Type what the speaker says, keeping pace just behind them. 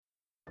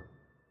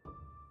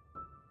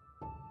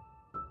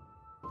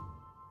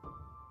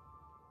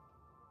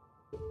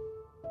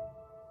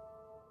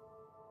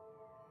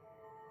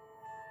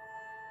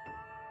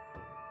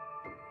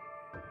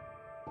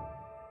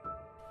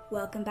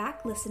Welcome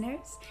back,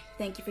 listeners.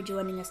 Thank you for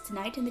joining us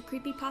tonight in the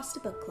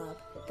Creepypasta Book Club,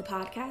 the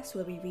podcast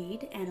where we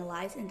read,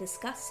 analyze, and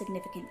discuss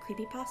significant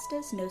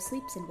creepypastas,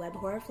 no-sleeps, and web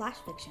horror flash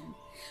fiction.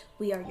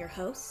 We are your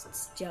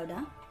hosts,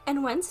 Jonah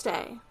and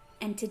Wednesday.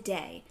 And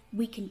today,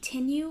 we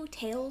continue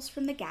Tales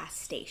from the Gas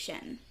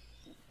Station.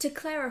 To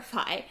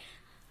clarify,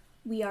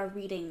 we are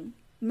reading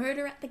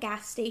Murder at the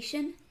Gas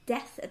Station,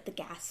 Death at the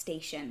Gas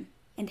Station,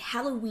 and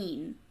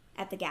Halloween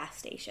at the Gas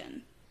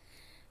Station.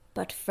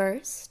 But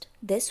first,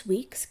 this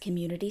week's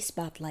Community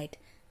Spotlight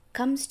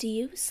comes to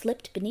you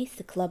slipped beneath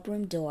the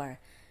clubroom door,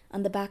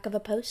 on the back of a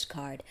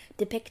postcard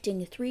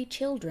depicting 3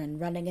 children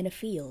running in a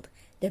field,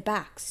 their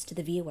backs to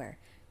the viewer,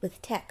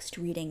 with text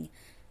reading,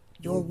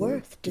 "Your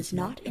worth does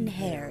not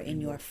inhere in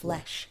your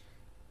flesh,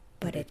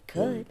 but it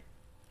could."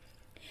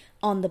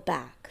 On the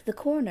back, the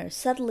corner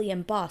subtly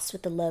embossed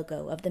with the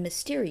logo of the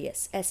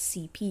mysterious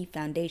SCP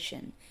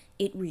Foundation,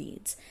 it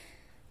reads,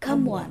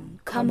 "Come one,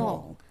 come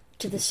all,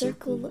 to the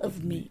circle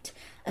of meat,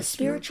 a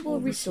spiritual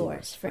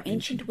resource for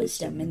ancient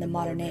wisdom in the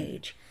modern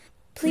age.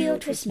 Pleo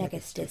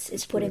Trismegistus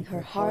is putting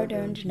her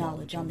hard-earned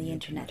knowledge on the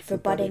internet for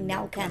budding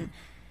Nalcan."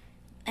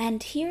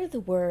 And here the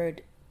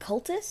word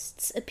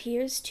cultists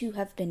appears to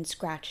have been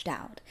scratched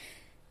out.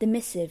 The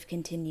missive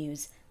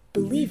continues,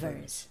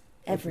 "Believers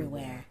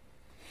everywhere."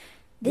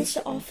 This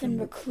often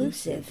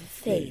reclusive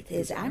faith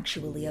is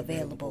actually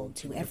available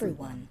to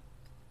everyone.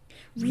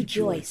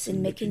 Rejoice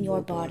in making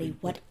your body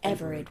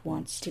whatever it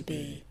wants to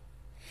be.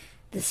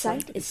 The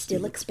site is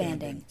still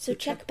expanding, so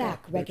check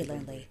back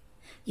regularly.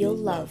 You'll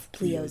love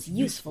Pleo's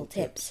useful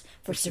tips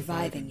for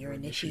surviving your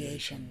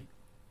initiation.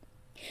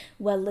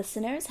 Well,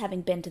 listeners,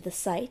 having been to the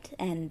site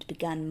and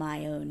begun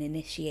my own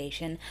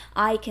initiation,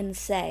 I can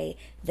say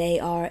they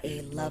are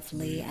a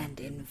lovely and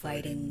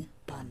inviting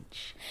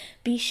bunch.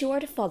 Be sure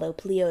to follow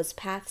Pleo's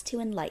path to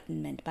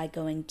enlightenment by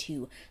going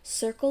to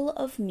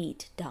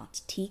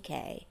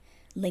circleofmeat.tk.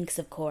 Links,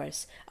 of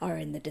course, are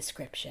in the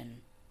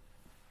description.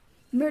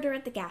 Murder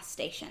at the Gas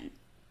Station.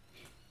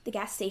 The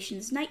gas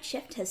station's night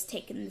shift has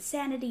taken the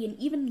sanity and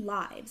even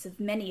lives of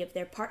many of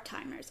their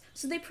part-timers,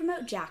 so they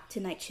promote Jack to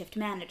night shift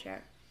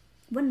manager.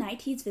 One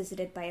night he's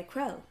visited by a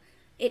crow.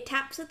 It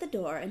taps at the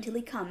door until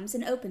he comes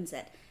and opens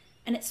it,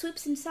 and it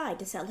swoops inside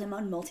to sell him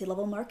on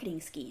multi-level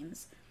marketing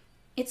schemes.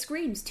 It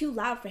screams too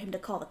loud for him to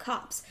call the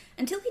cops,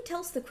 until he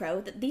tells the crow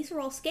that these are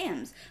all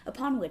scams,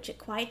 upon which it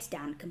quiets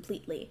down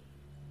completely.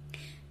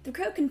 The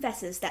crow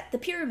confesses that the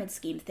pyramid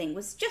scheme thing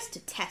was just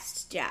to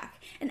test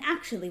Jack, and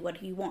actually what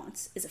he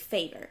wants is a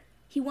favor.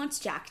 He wants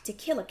Jack to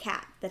kill a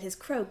cat that his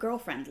crow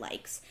girlfriend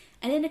likes,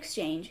 and in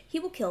exchange,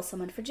 he will kill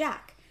someone for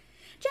Jack.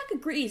 Jack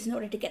agrees in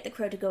order to get the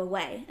crow to go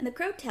away, and the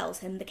crow tells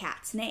him the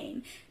cat's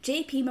name,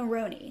 J.P.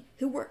 Maroney,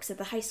 who works at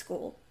the high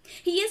school.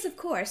 He is, of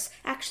course,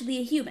 actually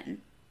a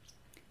human.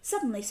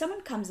 Suddenly,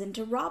 someone comes in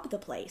to rob the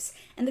place,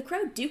 and the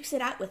crow dukes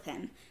it out with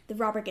him. The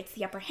robber gets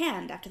the upper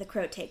hand after the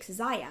crow takes his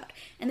eye out,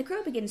 and the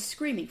crow begins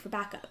screaming for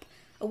backup.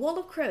 A wall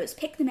of crows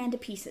pick the man to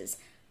pieces,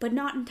 but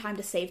not in time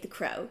to save the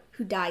crow,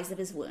 who dies of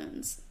his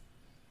wounds.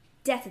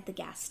 Death at the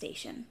Gas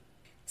Station.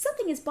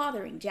 Something is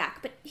bothering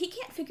Jack, but he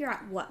can't figure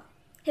out what.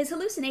 His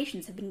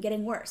hallucinations have been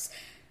getting worse.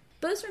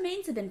 Beau's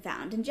remains have been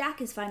found, and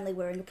Jack is finally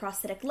wearing a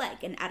prosthetic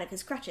leg and out of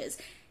his crutches.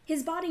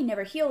 His body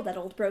never healed that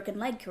old broken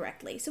leg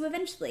correctly, so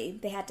eventually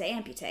they had to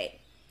amputate.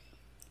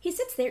 He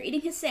sits there eating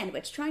his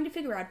sandwich, trying to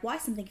figure out why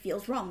something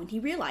feels wrong when he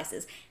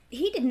realizes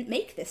he didn't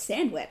make this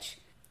sandwich.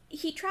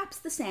 He traps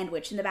the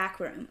sandwich in the back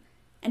room,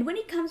 and when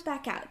he comes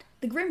back out,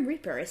 the Grim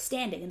Reaper is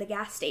standing in the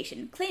gas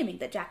station, claiming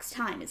that Jack's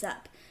time is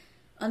up.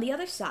 On the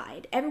other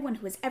side, everyone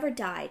who has ever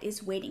died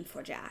is waiting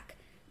for Jack.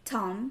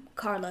 Tom,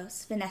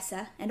 Carlos,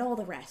 Vanessa, and all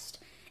the rest.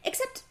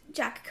 Except,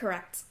 Jack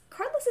corrects,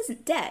 Carlos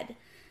isn't dead.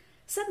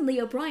 Suddenly,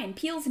 O'Brien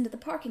peels into the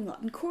parking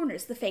lot and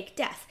corners the fake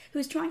Death, who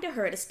is trying to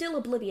herd a still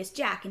oblivious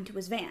Jack into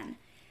his van.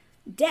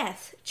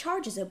 Death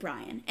charges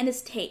O'Brien and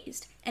is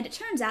tased, and it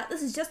turns out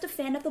this is just a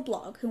fan of the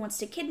blog who wants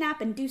to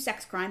kidnap and do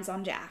sex crimes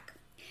on Jack.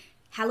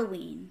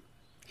 Halloween.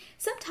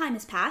 Some time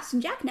has passed,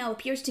 and Jack now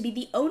appears to be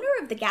the owner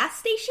of the gas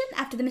station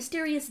after the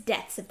mysterious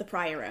deaths of the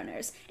prior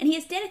owners, and he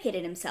has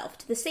dedicated himself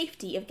to the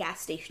safety of gas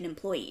station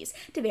employees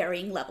to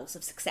varying levels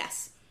of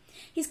success.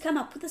 He's come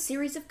up with a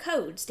series of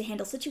codes to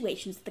handle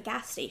situations at the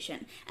gas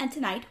station, and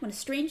tonight, when a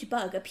strange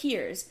bug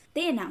appears,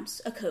 they announce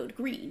a code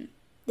green.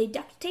 They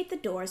duct tape the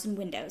doors and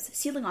windows,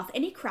 sealing off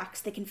any cracks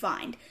they can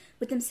find,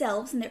 with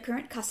themselves and their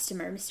current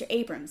customer, Mr.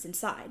 Abrams,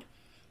 inside.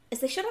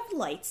 As they shut off the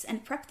lights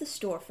and prep the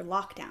store for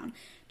lockdown,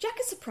 Jack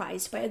is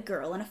surprised by a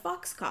girl in a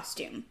fox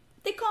costume.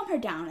 They calm her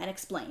down and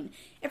explain.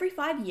 Every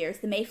 5 years,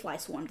 the mayfly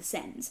swarm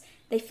descends.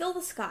 They fill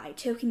the sky,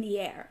 choking the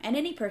air, and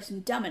any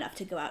person dumb enough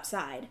to go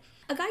outside.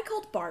 A guy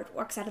called Bart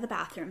walks out of the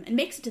bathroom and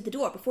makes it to the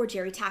door before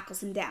Jerry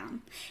tackles him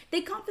down.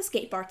 They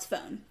confiscate Bart's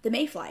phone. The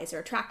mayflies are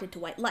attracted to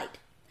white light.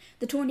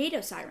 The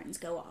tornado sirens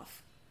go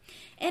off.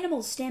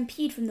 Animals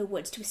stampede from the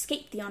woods to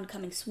escape the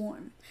oncoming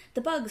swarm.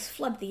 The bugs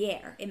flood the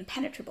air,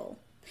 impenetrable.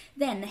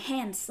 Then a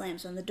hand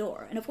slams on the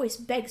door, and a voice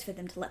begs for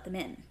them to let them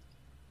in.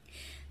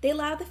 They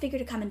allow the figure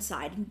to come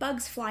inside, and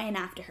bugs fly in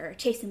after her,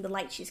 chasing the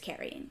light she's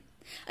carrying.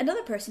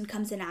 Another person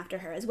comes in after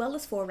her, as well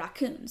as 4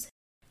 raccoons.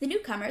 The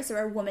newcomers are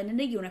a woman in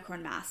a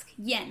unicorn mask,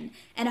 Yen,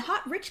 and a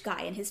hot rich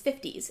guy in his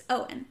 50s,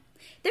 Owen.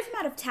 They're from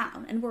out of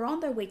town, and were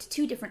on their way to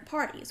 2 different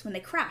parties when they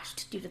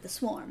crashed due to the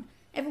swarm.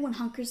 Everyone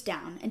hunkers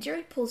down, and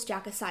Jerry pulls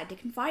Jack aside to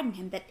confide in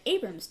him that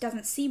Abrams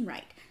doesn't seem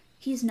right.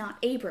 He's not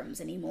Abrams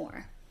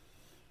anymore.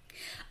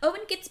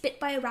 Owen gets bit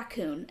by a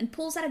raccoon and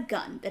pulls out a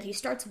gun that he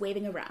starts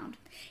waving around.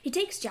 He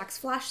takes Jack's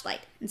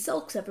flashlight and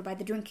sulks over by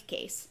the drink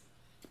case.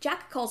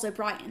 Jack calls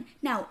O'Brien,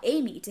 now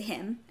Amy to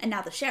him, and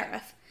now the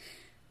sheriff.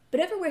 But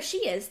over where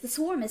she is, the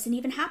swarm isn't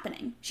even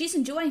happening. She's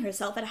enjoying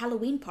herself at a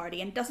Halloween party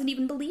and doesn't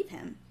even believe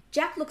him.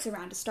 Jack looks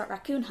around to start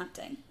raccoon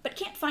hunting, but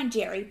can't find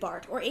Jerry,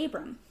 Bart, or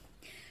Abram.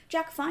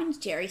 Jack finds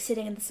Jerry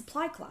sitting in the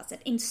supply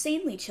closet,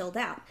 insanely chilled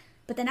out,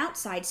 but then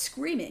outside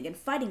screaming and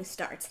fighting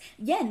starts.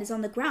 Yen is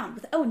on the ground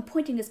with Owen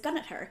pointing his gun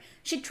at her.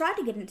 She'd tried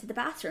to get into the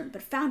bathroom,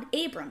 but found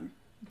Abram,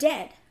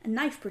 dead, a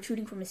knife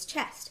protruding from his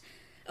chest.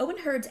 Owen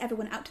herds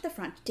everyone out to the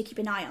front to keep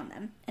an eye on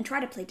them, and try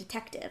to play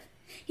detective.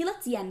 He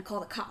lets Yen call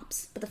the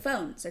cops, but the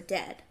phones are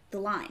dead, the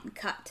line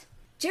cut.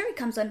 Jerry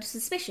comes under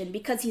suspicion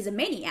because he's a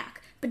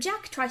maniac, but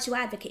Jack tries to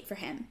advocate for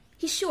him.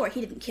 He's sure he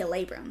didn't kill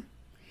Abram.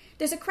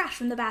 There's a crash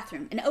from the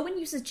bathroom, and Owen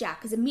uses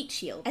Jack as a meat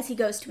shield as he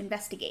goes to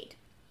investigate.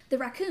 The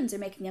raccoons are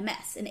making a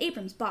mess, and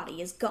Abram's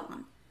body is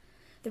gone.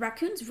 The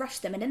raccoons rush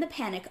them, and in the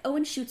panic,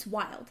 Owen shoots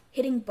wild,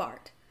 hitting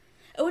Bart.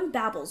 Owen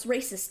babbles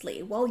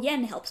racistly, while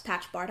Yen helps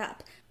patch Bart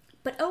up,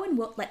 but Owen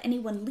won't let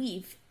anyone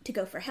leave to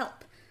go for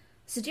help.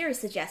 So Jerry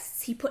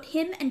suggests he put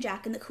him and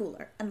Jack in the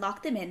cooler and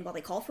lock them in while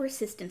they call for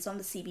assistance on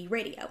the CB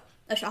radio.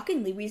 A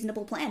shockingly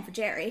reasonable plan for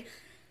Jerry.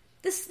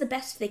 This is the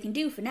best they can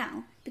do for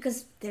now,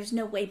 because there's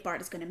no way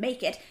Bart is going to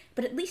make it,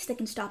 but at least they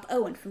can stop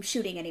Owen from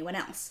shooting anyone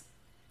else.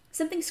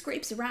 Something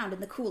scrapes around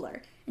in the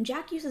cooler, and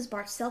Jack uses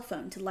Bart's cell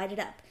phone to light it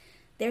up.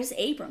 There's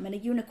Abram in a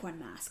unicorn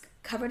mask,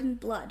 covered in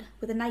blood,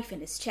 with a knife in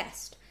his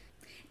chest.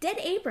 Dead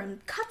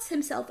Abram cuts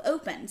himself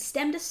open,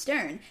 stem to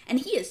stern, and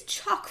he is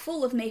chock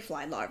full of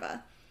mayfly larvae.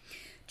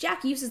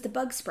 Jack uses the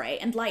bug spray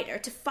and lighter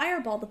to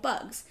fireball the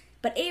bugs,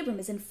 but Abram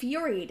is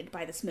infuriated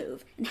by this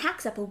move and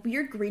hacks up a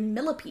weird green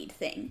millipede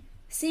thing,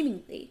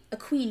 seemingly a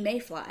queen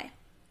mayfly.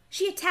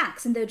 She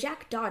attacks, and though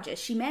Jack dodges,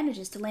 she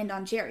manages to land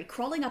on Jerry,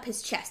 crawling up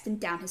his chest and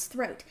down his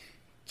throat.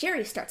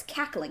 Jerry starts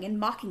cackling and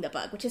mocking the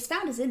bug, which has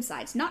found his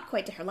insides not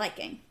quite to her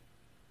liking.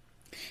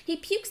 He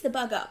pukes the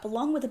bug up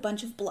along with a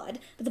bunch of blood,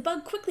 but the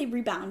bug quickly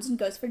rebounds and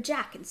goes for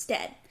Jack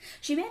instead.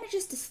 She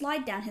manages to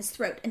slide down his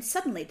throat, and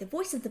suddenly the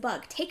voice of the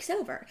bug takes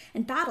over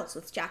and battles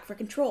with Jack for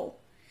control.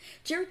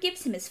 Jerry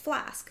gives him his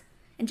flask,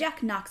 and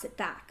Jack knocks it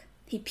back.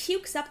 He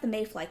pukes up the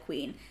mayfly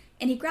queen,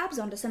 and he grabs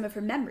onto some of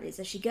her memories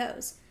as she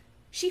goes.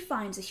 She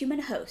finds a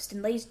human host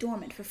and lays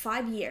dormant for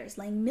 5 years,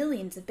 laying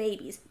millions of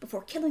babies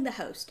before killing the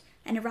host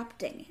and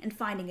erupting and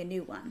finding a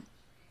new one.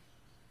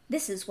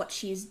 This is what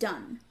she has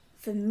done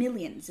for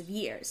millions of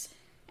years,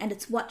 and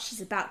it's what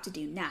she's about to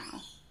do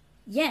now.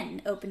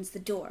 Yen opens the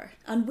door,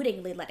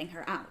 unwittingly letting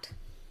her out.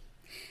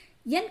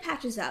 Yen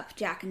patches up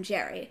Jack and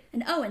Jerry,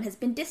 and Owen has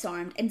been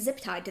disarmed and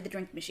zip-tied to the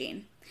drink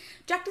machine.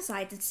 Jack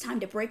decides it's time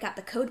to break out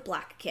the Code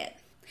Black kit.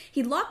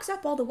 He locks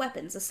up all the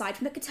weapons aside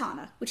from the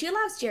katana, which he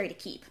allows Jerry to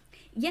keep.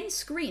 Yen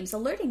screams,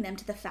 alerting them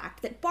to the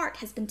fact that Bart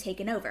has been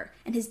taken over,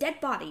 and his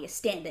dead body is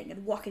standing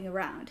and walking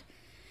around.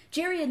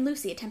 Jerry and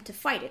Lucy attempt to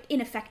fight it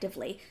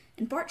ineffectively,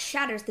 and Bart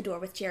shatters the door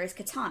with Jerry's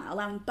katana,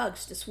 allowing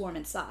bugs to swarm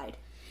inside.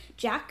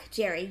 Jack,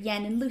 Jerry,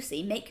 Yen, and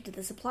Lucy make it to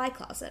the supply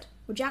closet,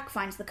 where Jack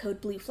finds the code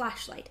blue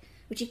flashlight,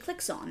 which he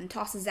clicks on and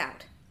tosses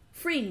out,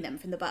 freeing them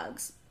from the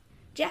bugs.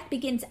 Jack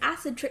begins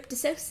acid trip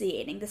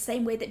dissociating the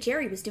same way that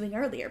Jerry was doing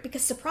earlier,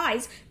 because,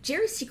 surprise,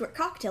 Jerry's secret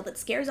cocktail that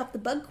scares off the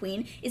bug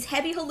queen is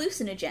heavy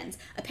hallucinogens.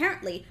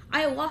 Apparently,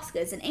 ayahuasca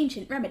is an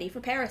ancient remedy for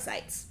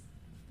parasites.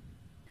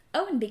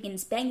 Owen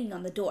begins banging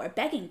on the door,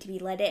 begging to be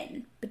let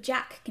in, but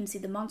Jack can see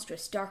the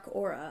monstrous dark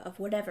aura of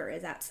whatever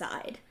is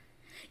outside.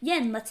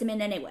 Yen lets him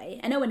in anyway,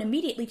 and Owen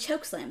immediately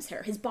chokeslams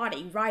her, his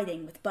body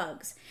writhing with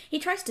bugs. He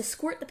tries to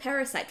squirt the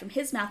parasite from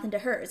his mouth into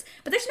hers,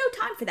 but there's no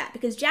time for that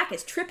because Jack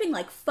is tripping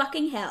like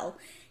fucking hell.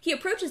 He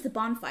approaches the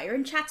bonfire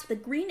and chats with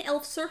a green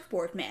elf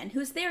surfboard man who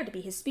is there to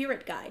be his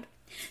spirit guide.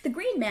 The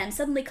green man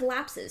suddenly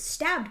collapses,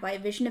 stabbed by a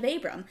vision of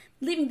Abram,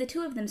 leaving the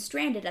two of them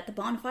stranded at the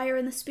bonfire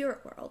in the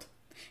spirit world.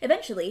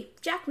 Eventually,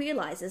 Jack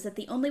realizes that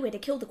the only way to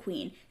kill the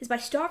queen is by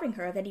starving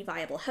her of any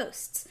viable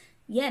hosts.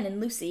 Yen and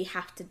Lucy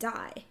have to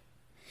die.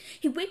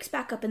 He wakes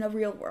back up in the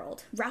real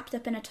world, wrapped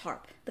up in a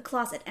tarp, the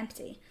closet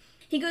empty.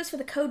 He goes for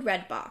the code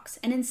red box,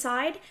 and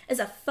inside is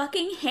a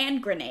fucking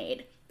hand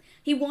grenade.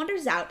 He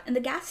wanders out, and the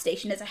gas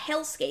station is a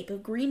hellscape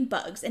of green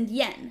bugs, and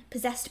Yen,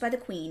 possessed by the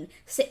queen,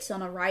 sits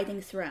on a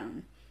writhing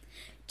throne.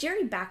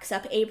 Jerry backs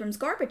up Abram's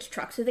garbage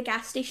truck through the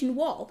gas station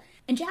wall,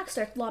 and Jack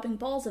starts lobbing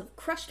balls of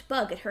crushed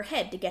bug at her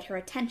head to get her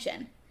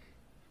attention.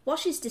 While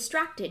she's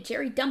distracted,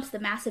 Jerry dumps the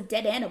massive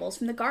dead animals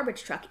from the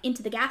garbage truck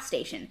into the gas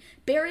station,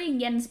 burying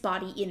Yen's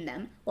body in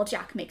them, while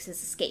Jack makes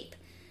his escape.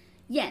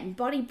 Yen,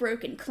 body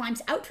broken,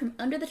 climbs out from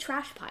under the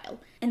trash pile,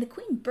 and the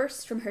queen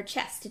bursts from her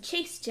chest to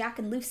chase Jack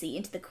and Lucy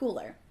into the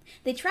cooler.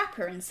 They trap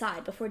her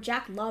inside before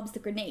Jack lobs the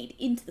grenade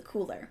into the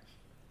cooler.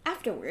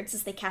 Afterwards,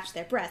 as they catch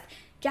their breath,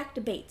 Jack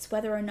debates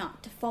whether or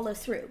not to follow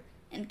through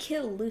and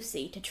kill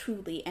Lucy to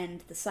truly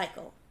end the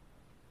cycle.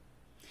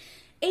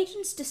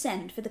 Agents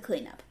descend for the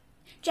cleanup.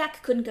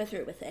 Jack couldn't go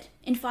through with it.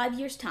 In 5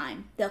 years'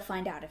 time, they'll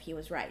find out if he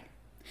was right.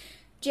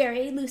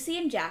 Jerry, Lucy,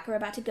 and Jack are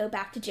about to go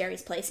back to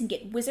Jerry's place and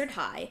get wizard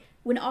high,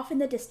 when off in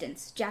the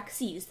distance, Jack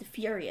sees the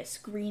furious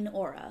green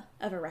aura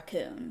of a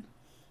raccoon.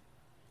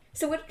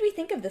 So what did we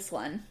think of this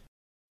one?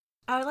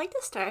 I would like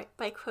to start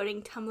by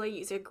quoting Tumblr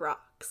user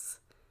Grox.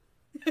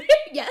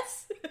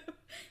 Yes?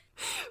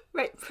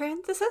 Right,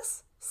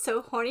 parenthesis.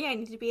 So horny I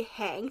need to be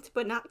hanged,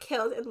 but not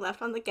killed and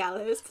left on the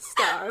gallows to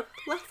starve.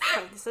 Left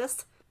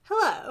parenthesis.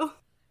 Hello.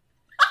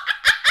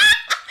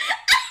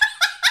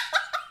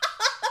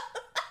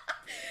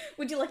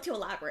 Would you like to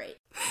elaborate?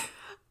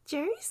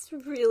 Jerry's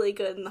really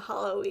good in the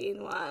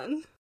Halloween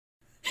one.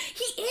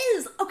 He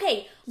is!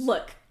 Okay,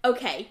 look.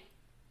 Okay,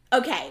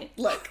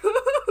 look.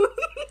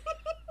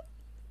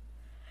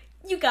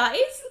 You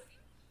guys,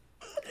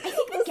 I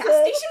think the gas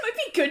station might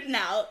be good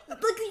now.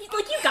 Like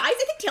you guys,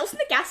 I think Tales from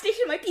the gas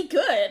station might be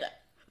good.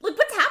 Like,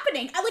 what's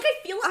happening?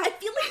 I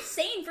feel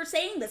insane for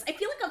saying this. I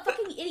feel like a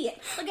fucking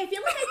idiot. Like, I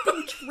feel like I've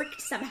been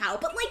tricked somehow.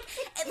 But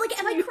like,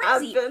 am I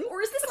crazy?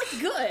 Or is this,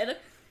 like, good?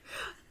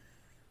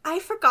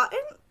 I've forgotten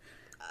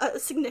a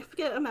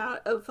significant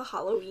amount of the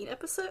Halloween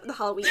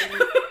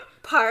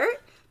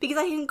part, because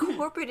I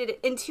incorporated it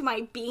into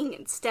my being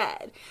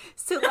instead.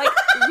 So, like,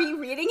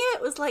 rereading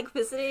it was like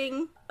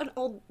visiting an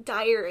old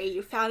diary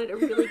you found in a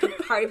really good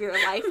part of your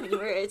life when you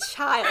were a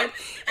child.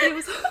 It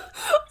was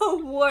a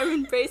warm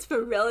embrace from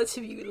a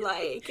relative you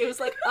like. It was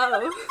like,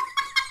 oh.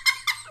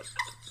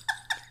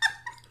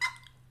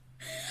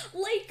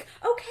 Like,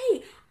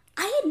 okay,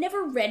 I had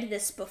never read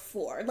this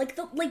before.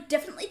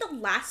 Definitely the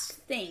last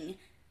thing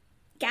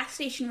gas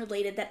station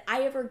related that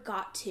I ever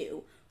got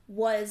to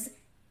was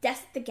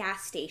Death at the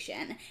Gas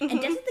Station. Mm-hmm. And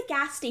Death at the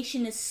Gas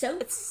Station is so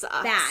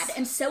bad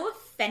and so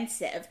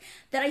offensive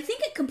that I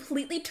think it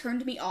completely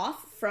turned me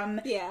off from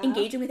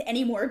engaging with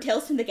any more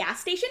Tales from the Gas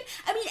Station.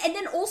 I mean, and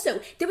then also,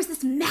 there was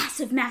this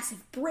massive,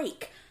 massive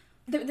break.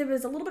 There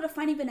was a little bit of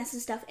Finding Vanessa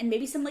stuff and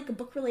maybe some, like,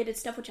 book-related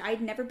stuff, which I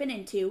had never been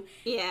into.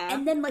 Yeah.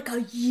 And then, like,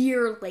 a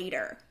year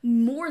later,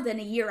 more than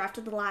a year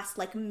after the last,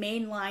 like,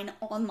 mainline,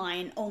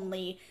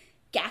 online-only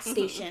gas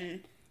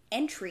station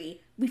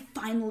entry, we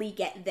finally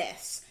get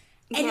this.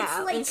 And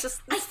I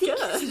think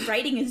his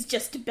writing is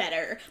just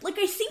better. Like,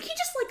 I think he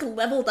just, like,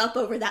 leveled up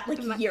over that,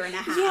 like, year and a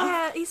half.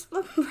 Yeah, he's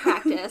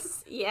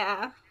practice.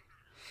 Yeah.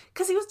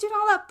 Because he was doing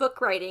all that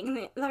book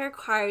writing, and that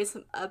requires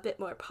a bit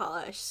more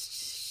polish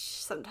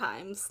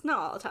sometimes. Not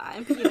all the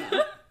time, but, you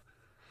know.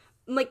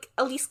 Like,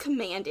 at least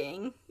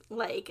commanding,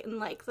 like, and,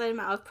 like, the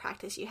amount of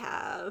practice you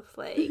have,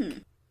 like.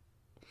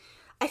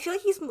 I feel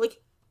like he's,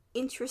 like,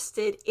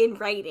 interested in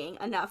writing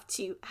enough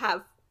to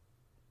have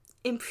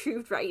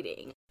improved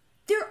writing.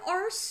 There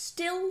are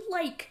still,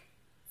 like,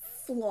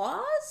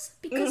 flaws,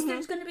 because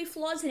there's going to be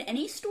flaws in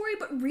any story,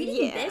 but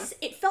reading this,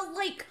 it felt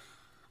like,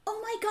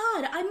 oh my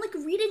god, I'm, like,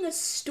 reading a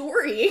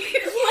story.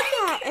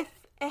 Yeah,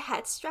 it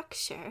had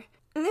structure.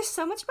 And there's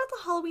so much about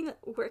the Halloween that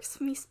works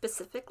for me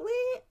specifically,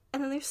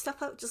 and then there's stuff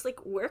that just,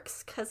 like,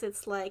 works because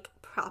it's, like,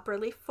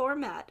 properly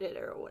formatted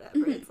or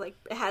whatever. It's, like,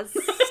 it has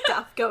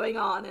stuff going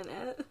on in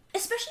it.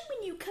 Especially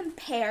when you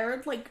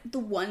compare, like, the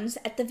ones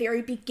at the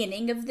very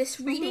beginning of this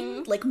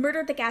reading, like,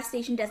 Murder at the Gas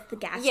Station, Death at the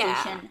Gas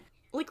Station.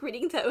 Like,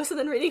 reading those and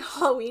then reading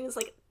Halloween is,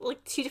 like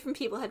two different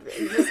people had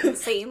written this in the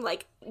same,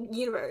 like,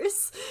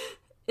 universe,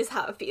 is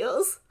how it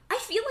feels. I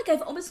feel like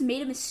I've almost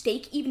made a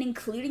mistake even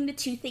including the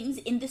two things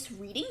in this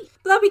reading.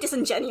 That'd be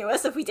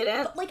disingenuous if we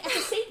didn't. But, like, at the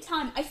same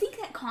time, I think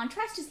that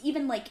contrast is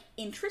even, like,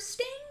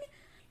 interesting.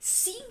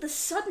 Seeing the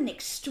sudden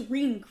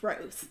extreme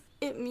growth.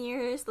 It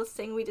mirrors the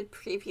thing we did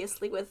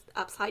previously with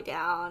Upside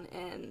Down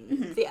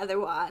and the other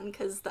one,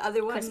 because the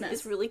other one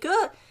is really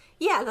good.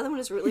 Yeah, the other one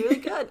is really, really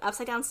good.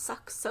 Upside Down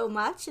sucks so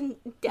much, and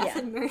Death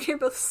and Murder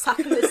both suck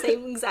in the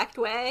same exact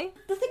way.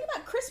 The thing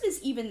about Christmas,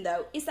 even,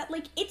 though, is that,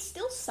 like, it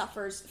still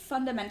suffers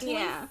fundamentally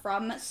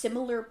from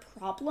similar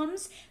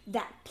problems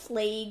that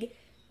plague,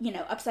 you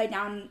know, Upside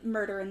Down,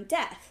 Murder, and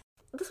Death.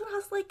 This one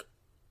has, like,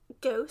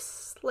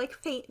 ghosts, like,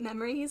 faint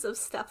memories of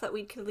stuff that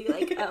we could be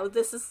like, oh,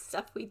 this is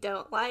stuff we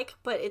don't like,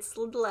 but it's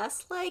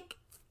less, like,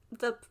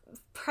 the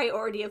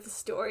priority of the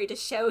story to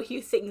show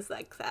you things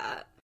like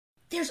that.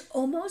 There's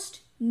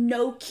almost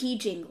no key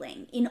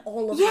jingling in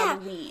all of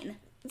Halloween.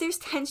 There's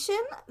tension.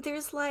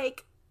 There's,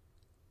 like,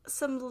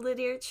 some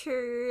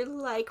literature,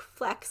 like,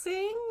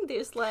 flexing.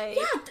 There's, like...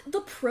 Yeah, the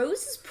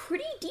prose is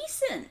pretty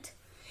decent.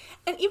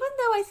 And even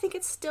though I think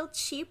it's still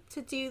cheap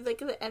to do, like,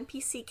 the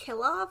NPC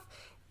kill-off,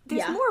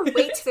 there's more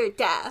weight to their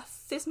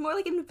death. There's more,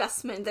 like,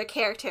 investment in their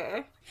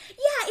character.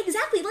 Yeah,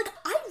 exactly. Like,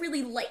 I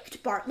really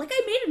liked Bart. Like,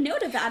 I made a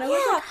note of that. I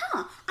was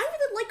like, I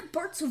really like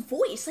Bart's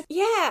voice. Like,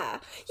 yeah.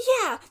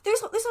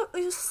 There's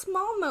a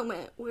small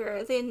moment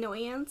where the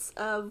annoyance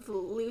of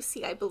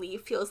Lucy, I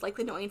believe, feels like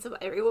the annoyance of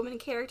every woman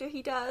character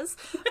he does.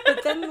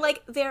 But then,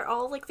 like, they're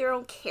all, like, their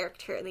own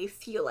character, and they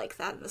feel like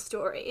that in the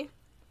story.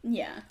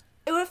 Yeah.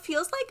 What it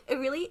feels like,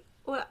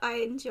 what I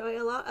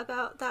enjoy a lot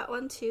about that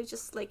one too,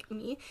 just like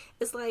me,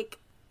 is like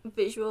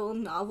visual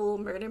novel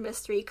murder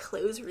mystery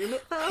closed room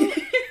it felt.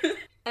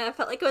 And I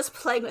felt like I was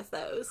playing with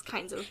those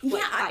kinds of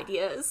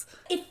ideas.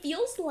 It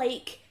feels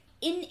like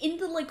in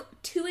the like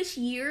 2-ish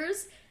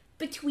years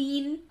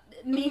between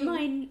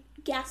mainline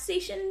gas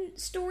station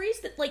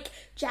stories that like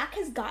Jack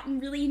has gotten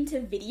really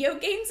into video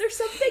games or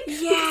something.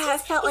 Yeah,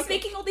 he's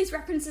making all these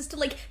references to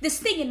like this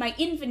thing in my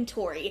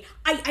inventory.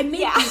 I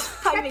made these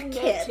prep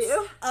kits.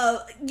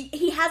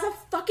 He has a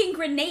fucking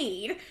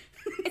grenade.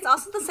 It's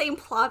also the same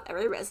plot of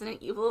every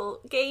Resident Evil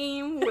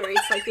game where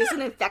it's like there's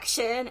an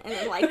infection and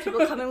then like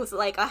people come in with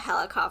like a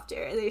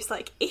helicopter and there's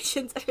like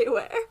agents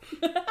everywhere.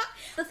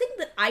 The thing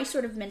that I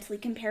sort of mentally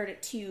compared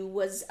it to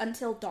was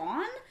Until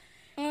Dawn.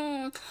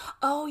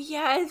 Oh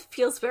yeah, it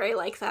feels very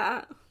like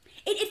that.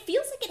 It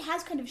feels like it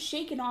has kind of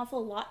shaken off a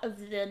lot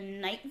of the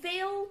Night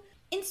Vale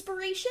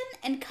inspiration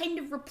and kind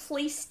of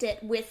replaced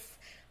it with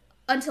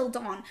Until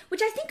Dawn,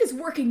 which I think is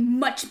working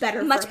much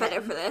better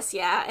for this,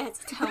 yeah.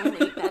 It's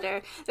totally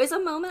better. There's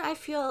a moment I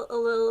feel a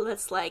little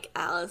that's like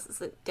Alice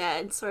isn't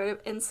dead sort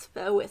of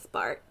inspo with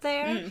Bart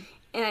there.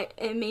 And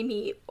it made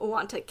me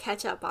want to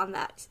catch up on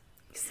that.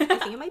 I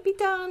think it might be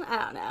done. I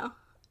don't know.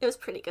 It was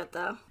pretty good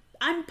though.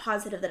 I'm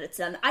positive that it's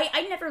done.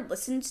 I never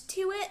listened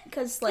to it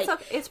because like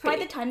it's by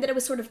the time that it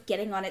was sort of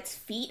getting on its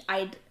feet,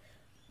 I'd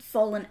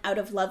fallen out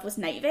of love with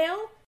Night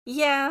Vale.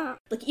 Yeah.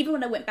 Like even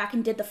when I went back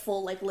and did the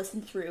full like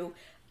listen through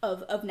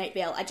of Night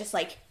Vale, I just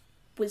like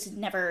was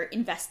never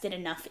invested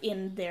enough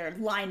in their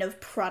line of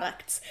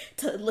products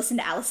to listen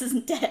to Alice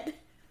Isn't Dead.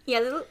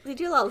 Yeah, they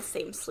do a lot of the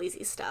same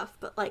sleazy stuff,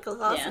 but like a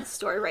lot of the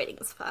story writing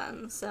is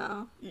fun,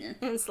 so and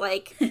it's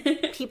like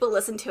people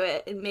listen to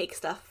it and make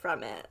stuff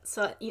from it,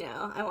 so you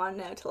know, I want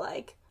to know to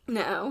like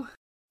know.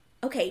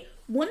 Okay,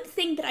 one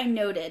thing that I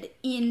noted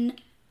in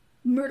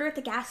Murder at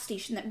the Gas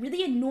Station that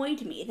really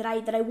annoyed me that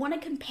I want to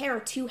compare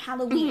to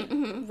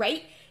Halloween,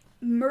 right?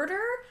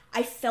 Murder,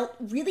 I felt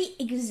really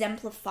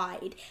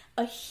exemplified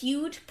a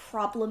huge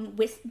problem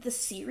with the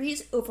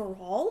series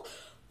overall,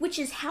 which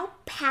is how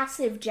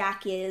passive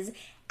Jack is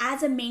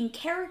as a main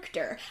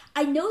character.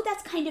 I know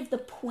that's kind of the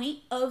point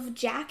of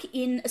Jack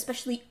in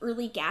especially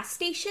early Gas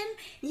Station,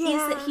 is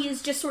that he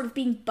is just sort of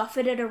being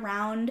buffeted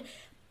around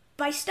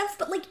by stuff,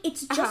 but like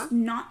it's just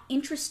not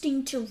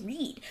interesting to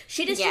read.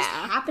 Shit is just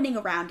happening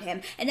around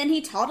him, and then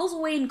he toddles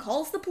away and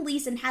calls the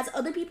police and has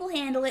other people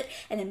handle it,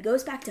 and then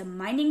goes back to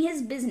minding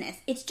his business.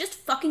 It's just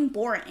fucking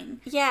boring.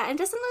 Yeah, and it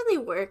doesn't really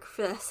work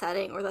for the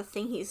setting or the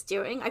thing he's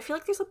doing. I feel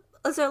like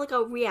is there like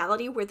a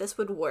reality where this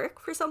would work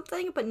for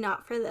something, but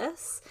not for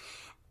this?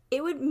 I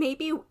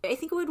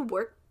think it would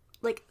work,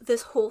 like,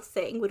 this whole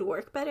thing would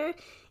work better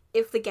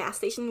if the gas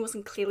station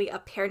wasn't clearly a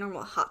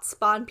paranormal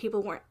hotspot and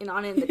people weren't in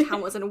on it and the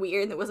town wasn't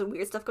weird and there wasn't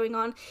weird stuff going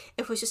on.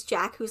 If it was just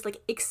Jack who's,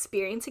 like,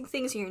 experiencing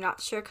things and you're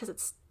not sure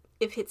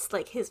if it's,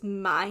 like, his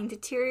mind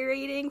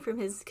deteriorating from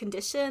his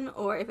condition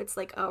or if it's,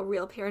 like, a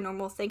real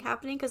paranormal thing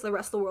happening because the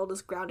rest of the world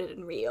is grounded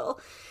and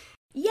real.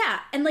 Yeah,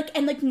 and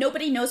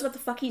nobody knows what the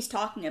fuck he's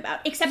talking about,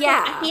 except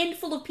like a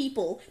handful of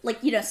people,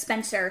 like, you know,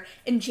 Spencer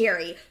and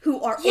Jerry,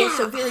 who are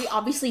also very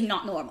obviously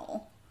not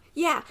normal.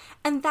 Yeah,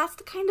 and that's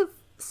the kind of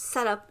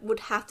setup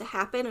would have to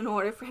happen in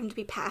order for him to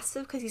be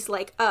passive, because he's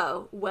like,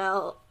 oh,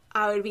 well,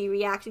 I would be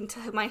reacting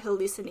to my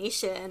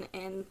hallucination,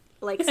 and,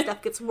 like,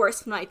 stuff gets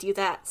worse when I do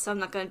that, so I'm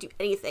not going to do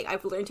anything.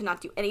 I've learned to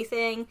not do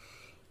anything.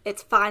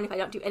 It's fine if I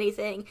don't do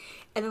anything.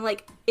 And then,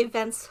 like,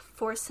 events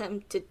force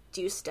him to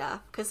do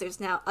stuff, because there's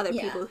now other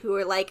people who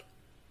are, like,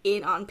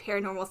 in on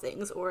paranormal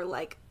things, or,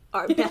 like,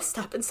 are messed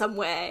up in some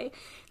way,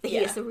 that he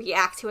has to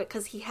react to it,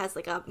 because he has,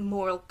 like, a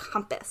moral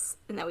compass,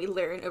 and that we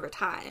learn over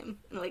time.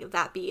 And, like,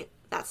 that be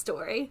that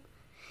story.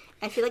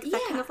 And I feel like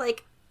that kind of,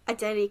 like,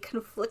 identity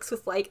conflicts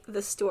with, like,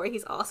 the story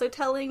he's also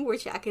telling, where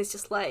Jack is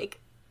just, like,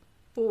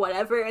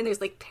 whatever, and there's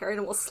like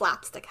paranormal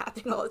slapstick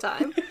happening all the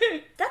time.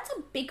 That's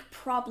a big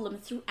problem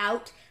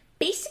throughout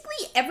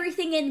basically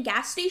everything in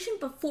Gas Station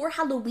before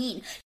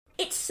Halloween.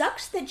 It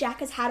sucks that Jack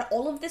has had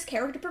all of this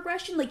character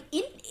progression, like,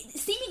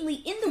 seemingly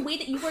in the way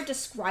that you were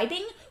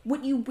describing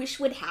what you wish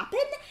would happen.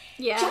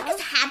 Yeah. Jack has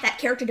had that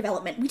character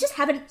development. We just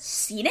haven't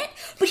seen it,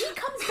 but he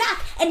comes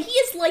back, and he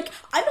is like,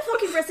 I'm a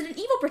fucking Resident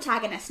Evil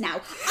protagonist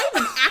now.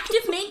 I'm an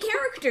active main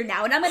character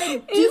now, and I'm gonna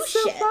do it's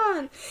shit. So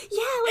fun.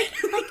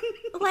 Yeah,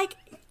 like,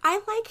 I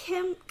like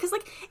him, because,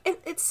 like,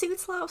 it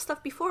suits a lot of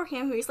stuff before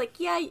him, where he's like,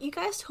 yeah, you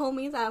guys told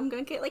me that I'm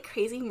gonna get, like,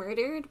 crazy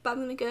murdered, but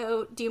I'm gonna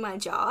go do my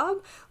job.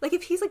 Like,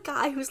 if he's a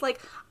guy who's like,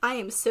 I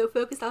am so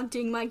focused on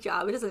doing my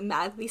job, it doesn't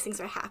matter that these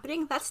things are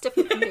happening, that's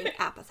different from being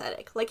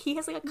apathetic. Like, he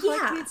has, like, a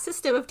calculated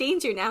system of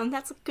danger now, and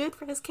that's good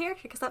for his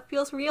character, because that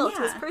feels real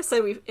to this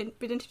person we've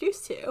been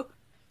introduced to.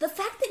 The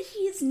fact that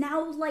he is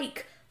now,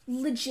 like,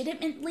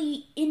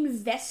 legitimately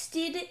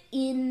invested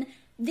in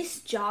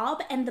this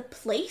job and the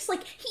place.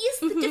 Like, he is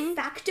the de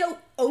facto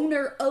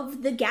owner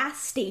of the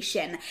gas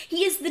station.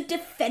 He is the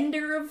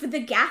defender of the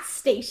gas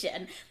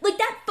station. Like,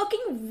 that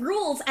fucking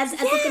rules as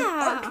like an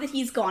arc that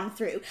he's gone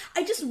through.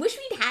 I just wish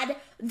we'd had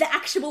the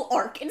actual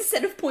arc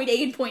instead of point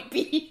A and point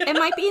B. It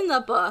might be in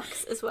the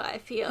books, is what I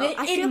feel.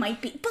 It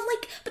might be. But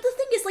the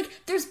thing is,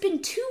 like, there's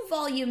been 2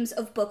 volumes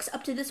of books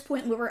up to this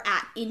point where we're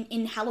at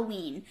in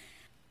Halloween.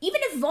 Even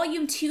if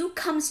Volume 2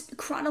 comes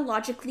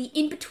chronologically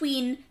in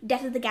between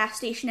Death at the Gas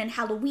Station and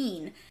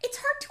Halloween, it's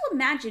hard to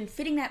imagine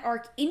fitting that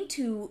arc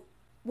into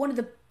one of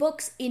the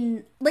books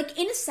in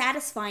a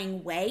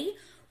satisfying way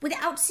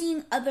without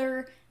seeing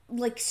other,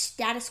 like,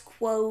 status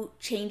quo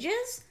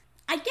changes.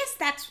 I guess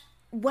that's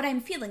what I'm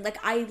feeling. Like,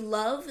 I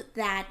love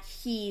that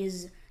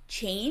he's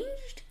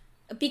changed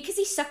because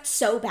he sucked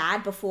so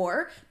bad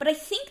before, but I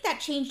think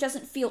that change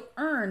doesn't feel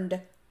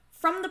earned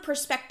from the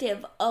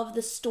perspective of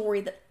the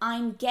story that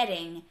I'm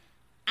getting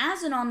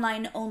as an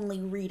online-only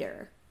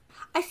reader.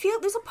 I feel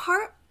there's a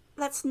part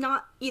that's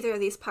not either of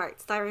these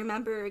parts that I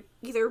remember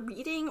either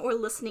reading or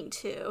listening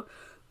to,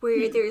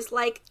 where there's,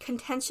 like,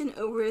 contention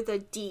over the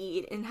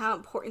deed and how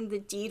important the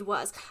deed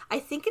was. I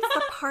think it's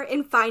the part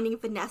in Finding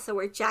Vanessa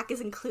where Jack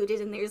is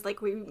included and there's,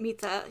 like, we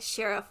meet the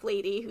sheriff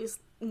lady who's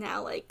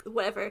now, like,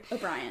 whatever.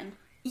 O'Brien.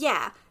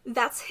 Yeah,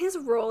 that's his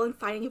role in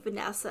finding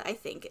Vanessa, I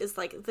think, is,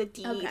 like, the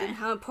deed and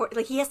how important...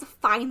 Like, he has to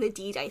find the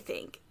deed, I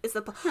think, is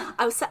the...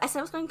 I said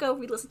I was going to go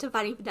re-listen to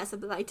Finding Vanessa,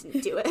 but I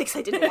didn't do it because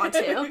I didn't want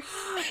to.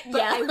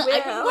 But I will.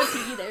 I didn't want to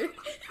either.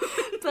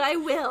 But I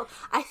will.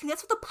 I think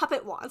that's what the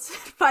puppet wants,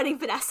 Finding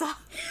Vanessa.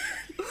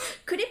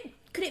 Could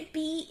it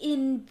be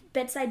in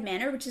Bedside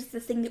Manor, which is the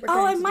thing that we're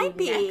going to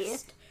do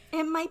next?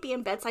 It might be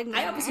in Bedside Manor.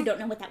 I obviously don't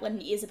know what that one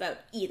is about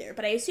either,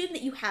 but I assume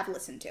that you have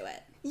listened to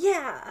it.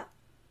 Yeah.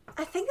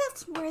 I think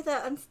that's where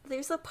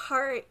there's a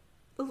part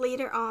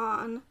later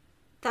on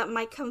that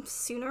might come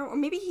sooner, or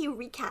maybe he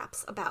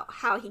recaps about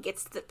how he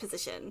gets to the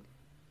position.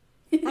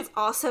 That's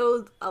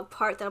also a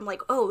part that I'm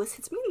like, oh, this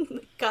hits me in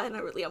the gut in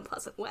a really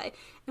unpleasant way.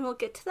 And we'll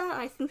get to that,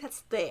 and I think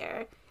that's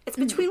there. It's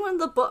between one of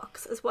the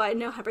books, is what I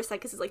know 100%,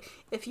 because it's like,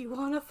 if you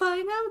want to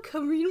find out,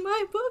 come read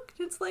my book.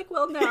 And it's like,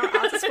 well, no,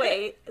 I'll just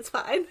wait. It's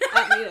fine.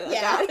 I don't need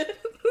that.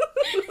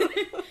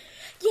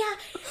 Yeah,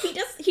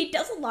 he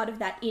does a lot of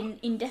that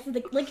in Death of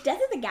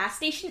the Gas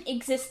Station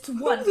exists,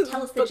 one, to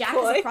tell us that Jack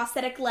has a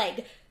prosthetic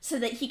leg so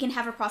that he can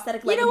have a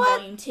prosthetic leg in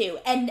Volume 2.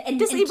 And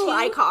Disable two,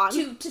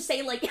 icon. To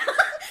say, like, yeah,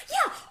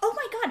 oh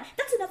my god,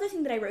 that's another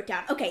thing that I wrote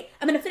down. Okay,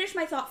 I'm gonna finish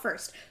my thought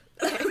first.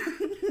 Okay.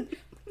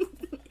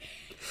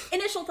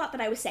 Initial thought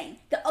that I was saying.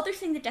 The other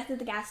thing that Death at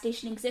the Gas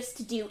Station exists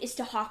to do is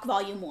to hawk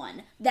Volume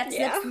 1. That's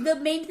the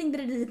main thing that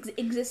it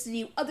exists to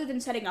do, other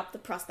than setting up the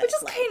prosthetic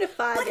leg. Which is kind of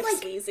fun, but,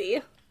 like,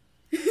 sleazy.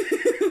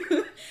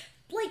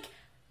 Like,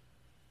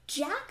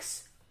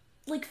 Jack's,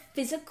 like,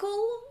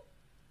 physical...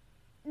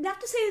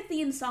 Not to say that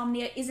the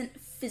insomnia isn't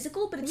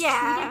physical, but it's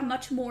treated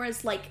much more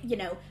as, like, you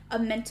know, a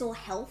mental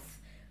health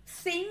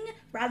thing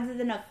rather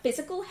than a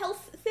physical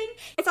health thing.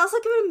 It's also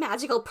given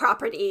magical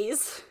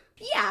properties.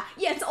 Yeah,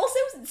 it's also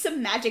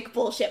some magic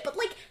bullshit, but,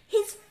 like,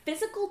 his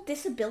physical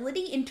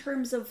disability in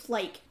terms of,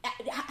 like,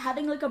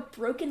 having, like, a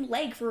broken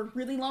leg for a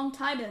really long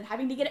time and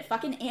having to get it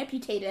fucking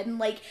amputated and,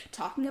 like,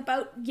 talking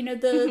about, you know,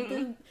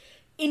 the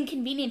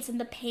inconvenience and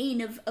the pain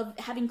of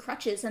having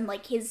crutches and,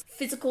 like, his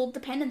physical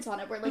dependence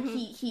on it, where, like,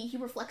 he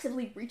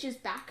reflexively reaches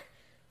back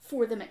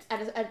for them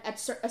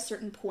at a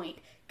certain point,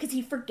 because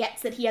he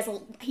forgets that he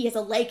has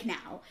a leg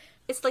now.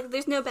 It's like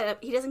there's no benefit.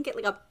 He doesn't get,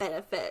 like, a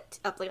benefit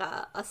of, like,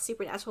 a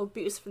supernatural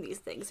boost from these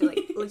things. They're,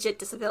 like, legit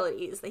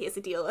disabilities that he has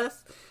to deal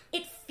with.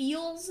 It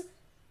feels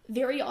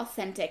very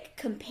authentic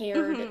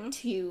compared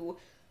to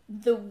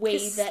the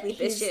way that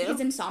his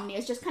insomnia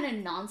is just kind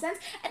of nonsense.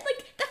 And,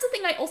 like, that's the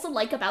thing I also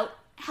like about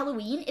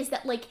Halloween, is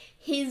that, like,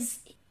 his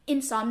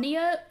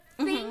insomnia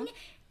thing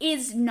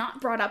is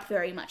not brought up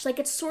very much. Like,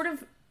 it's sort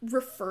of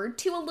referred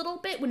to a little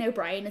bit when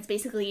O'Brien is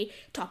basically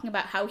talking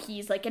about how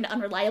he's, like, an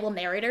unreliable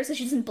narrator, so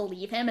she doesn't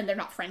believe him and they're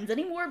not friends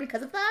anymore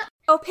because of that.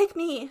 Oh, pick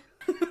me.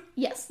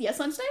 Yes,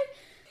 Wednesday?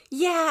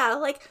 Yeah,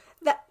 like,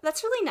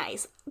 that's really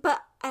nice.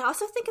 But I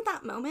also think in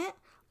that moment,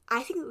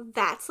 I think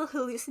that's the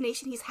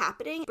hallucination he's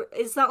happening.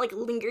 It's not, like,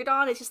 lingered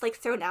on, it's just, like,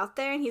 thrown out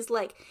there, and he's,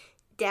 like,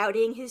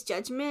 doubting his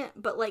judgment,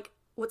 but, like,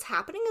 what's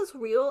happening is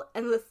real,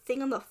 and the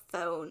thing on the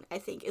phone, I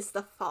think, is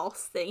the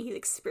false thing he's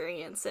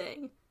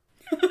experiencing.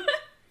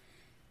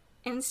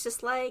 And it's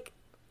just, like,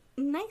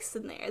 nice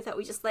in there that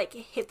we just, like,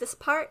 hit this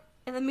part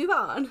and then move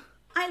on.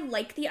 I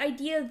like the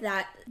idea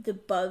that the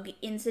bug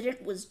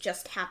incident was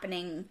just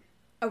happening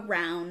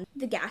around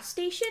the gas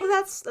station. Well,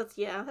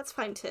 that's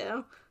fine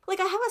too. Like,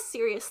 I have a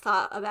serious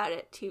thought about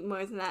it too,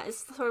 more than that.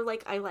 It's sort of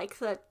like, I like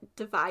the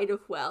divide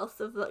of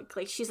wealth of,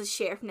 like she's a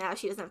sheriff now,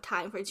 she doesn't have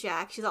time for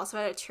Jack. She's also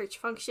at a church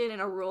function in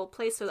a rural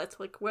place, so that's,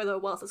 like, where the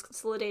wealth is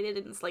consolidated,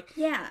 and it's, like,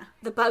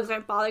 the bugs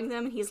aren't bothering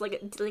them, and he's, like,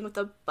 dealing with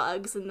the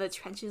bugs in the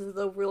trenches of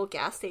the rural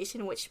gas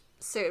station, which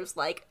serves,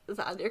 like,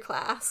 the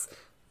underclass.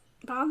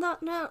 But on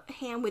that note,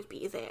 Ham would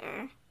be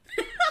there.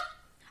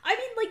 I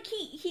mean, like,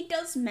 he does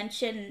does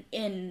mention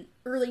in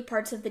early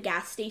parts of the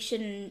gas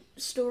station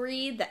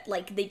story that,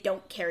 like, they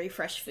don't carry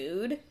fresh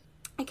food.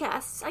 I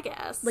guess.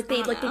 Like,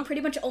 they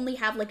pretty much only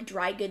have, like,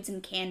 dry goods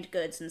and canned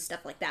goods and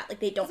stuff like that. Like,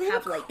 they don't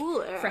have, like,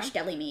 fresh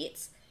deli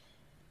meats.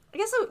 I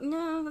guess,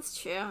 no, that's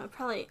true.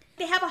 Probably.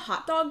 They have a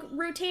hot dog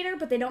rotator,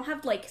 but they don't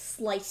have, like,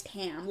 sliced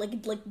ham,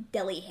 like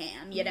deli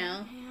ham, you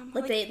know?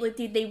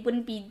 They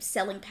wouldn't be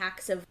selling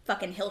packs of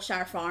fucking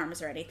Hillshire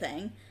Farms or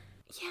anything.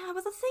 Yeah,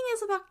 but the thing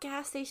is about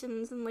gas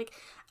stations, and, like,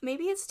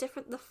 maybe it's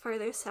different the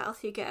further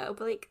south you go,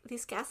 but, like,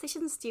 these gas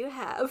stations do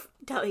have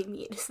deli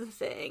meat is the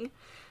thing.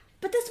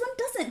 But this one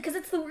doesn't, because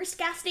it's the worst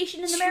gas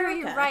station in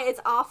America. America. Right,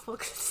 it's awful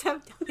because it's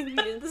have deli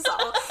meat. This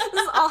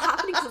is all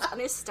happening because it's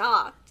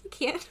understocked. You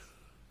can't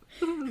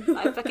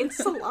buy fucking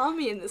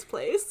salami in this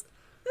place.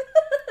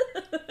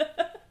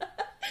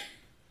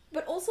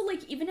 But also,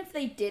 like, even if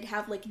they did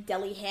have, like,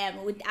 deli ham,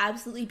 it would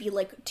absolutely be,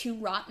 like, too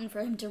rotten for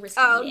him to risk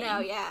eating. Oh, no,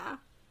 yeah.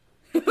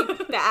 It'd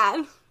be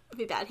bad. It'd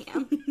be bad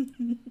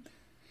ham.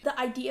 The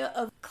idea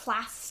of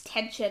class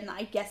tension,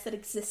 I guess, that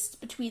exists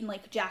between,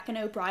 like, Jack and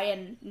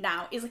O'Brien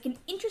now is, like, an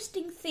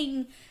interesting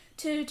thing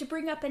to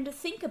bring up and to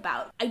think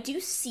about. I do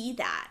see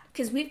that,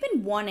 because we've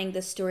been wanting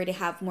this story to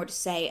have more to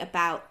say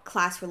about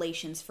class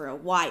relations for a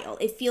while.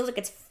 It feels like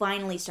it's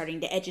finally starting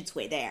to edge its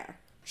way there.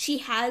 She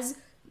has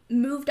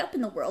moved up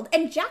in the world,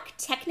 and Jack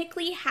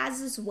technically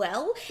has as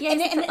well. Yeah,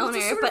 and it's it's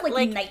a sort of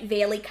like Night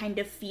Valley kind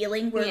of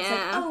feeling, where it's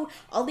like, oh,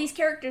 all these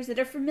characters that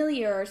are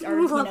familiar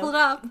are leveled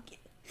up.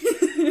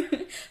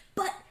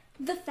 But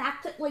the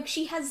fact that, like,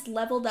 she has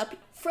leveled up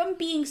from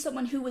being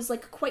someone who was,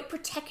 like, quite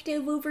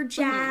protective over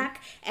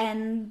Jack,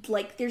 and,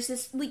 like, there's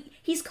this, like,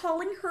 he's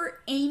calling her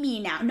Amy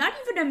now. Not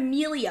even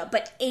Amelia,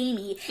 but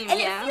Amy. And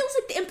it feels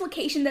like the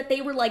implication that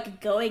they were,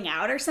 like, going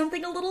out or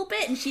something a little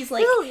bit, and she's,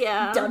 like,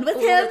 done with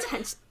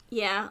him.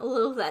 Yeah, a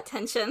little of that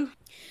tension.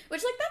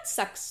 Which, like, that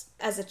sucks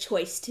as a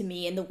choice to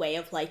me in the way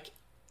of, like,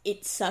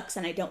 it sucks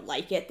and I don't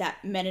like it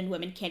that men and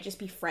women can't just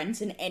be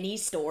friends in any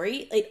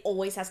story. It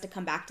always has to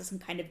come back to some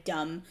kind of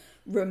dumb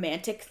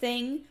romantic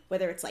thing,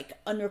 whether it's, like,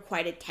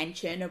 unrequited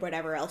tension or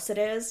whatever else it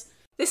is.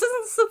 This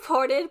isn't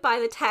supported by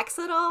the text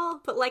at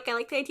all, but, like, I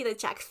like the idea that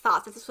Jack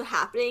thought that this was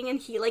happening and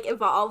he, like,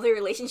 evolved the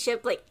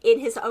relationship, like, in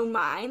his own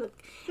mind.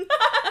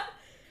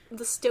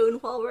 The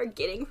stonewall we're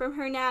getting from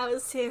her now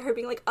is to her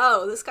being like,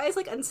 oh, this guy's,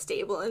 like,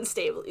 unstable.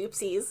 Oopsie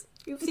doopsies.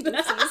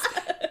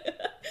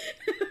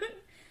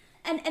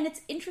 And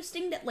it's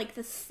interesting that, like,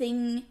 the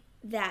thing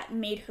that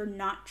made her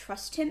not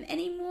trust him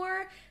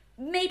anymore,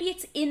 maybe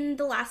it's in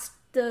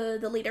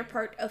the later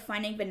part of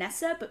Finding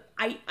Vanessa, but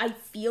I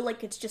feel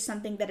like it's just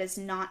something that is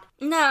not...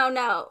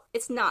 No,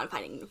 it's not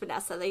Finding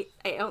Vanessa.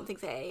 I don't think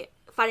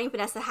Finding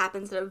Vanessa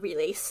happens in a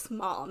really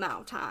small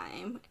amount of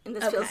time, and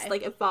this feels,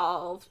 like,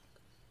 evolved.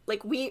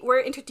 Like,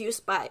 we're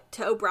introduced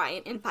to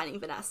O'Brien in Finding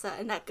Vanessa,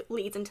 and that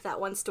leads into that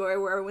one story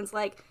where everyone's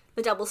like,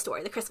 the double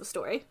story, the Christmas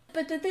story.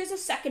 But there's a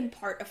second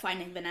part of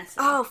Finding Vanessa.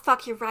 Oh,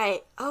 fuck, you're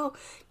right. Oh,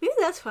 maybe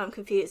that's what I'm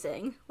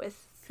confusing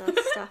with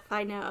the stuff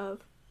I know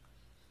of.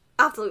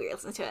 I'll have to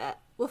listen to it.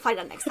 We'll find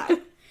out next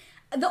time.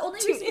 The only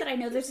reason that I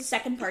know there's a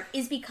second part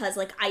is because,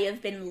 like, I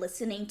have been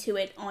listening to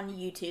it on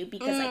YouTube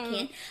because I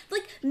can't...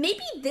 Like,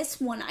 maybe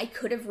this one I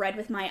could have read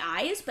with my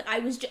eyes, but I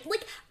was just...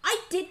 Like, I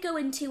did go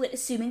into it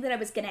assuming that I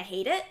was gonna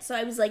hate it, so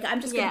I was like,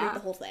 I'm just gonna read the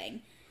whole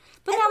thing.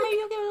 But now maybe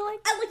you'll give it, like...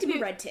 I like to be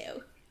read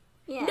too.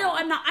 Yeah. No,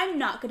 I'm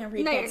not gonna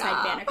read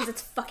Bedside Manor because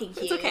it's fucking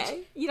huge. It's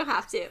okay. You don't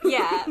have to.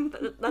 Yeah,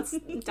 that's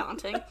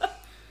daunting.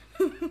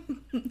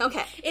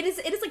 Okay. It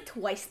is like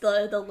twice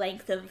the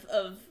length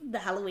of the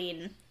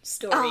Halloween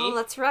story. Oh,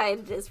 that's right.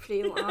 It is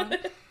pretty long.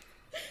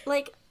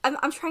 Like,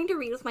 I'm trying to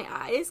read with my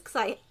eyes,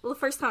 because the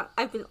first time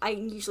I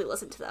usually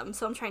listen to them,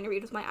 so I'm trying to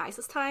read with my eyes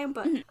this time,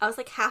 but I was,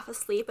 like, half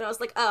asleep, and I was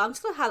like, oh, I'm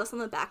just gonna have this in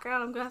the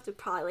background, I'm gonna have to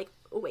probably, like,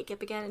 wake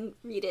up again and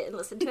read it and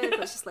listen to it, but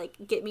it's just, like,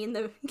 get me in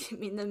the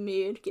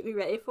mood, get me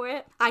ready for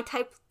it. I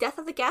typed Death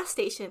at the Gas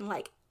Station,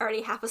 like,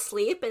 already half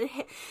asleep, and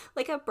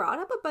I brought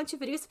up a bunch of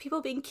videos of people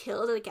being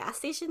killed at a gas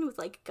station with,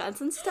 like, guns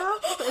and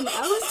stuff, and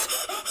I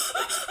was...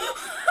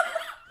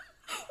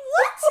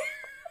 What?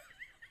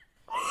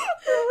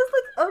 It was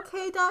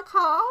like,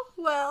 okay.com.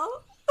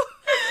 Well.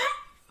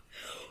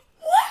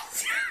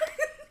 What?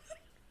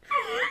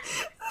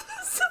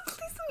 So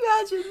please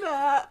imagine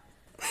that.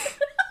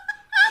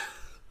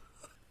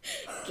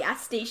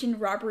 Gas station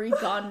robbery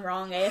gone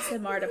wrong.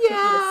 ASMR to put you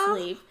to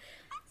sleep.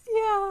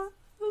 Yeah.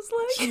 It was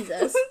like,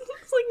 Jesus.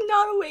 It's like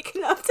not awake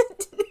enough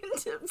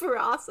to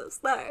process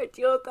that or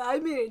deal with that. I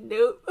made a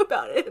note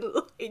about it and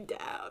laid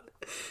down.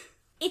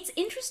 It's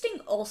interesting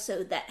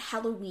also that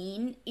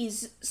Halloween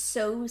is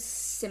so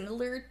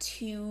similar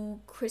to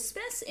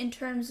Christmas in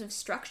terms of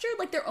structure.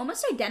 Like, they're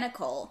almost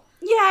identical.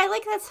 Yeah, I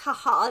like that's a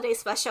holiday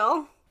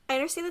special. I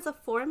understand it's a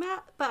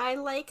format, but I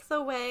like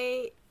the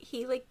way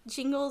he, like,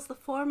 jingles the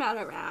format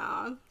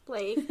around.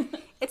 Like,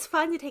 it's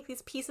fun to take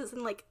these pieces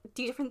and, like,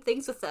 do different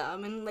things with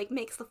them and, like,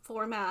 makes the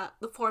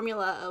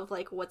formula of,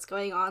 like, what's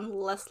going on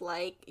less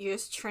like you're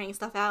just churning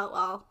stuff out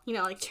while, you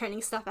know, like,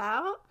 churning stuff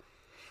out.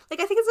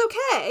 Like, I think it's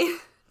okay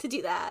to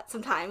do that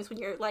sometimes when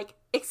you're, like,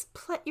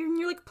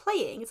 you're like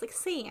playing. It's like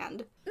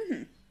sand.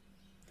 Mm-hmm.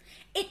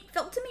 It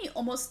felt to me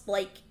almost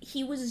like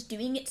he was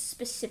doing it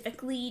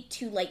specifically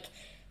to, like,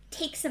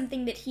 take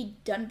something that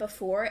he'd done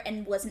before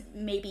and wasn't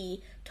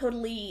maybe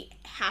totally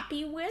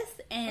happy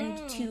with,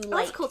 and to,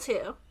 like, that's cool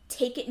too.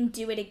 Take it and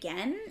do it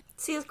again.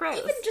 See, it's gross.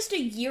 Even just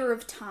a year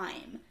of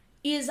time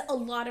is a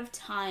lot of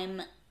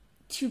time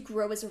to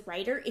grow as a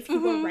writer if you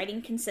were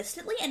writing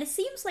consistently, and it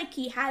seems like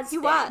he has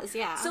been. Was,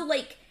 yeah. So,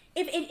 like,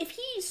 if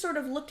he sort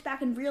of looked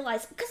back and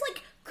realized, because,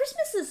 like,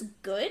 Christmas is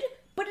good,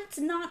 but it's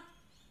not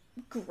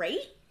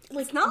great.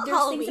 Like, it's not there's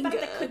Halloween things about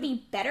good. it that could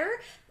be better.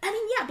 I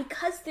mean, yeah,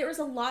 because there's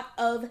a lot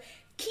of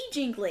key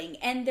jingling,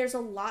 and there's a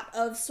lot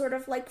of sort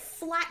of, like,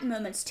 flat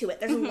moments to it.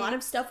 There's a lot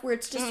of stuff where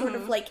it's just sort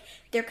of, like,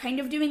 they're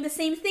kind of doing the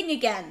same thing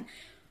again.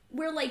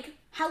 Where, like,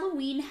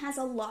 Halloween has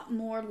a lot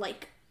more,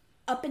 like,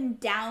 up and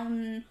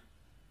down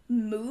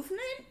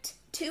movement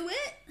to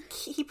it.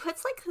 He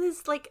puts, like,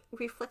 his, like,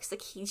 reflects the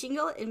key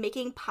jingle in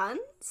making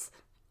puns,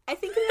 I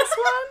think, in this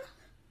one.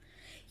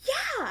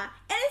 Yeah,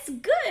 and it's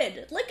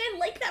good. Like, I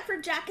like that for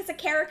Jack as a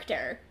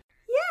character.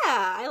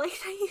 Yeah, I like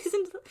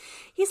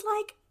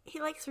that he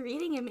likes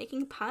reading and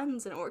making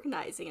puns and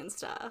organizing and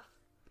stuff.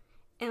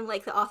 And,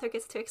 like, the author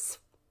gets to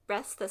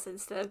express this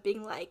instead of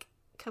being, like,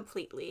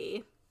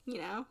 completely, you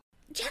know?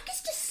 Jack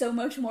is just so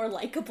much more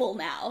likable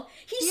now.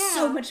 He's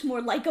so much more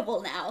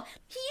likable now.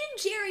 He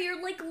and Jerry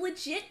are, like,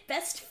 legit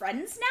best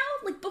friends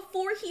now. Like,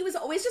 before he was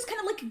always just kind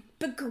of, like,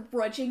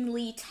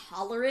 begrudgingly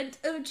tolerant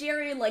of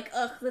Jerry. Like,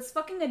 ugh, this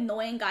fucking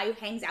annoying guy who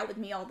hangs out with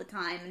me all the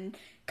time and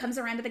comes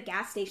around to the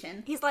gas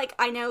station. He's like,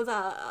 I know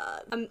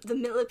the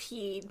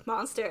millipede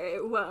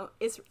monster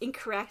is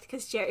incorrect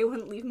because Jerry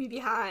wouldn't leave me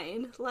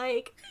behind.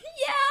 Like,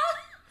 yeah!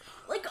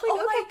 Like,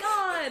 oh my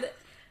god!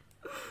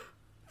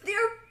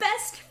 They're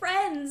best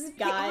friends,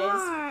 guys. They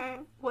are.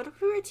 What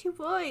if we were two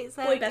boys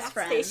at Boy a best gas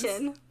friends.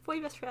 station?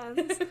 Boy best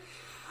friends.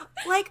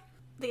 Like,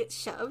 they get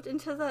shoved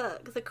into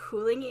the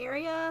cooling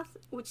area,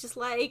 which is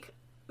like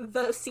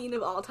the scene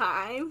of all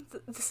time,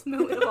 this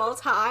moment of all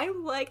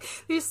time. Like,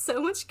 there's so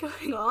much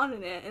going on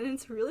in it, and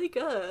it's really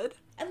good.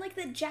 And, like,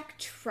 that Jack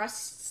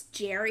trusts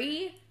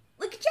Jerry.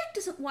 Like, Jack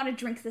doesn't want to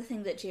drink the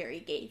thing that Jerry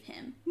gave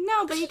him.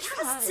 No, but he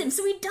trusts him,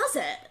 so he does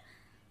it.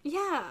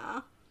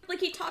 Yeah. Like,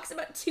 he talks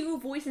about two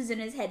voices in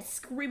his head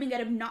screaming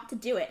at him not to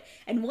do it.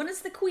 And one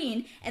is the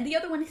queen, and the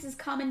other one is his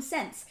common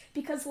sense.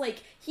 Because,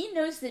 like, he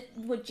knows that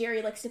what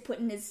Jerry likes to put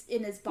in his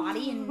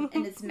body and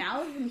in his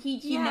mouth, and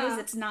he knows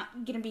it's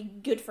not gonna be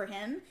good for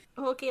him.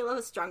 Well, gay love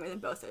is stronger than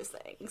both those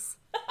things.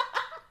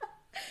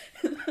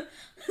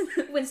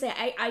 Wednesday,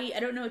 I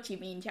don't know what you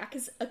mean. Jack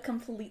is a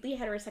completely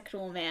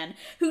heterosexual man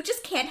who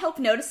just can't help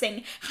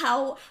noticing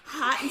how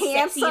hot and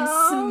sexy and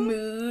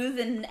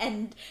smooth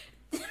and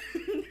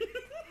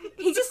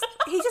He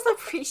just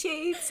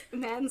appreciates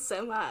men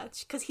so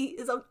much because he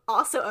is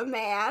also a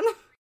man.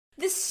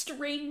 This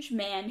strange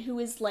man who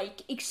is,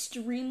 like,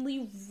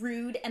 extremely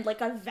rude and,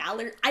 like, a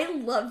valor. I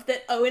love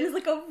that Owen is,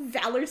 like, a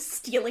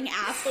valor-stealing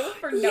asshole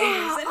for no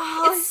reason.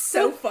 It's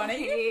so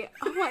funny.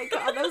 Oh my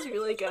god, that was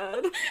really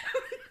good.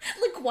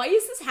 Like, why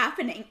is this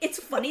happening? It's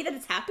funny that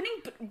it's happening,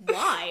 but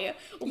why?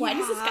 Why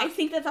does this guy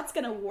think that that's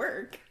gonna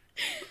work?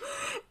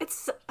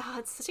 It's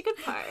such a good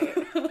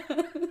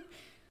part.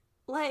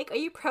 Like, are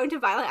you prone to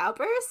violent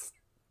outbursts?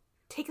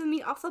 Take the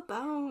meat off the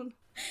bone.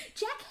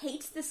 Jack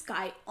hates this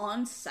guy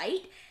on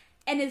sight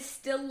and is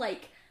still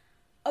like,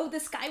 oh,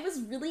 this guy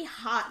was really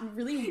hot and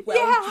really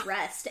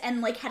well-dressed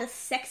and, like, had a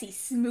sexy,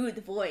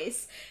 smooth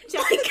voice.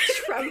 Jack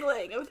is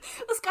trembling.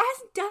 This guy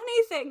hasn't done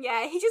anything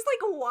yet. He just,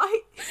 like, why?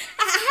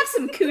 Have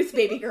some couth,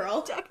 baby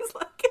girl. Jack is,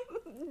 like,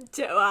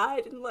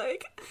 doe-eyed and,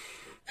 like...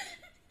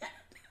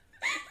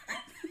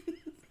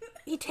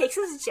 He takes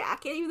his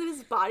jacket, even though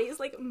his body is,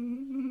 like,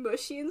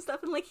 mushy and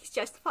stuff, and, like, he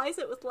justifies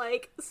it with,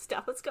 like,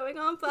 stuff that's going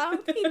on, but I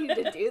don't think he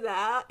needed to do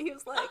that. He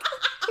was, like,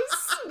 he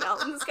was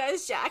smelling this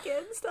guy's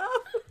jacket and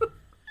stuff.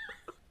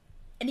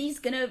 And he's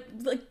gonna,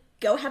 like,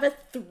 go have a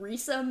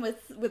threesome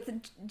with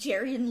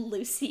Jerry and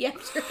Lucy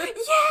after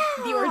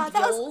the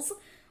ordeals.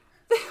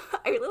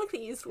 I really like that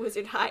you used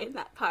Wizard High in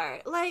that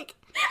part. Like,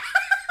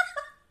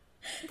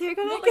 they're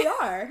gonna... Well, they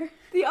are.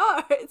 They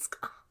are. It's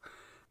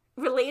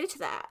related to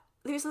that.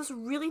 There's this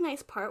really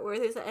nice part where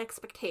there's an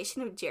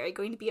expectation of Jerry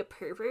going to be a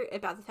pervert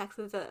about the fact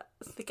that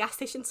the gas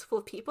station's full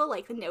of people,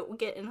 like the note we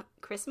get in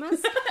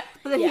Christmas.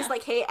 But then he's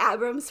like, hey,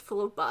 Abram's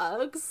full of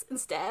bugs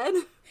instead.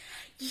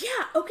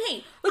 Yeah,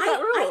 okay.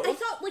 I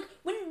thought, like,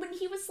 when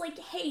he was like,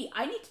 hey,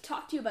 I need to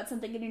talk to you about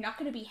something and you're not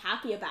going to be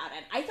happy about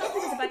it, I thought he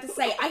was about to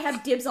say, I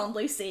have dibs on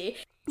Lucy.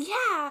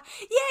 Yeah,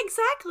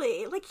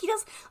 exactly. Like, he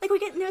does, like, we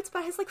get notes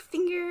about his, like,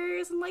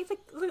 fingers and, like,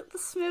 the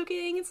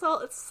smoking. It's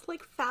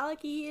like,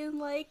 phallic-y and,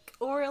 like,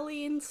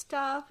 orally and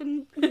stuff.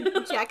 And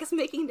Jack is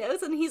making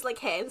notes, and he's like,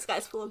 hey, this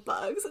guy's full of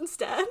bugs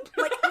instead.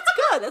 Like, that's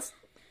good.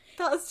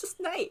 That was just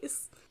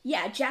nice.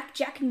 Yeah,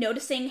 Jack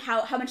noticing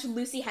how much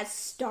Lucy has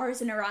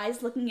stars in her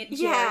eyes looking at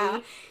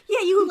Jerry.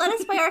 Yeah, you led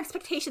us by our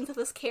expectations of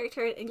this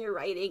character in your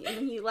writing, and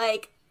then you,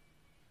 like,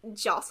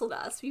 jostled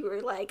us. We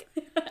were, like,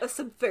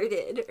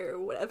 subverted or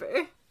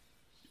whatever.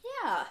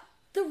 Yeah.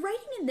 The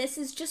writing in this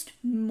is just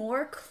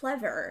more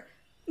clever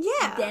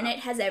Yeah. than it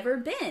has ever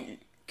been.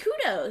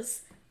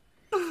 Kudos.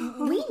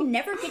 We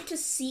never get to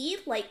see,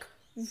 like,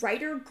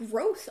 writer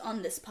growth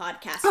on this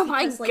podcast. Oh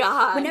my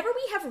God. Whenever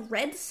we have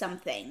read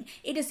something,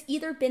 it has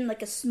either been,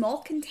 like, a small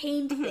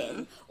contained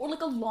thing, or,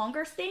 like, a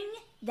longer thing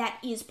that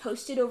is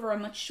posted over a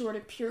much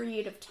shorter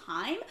period of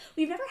time.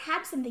 We've never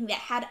had something that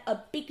had a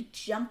big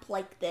jump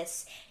like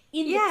this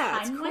in the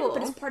timeline,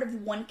 but it's part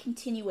of one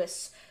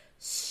continuous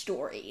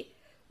story.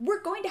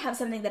 We're going to have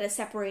something that is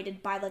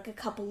separated by, like, a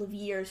couple of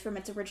years from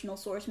its original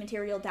source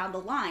material down the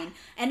line,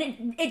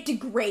 and it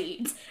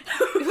degrades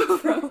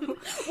from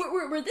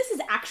where this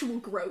is actual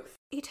growth.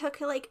 He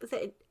took, like,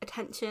 the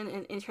attention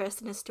and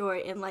interest in his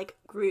story and, like,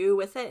 grew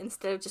with it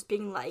instead of just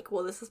being like,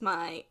 well, this is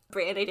my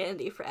brand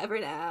identity forever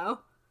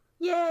now.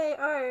 Yay,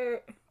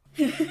 art!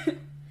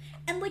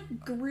 And, like,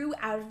 grew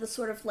out of the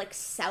sort of, like,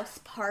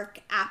 South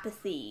Park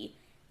apathy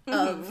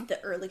of the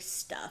early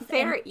stuff.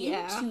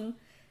 Into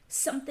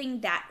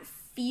something that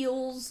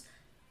feels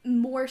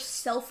more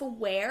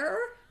self-aware.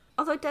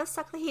 Although it does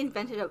suck that he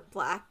invented a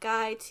black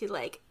guy to,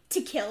 like...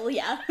 To kill,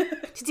 yeah.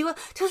 to do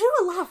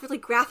a lot of really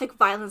graphic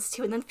violence,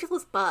 too, and then fill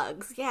with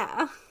bugs,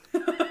 yeah.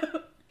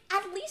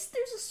 At least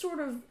there's a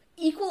sort of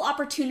equal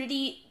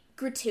opportunity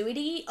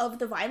gratuity of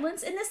the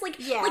violence in this. Like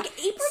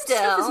Apron's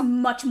stuff is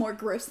much more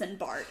gross than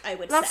Bart, I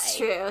would say. That's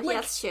true,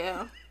 that's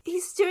true.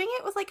 He's doing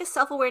it with, like, a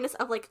self-awareness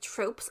of, like,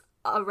 tropes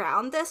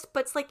around this, but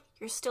it's like,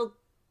 you're still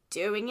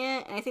doing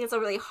it, and I think it's a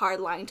really hard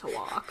line to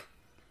walk.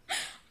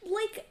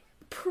 Like,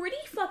 pretty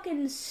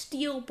fucking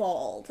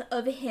steel-balled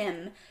of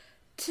him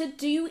to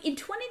do, in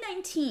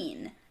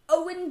 2019,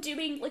 Owen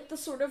doing, like, the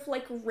sort of,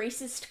 like,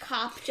 racist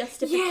cop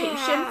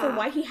justification for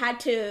why he had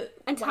to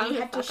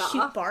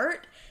shoot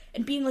Bart,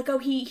 and being like, oh,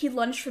 he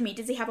lunged for me,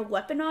 does he have a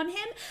weapon on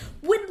him?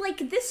 When,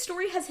 like, this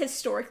story has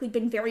historically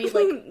been very,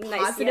 like,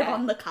 positive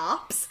on the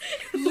cops.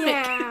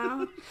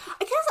 Yeah. I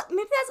guess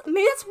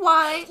maybe that's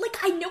why.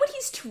 Like, I know what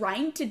he's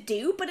trying to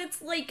do, but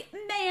it's like,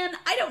 man,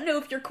 I don't know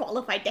if you're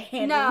qualified to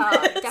handle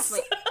this. No,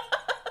 definitely.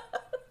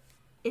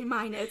 In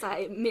my notes,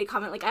 I made a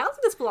comment, like, I don't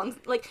think this belongs,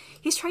 like,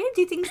 he's trying to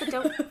do things that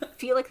don't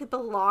feel like they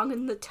belong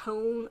in the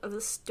tone of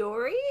the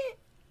story,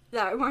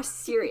 that are more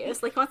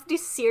serious. Like, he wants to do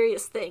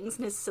serious things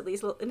in his silly,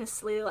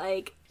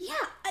 like... Yeah,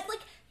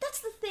 like, that's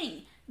the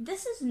thing.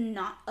 This is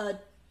not a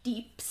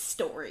deep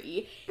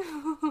story.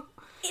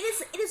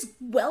 It is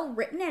well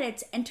written and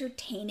it's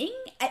entertaining,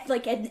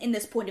 in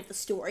this point of the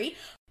story.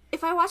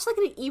 If I watched, like,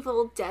 an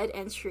Evil Dead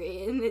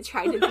entry and it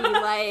tried to be,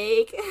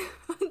 like,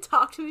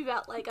 talk to me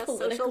about, like, a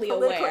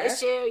political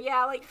issue,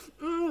 yeah, like,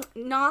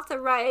 not the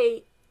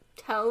right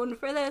tone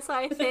for this,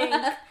 I think.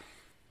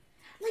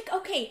 Like,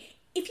 okay,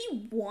 if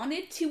he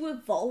wanted to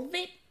evolve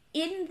it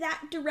in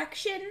that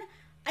direction,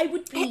 I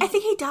would be... I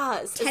think he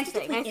does.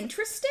 Tentatively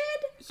interested.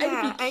 Yeah,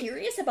 I would be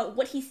curious about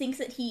what he thinks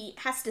that he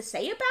has to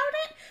say about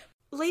it.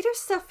 Later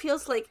stuff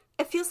feels like...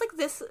 It feels like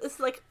this is,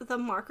 like, the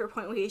marker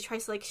point where he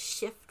tries to, like,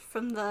 shift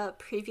from the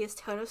previous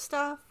tone of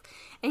stuff.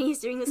 And he's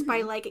doing this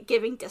by, like,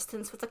 giving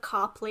distance with the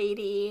cop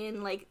lady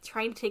and, like,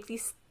 trying to take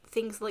these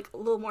things, like, a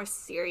little more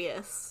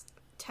serious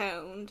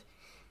toned.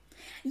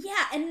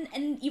 Yeah,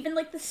 and even,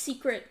 like, the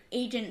secret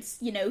agents,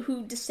 you know,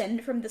 who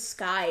descend from the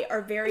sky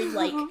are very,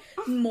 like,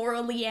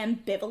 morally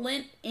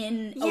ambivalent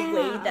in a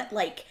way that,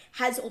 like,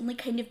 has only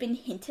kind of been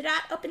hinted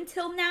at up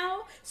until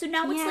now. So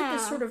now it's, like,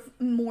 this sort of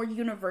more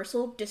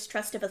universal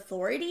distrust of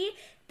authority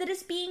that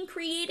is being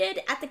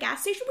created at the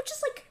gas station, which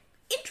is, like,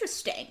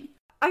 interesting.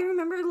 I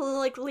remember,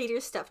 like,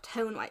 later stuff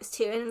tone-wise,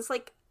 too, and it's,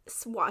 like,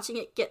 watching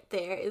it get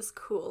there is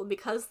cool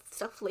because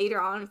stuff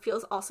later on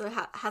feels also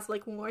has,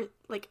 like, more,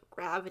 like,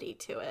 gravity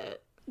to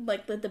it.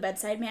 Like the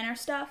bedside manner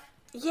stuff?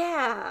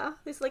 Yeah.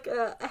 There's, like,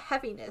 a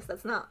heaviness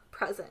that's not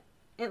present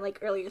in, like,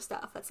 earlier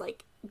stuff that's,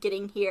 like,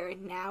 getting here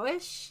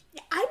now-ish.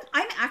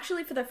 I'm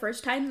actually, for the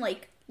first time,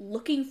 like,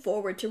 looking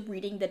forward to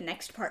reading the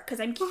next part because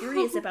I'm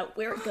curious about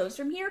where it goes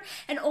from here.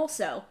 And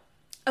also,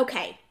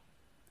 okay,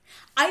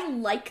 I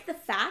like the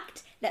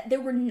fact that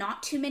there were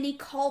not too many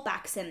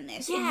callbacks in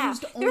this. Yeah, it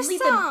used only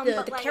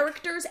the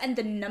characters and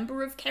the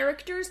number of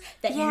characters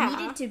that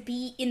needed to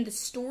be in the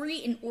story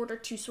in order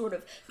to sort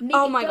of make it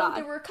go. God.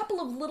 There were a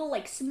couple of little,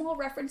 like, small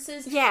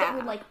references that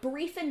were, like,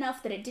 brief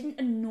enough that it didn't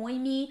annoy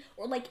me,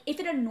 or, like, if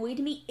it annoyed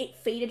me, it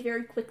faded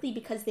very quickly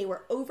because they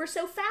were over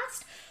so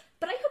fast.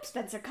 But I hope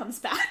Spencer comes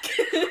back.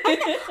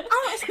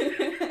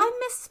 I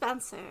miss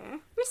Spencer.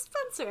 Where's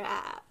Spencer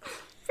at?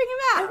 Bring him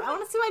out. I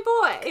want to see my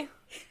boy.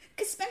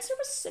 Because Spencer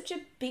was such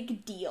a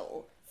big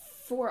deal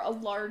for a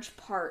large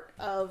part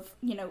of,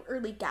 you know,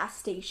 early gas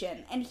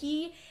station. And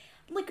he,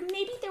 like,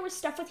 maybe there was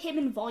stuff with him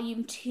in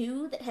Volume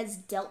 2 that has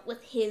dealt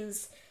with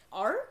his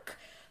arc.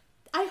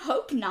 I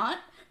hope not.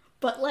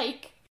 But,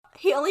 like...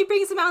 He only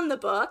brings him out in the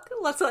book.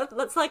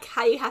 That's like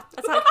how you have...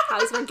 That's how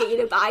he's going to get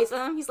you to buy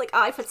them. He's like,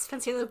 oh, I put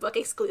Spencer in the book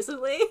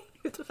exclusively. You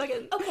have to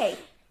fucking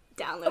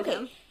download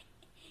him.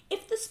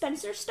 If the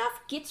Spencer stuff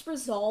gets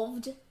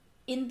resolved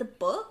in the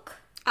book...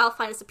 I'll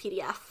find us a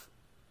PDF.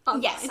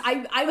 Online. Yes,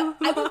 I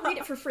will read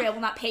it for free. I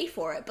will not pay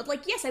for it. But,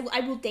 like, yes, I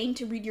will deign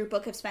to read your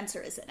book if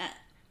Spencer is in it.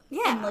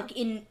 Yeah. And, like,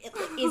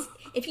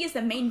 if he is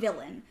the main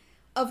villain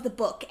of the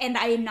book, and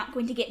I am not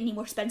going to get any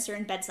more Spencer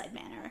in Bedside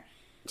Manor.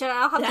 Jenna,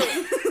 I'll have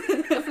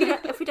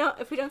to, if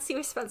we don't see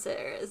where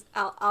Spencer is,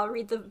 I'll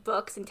read the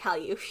books and tell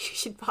you if you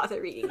should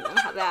bother reading them.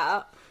 How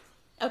about?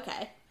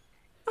 Okay.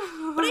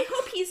 But I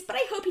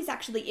hope he's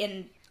actually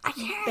in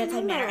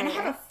Bedside Manor, and I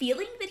have a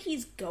feeling that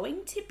he's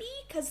going to be,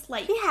 because,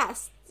 like... He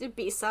has to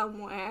be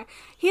somewhere.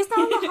 He's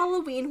not in the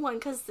Halloween one,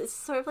 because it's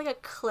sort of like a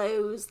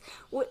closed...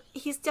 What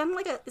he's done,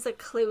 like, is a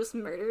closed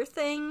murder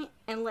thing,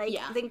 and, like,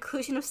 the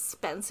inclusion of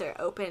Spencer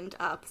opened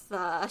up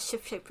the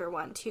Shifter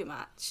one too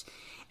much.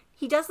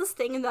 He does this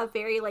thing in that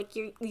very, like,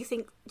 you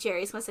think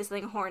Jerry's gonna say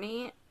something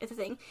horny, it's a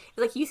thing.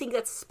 Like, you think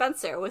that's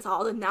Spencer with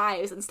all the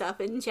knives and stuff,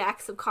 and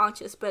Jack's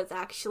subconscious, but it's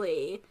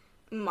actually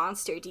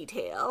monster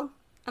detail.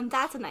 And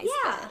that's a nice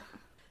bit.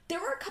 There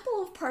were a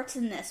couple of parts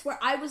in this where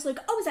I was like,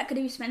 oh, is that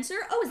gonna be Spencer?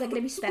 Oh, is that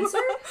gonna be Spencer?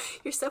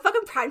 You're so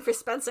fucking primed for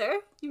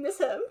Spencer. You miss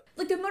him.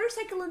 Like, the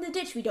motorcycle in the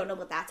ditch, we don't know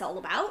what that's all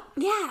about.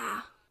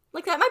 Yeah.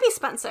 Like, that might be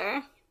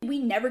Spencer. We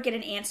never get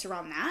an answer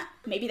on that.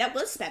 Maybe that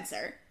was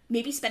Spencer.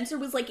 Maybe Spencer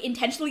was, like,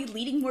 intentionally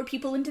leading more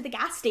people into the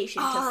gas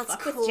station to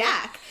fuck with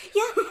Jack.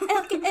 Yeah,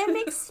 and it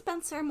makes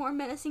Spencer a more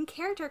menacing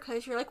character,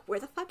 because you're like, where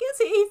the fuck is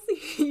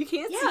he? You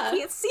can't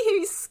see him.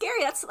 He's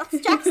scary. That's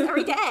Jack's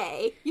every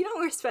day. You know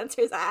where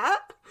Spencer's at.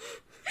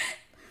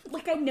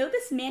 Like, I know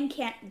this man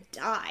can't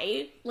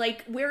die.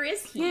 Like, where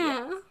is he?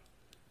 Yeah.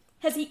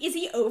 Is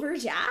he over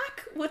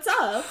Jack? What's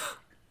up?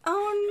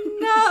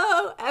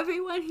 Oh no!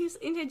 Everyone who's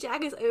into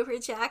Jack is over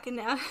Jack, and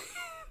now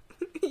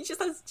he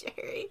just has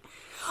Jerry.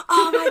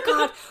 Oh my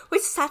god,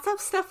 which sets up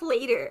stuff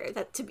later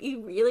that to be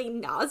really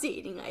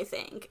nauseating, I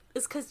think,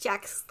 is because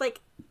Jack's,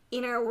 like,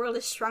 inner world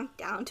is shrunk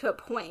down to a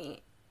point,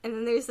 and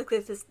then there's, like,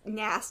 this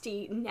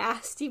nasty,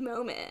 nasty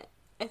moment,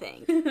 I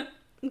think.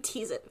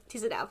 Tease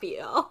it out for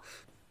you all.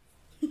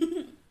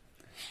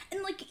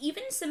 And, like,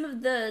 even some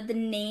of the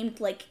named,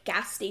 like,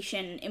 gas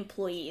station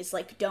employees,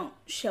 like, don't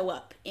show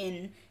up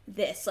in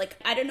this. Like,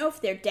 I don't know if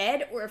they're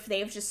dead or if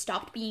they've just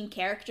stopped being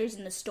characters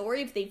in the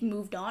story, if they've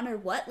moved on or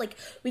what. Like,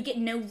 we get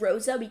no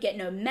Rosa, we get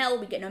no Mel,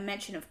 we get no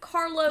mention of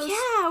Carlos.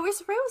 Yeah,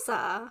 where's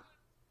Rosa?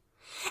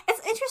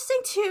 It's interesting,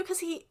 too, because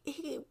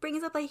he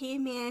brings up, like, he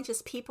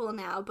manages people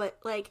now, but,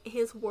 like,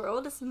 his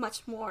world is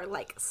much more,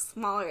 like,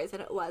 smaller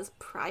than it was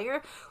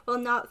prior, while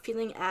not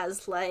feeling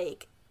as,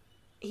 like,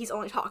 he's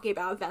only talking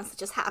about events that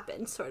just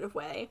happened sort of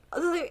way.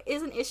 Although there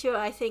is an issue,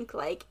 I think,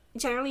 like,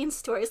 generally in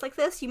stories like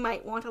this, you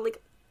might want to,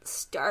 like,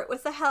 start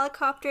with the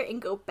helicopter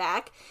and go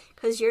back,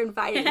 because you're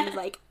invited and,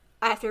 like,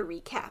 I have to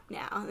recap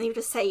now. And you have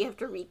to say you have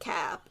to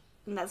recap,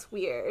 and that's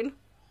weird. And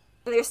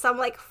there's some,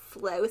 like,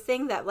 flow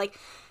thing that, like,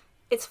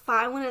 it's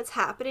fine when it's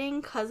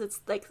happening, because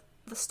it's, like,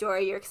 the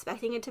story you're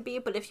expecting it to be,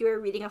 but if you were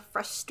reading a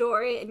fresh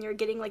story and you're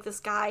getting, like, this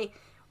guy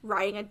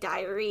writing a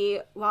diary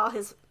while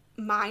his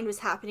mind was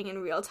happening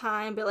in real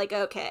time, but, like,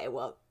 okay,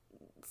 well,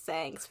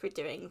 thanks for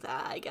doing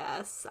that, I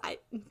guess. I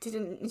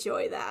didn't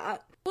enjoy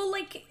that. Well,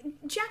 like,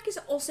 Jack is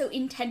also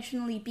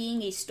intentionally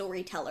being a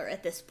storyteller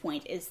at this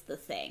point is the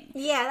thing.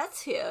 Yeah, that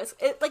too.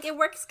 It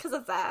works because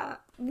of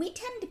that. We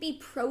tend to be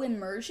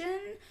pro-immersion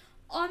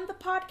on the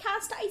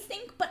podcast, I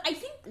think, but I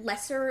think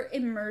lesser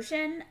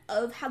immersion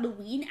of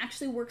Halloween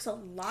actually works a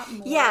lot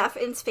more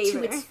in its favor.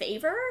 To its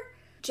favor.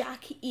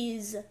 Jack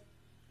is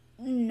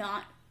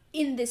not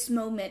in this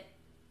moment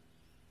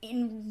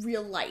in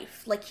real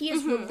life. Like, he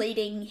is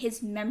relating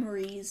his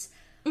memories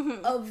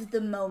of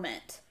the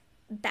moment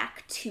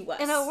back to us.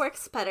 And it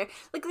works better.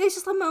 Like, there's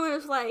just a moment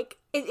of, like,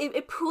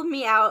 it pulled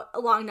me out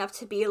long enough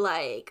to be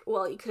like,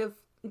 well, you could have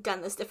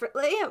done this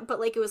differently, but,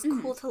 like, it was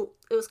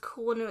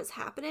cool when it was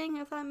happening,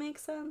 if that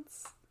makes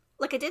sense.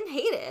 Like, I didn't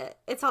hate it.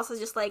 It's also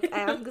just like,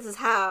 I don't think this is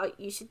how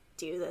you should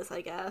do this,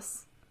 I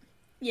guess.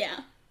 Yeah.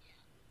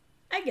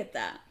 I get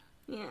that.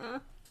 Yeah.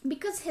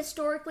 Because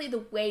historically,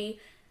 the way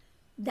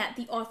that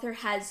the author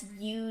has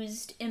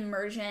used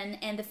immersion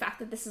and the fact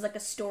that this is, like, a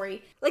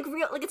story, like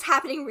it's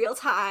happening real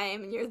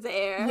time and you're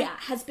there,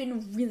 has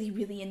been really,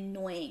 really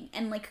annoying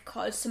and, like,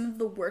 caused some of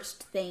the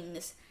worst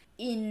things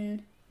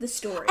in the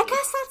story. I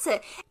guess that's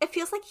it. It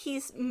feels like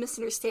he's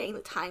misunderstanding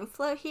the time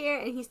flow here,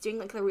 and he's doing,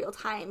 like, the real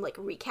time, like,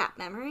 recap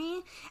memory,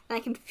 and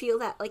I can feel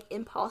that, like,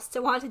 impulse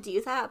to want to do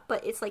that,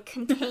 but it's, like,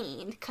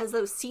 contained because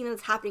the scene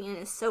that's happening in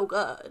is so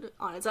good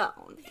on its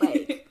own.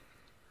 Like,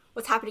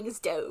 what's happening is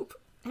dope.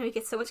 And we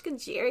get so much good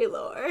Jerry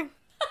lore.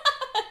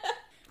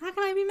 How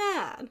can I be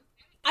mad?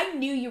 I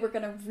knew you were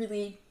gonna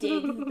really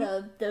dig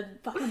the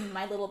fucking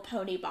My Little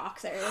Pony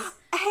boxers.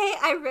 Hey,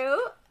 I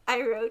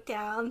wrote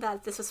down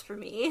that this was for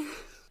me.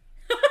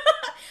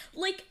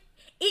 Like,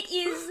 it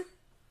is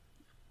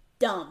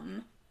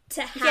dumb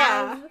to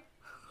have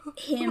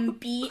him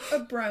be a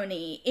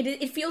brony.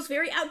 It feels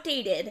very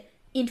outdated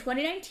in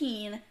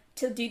 2019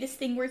 to do this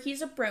thing where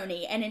he's a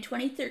brony, and in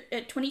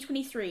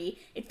 2023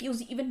 it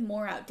feels even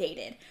more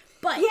outdated.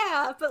 But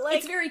like,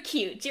 it's very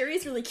cute.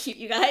 Jerry's really cute,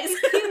 you guys.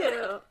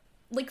 Cute.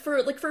 Like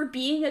for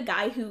being a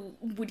guy who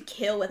would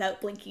kill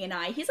without blinking an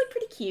eye, he's, like,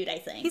 pretty cute, I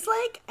think. He's,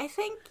 like,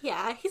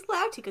 he's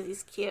allowed to because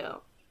he's cute.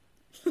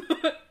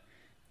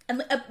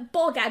 And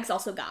ball gags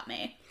also got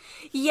me.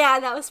 Yeah,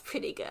 that was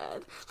pretty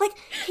good.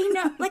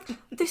 Like,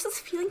 there's this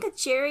feeling that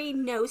Jerry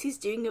knows he's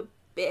doing a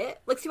bit,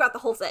 like, throughout the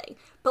whole thing.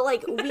 But,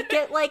 like, we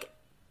get, like,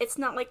 it's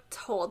not, like,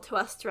 told to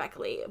us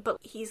directly, but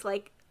he's,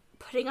 like,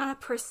 putting on a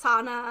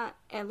persona,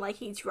 and, like,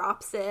 he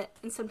drops it,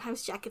 and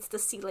sometimes Jack gets to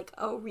see, like,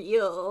 a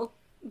real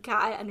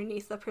guy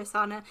underneath the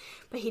persona,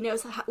 but he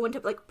knows when to,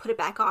 like, put it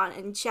back on,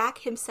 and Jack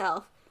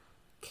himself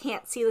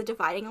can't see the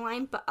dividing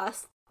line, but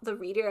us, the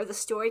reader of the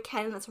story,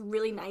 can, and that's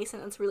really nice,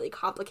 and it's really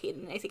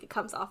complicated, and I think it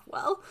comes off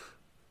well.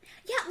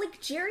 Yeah, like,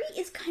 Jerry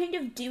is kind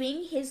of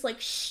doing his, like,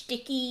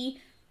 shticky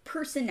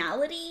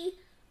personality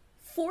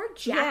for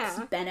Jack's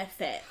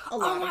benefit a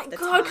lot of the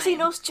time. Oh my god, because he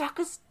knows Jack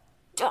is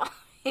dying.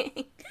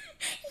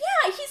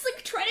 Yeah, he's,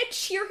 like, trying to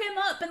cheer him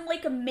up and,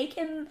 like, make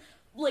him,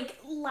 like,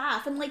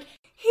 laugh, and, like...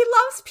 He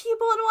loves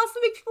people and wants to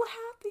make people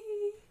happy.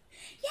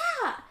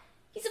 Yeah!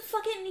 He's a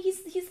fucking...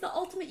 He's the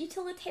ultimate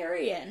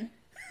utilitarian.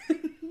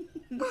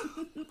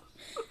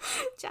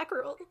 Jack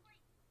rules.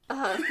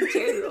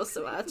 Jerry rules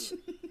so much.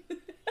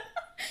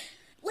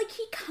 Like,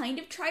 he kind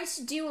of tries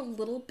to do a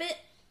little bit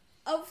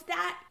of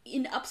that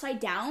in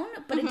Upside Down,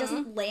 but it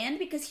doesn't land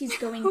because he's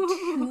going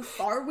too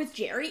far with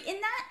Jerry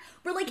in that.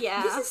 Where, like,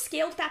 this is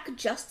scaled back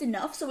just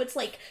enough, so it's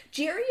like,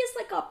 Jerry is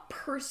like a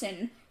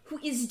person who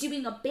is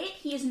doing a bit,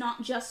 he is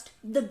not just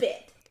the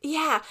bit.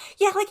 Yeah,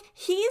 like,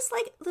 he's,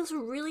 like, this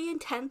really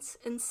intense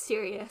and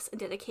serious and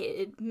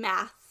dedicated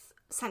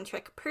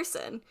math-centric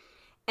person.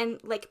 And,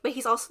 like, but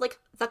he's also, like,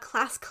 the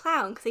class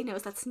clown, because he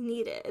knows that's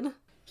needed.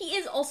 He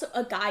is also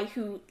a guy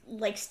who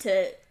likes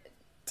to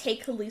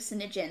take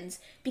hallucinogens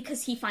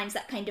because he finds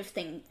that kind of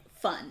thing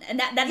fun. And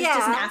that is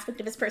just an aspect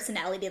of his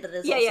personality that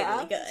is also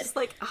really good. It's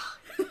like,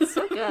 it's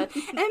so good.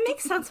 And it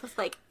makes sense with,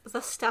 like, the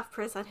stuff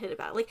presented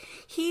about. Like,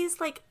 he's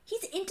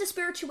into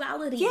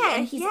spirituality.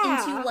 And he's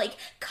into, like,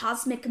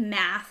 cosmic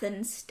math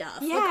and stuff.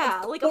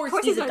 Yeah. Like, of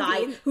course he's a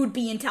guy who'd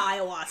be into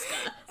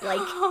ayahuasca.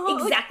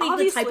 Like, exactly like,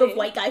 the type of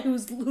white guy who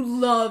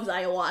loves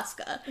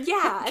ayahuasca.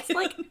 Yeah, it's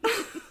like...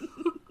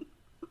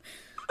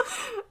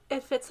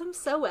 It fits him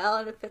so well,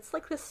 and it fits,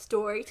 like, the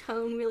story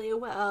tone really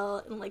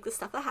well, and, like, the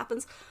stuff that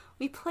happens.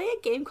 We play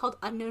a game called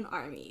Unknown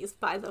Armies,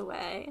 by the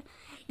way.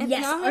 And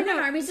yes, Unknown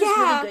Armies is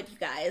really good, you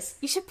guys.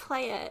 You should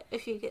play it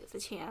if you get the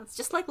chance.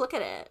 Just, like, look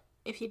at it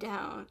if you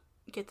don't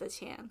get the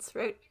chance,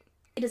 right?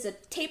 It is a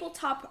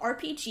tabletop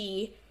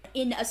RPG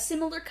in a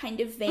similar kind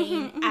of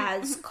vein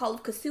as Call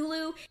of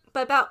Cthulhu.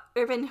 But about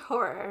urban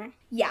horror.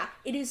 Yeah,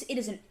 it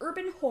is an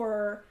urban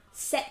horror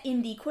set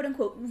in the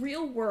quote-unquote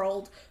real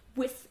world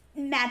with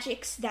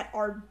magics that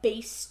are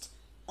based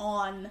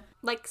on...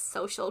 like,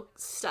 social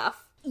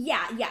stuff.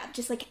 Yeah,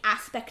 just, like,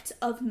 aspects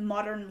of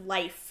modern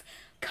life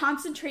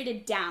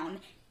concentrated down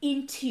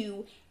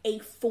into a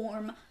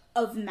form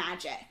of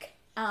magic.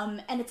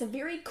 And it's a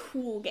very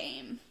cool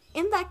game.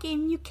 In that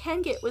game, you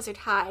can get Wizard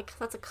High, because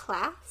that's a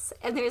class,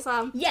 and there's,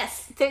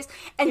 Yes! There's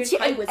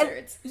high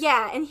wizards.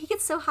 And he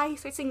gets so high he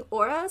starts seeing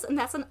auras, and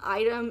that's an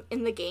item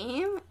in the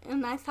game,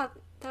 and I thought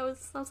that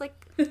was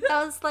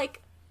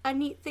like, a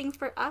neat thing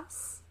for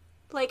us.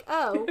 Like,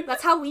 oh,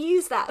 that's how we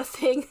use that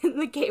thing in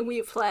the game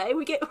we play.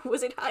 We get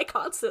Wizard High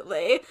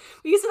constantly.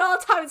 We use it all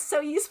the time. It's so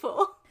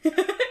useful.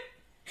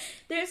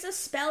 There's a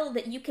spell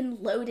that you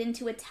can load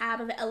into a tab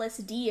of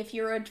LSD if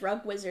you're a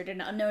drug wizard in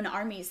Unknown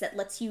Armies that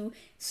lets you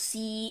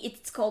see...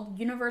 It's called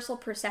Universal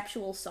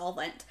Perceptual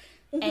Solvent.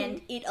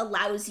 And it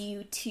allows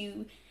you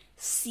to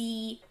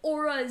see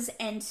auras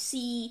and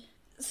see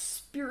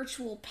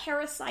spiritual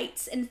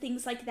parasites and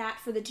things like that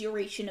for the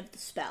duration of the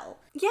spell.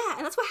 Yeah,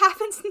 and that's what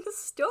happens in the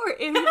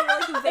story, and we're,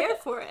 like, there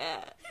for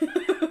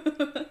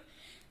it.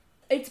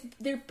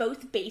 They're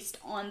both based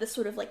on the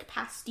sort of, like,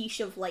 pastiche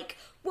of, like,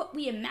 what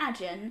we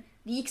imagine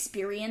the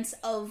experience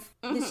of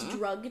this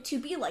drug to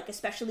be like,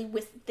 especially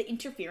with the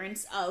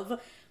interference of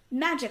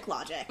magic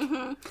logic.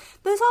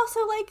 There's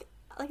also, like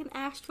an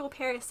astral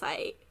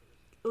parasite,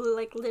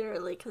 like,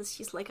 literally, because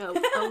she's, like, a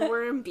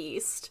worm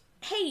beast.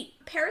 Hey,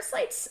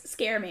 parasites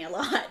scare me a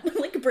lot.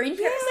 Like, brain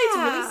parasites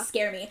really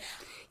scare me.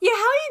 Yeah, how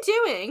are you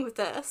doing with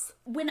this?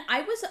 When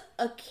I was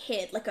a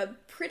kid, like a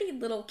pretty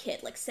little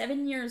kid, like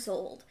 7 years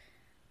old,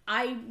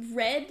 I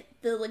read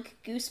the, like,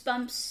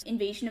 Goosebumps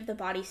Invasion of the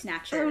Body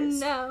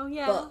Snatchers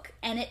book,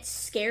 and it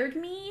scared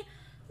me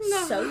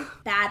so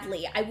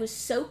badly. I was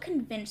so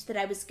convinced that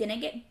I was gonna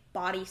get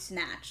body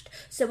snatched.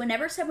 So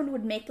whenever someone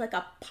would make, like,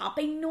 a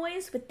popping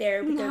noise with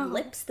their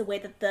lips, the way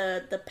that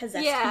the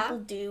possessed people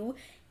do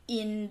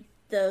in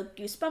the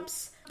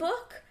Goosebumps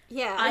book,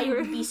 I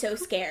would be so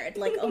scared.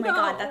 Like, oh my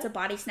god, that's a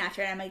body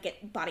snatcher, and I'm gonna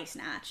get body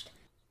snatched.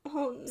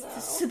 Oh no.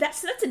 So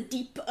that's a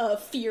deep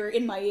fear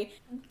in my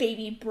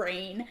baby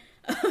brain.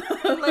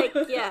 Like,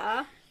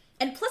 yeah.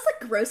 And plus,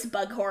 like, gross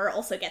bug horror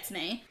also gets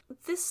me.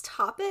 This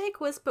topic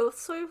was both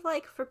sort of,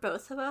 like, for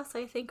both of us,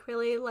 I think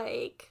really,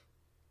 like,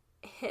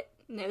 hit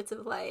notes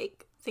of,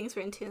 like, things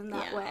we're into in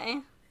that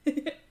way.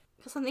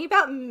 Something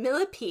about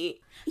millipede.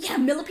 Yeah,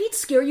 millipedes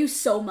scare you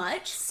so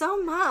much.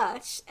 So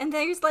much. And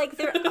there's, like,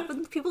 they're up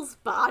in people's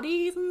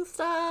bodies and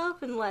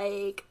stuff, and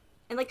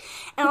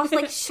also,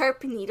 like,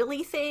 sharp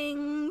needly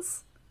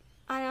things.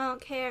 I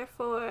don't care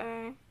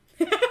for.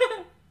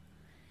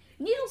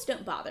 Needles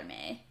don't bother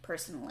me,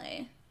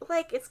 personally.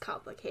 Like, it's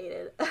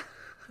complicated. I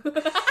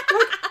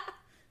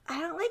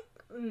don't like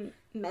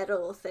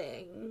metal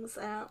things.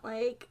 I don't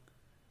like...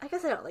 I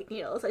guess I don't like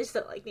needles. I just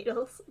don't like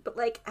needles. But,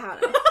 like, I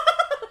don't know.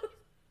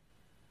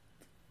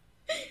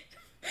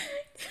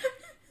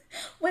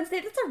 Wednesday,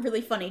 that's a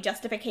really funny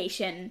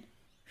justification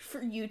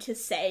for you to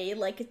say,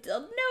 like,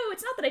 no,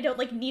 it's not that I don't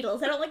like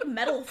needles. I don't like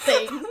metal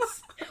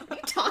things. What are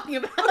you talking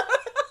about?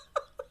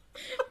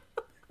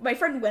 My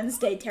friend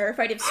Wednesday,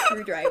 terrified of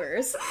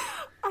screwdrivers.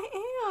 I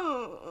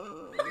am.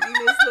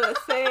 Is the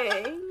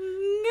thing.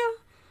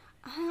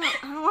 I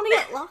don't want to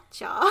get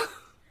lockjaw. I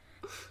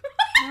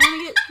want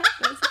to get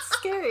tetanus. It's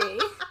scary.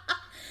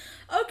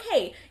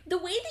 Okay, the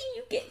way that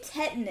you get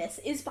tetanus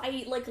is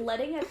by, like,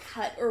 letting a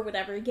cut or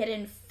whatever get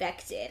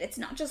infected. It's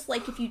not just,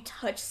 like, if you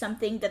touch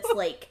something that's,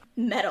 like,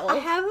 metal. I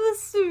have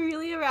this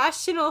really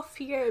irrational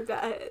fear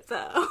about it,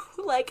 though.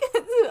 Like,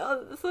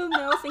 the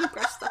metal thing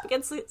brushed up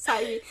against the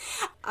side of me.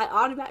 I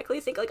automatically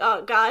think, like,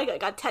 oh, God, I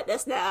got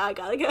tetanus now. I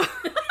gotta go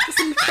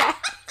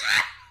disinfect.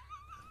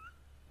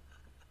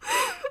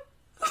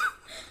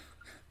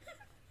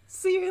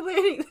 So you're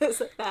learning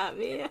this about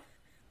me.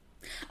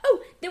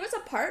 Oh, there was a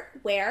part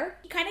where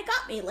he kind of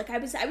got me. Like, I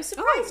was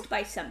surprised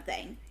by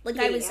something. Like,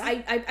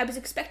 Yeah. I was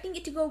expecting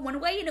it to go one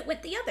way and it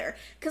went the other.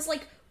 Because,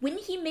 like, when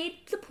he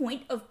made the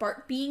point of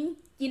Bart being,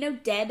 you know,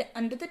 dead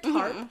under the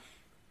tarp,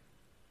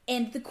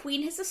 and the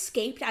Queen has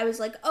escaped, I was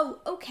like, oh,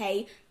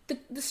 okay,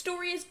 the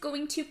story is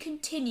going to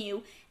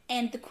continue,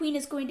 and the Queen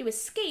is going to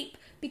escape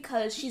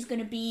because she's going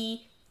to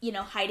be, you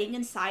know, hiding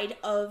inside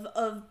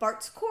of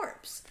Bart's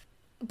corpse.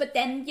 But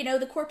then, you know,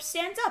 the corpse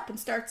stands up and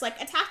starts,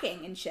 like,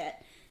 attacking and shit.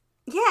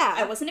 Yeah.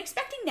 I wasn't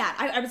expecting that.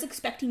 I was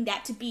expecting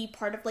that to be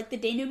part of, like, the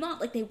denouement.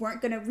 Like, they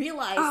weren't going to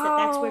realize that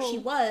that's where she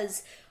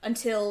was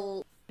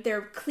until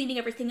they're cleaning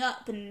everything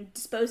up and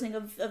disposing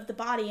of the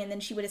body, and then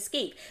she would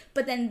escape.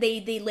 But then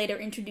they later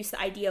introduced the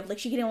idea of, like,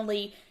 she can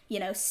only, you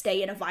know,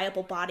 stay in a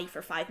viable body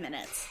for 5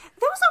 minutes.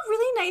 That was a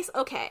really nice...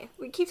 Okay,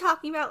 we keep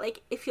talking about,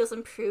 like, it feels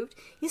improved.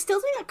 You're still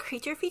doing a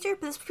creature feature,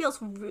 but this feels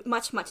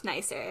much, much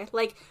nicer.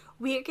 Like,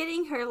 we're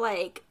getting her,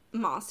 like,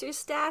 monster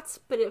stats,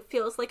 but it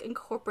feels, like,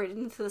 incorporated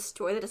into the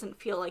story that doesn't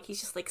feel like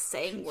he's just, like,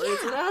 saying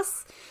words at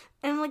us.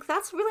 And, like,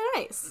 that's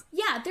really nice.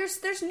 Yeah,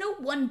 there's no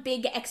one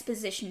big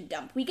exposition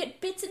dump. We get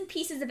bits and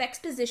pieces of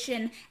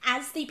exposition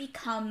as they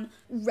become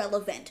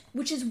relevant,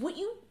 which is what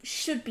you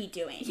should be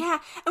doing. Yeah,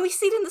 and we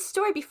see it in the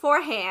story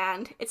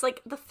beforehand. It's,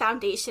 like, the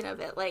foundation of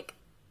it. Like,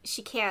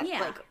 she can't,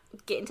 like,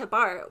 get into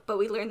Bart, but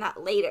we learn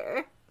that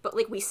later. But,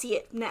 like, we see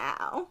it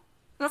now.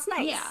 That's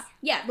nice.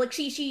 Yeah, like,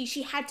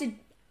 she had to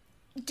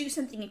do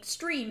something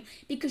extreme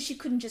because she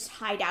couldn't just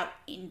hide out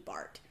in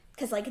Bart.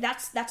 Because, like,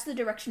 that's the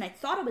direction I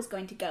thought it was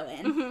going to go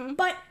in.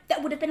 But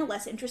that would have been a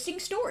less interesting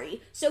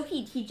story. So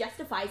he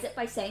justifies it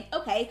by saying,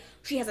 okay,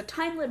 she has a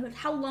time limit of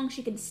how long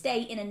she can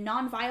stay in a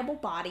non-viable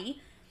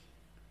body,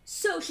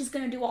 so she's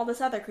going to do all this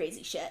other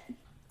crazy shit.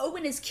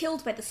 Owen is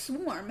killed by the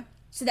swarm,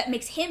 so that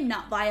makes him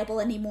not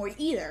viable anymore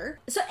either.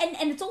 So,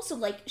 and it's also,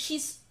 like,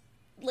 she's,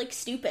 like,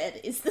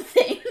 stupid is the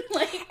thing.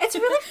 Like, it's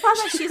really fun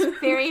that she's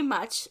very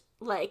much,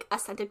 like, a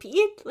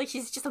centipede. Like,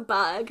 she's just a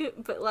bug,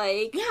 but,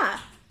 like... Yeah,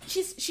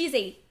 she's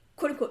a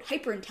quote-unquote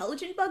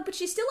hyper-intelligent bug, but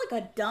she's still,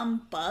 like, a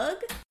dumb bug.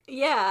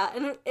 Yeah,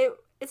 and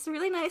it's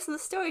really nice in the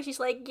story. She's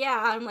like,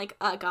 yeah, I'm, like,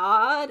 a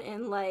god,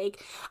 and,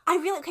 like,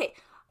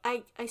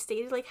 I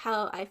stated, like,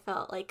 how I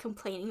felt, like,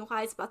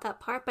 complaining-wise about that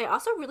part, but I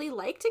also really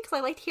liked it because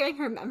I liked hearing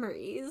her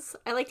memories.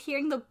 I liked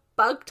hearing the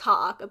bug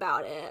talk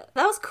about it.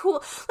 That was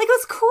cool. Like, it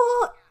was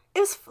cool. It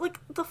was, like,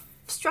 the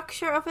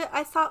structure of it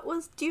I thought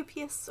was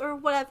dubious or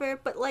whatever,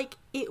 but, like,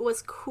 it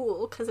was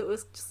cool because it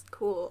was just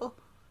cool.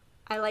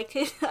 I liked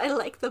it. I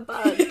liked the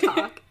bug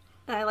talk.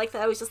 And I liked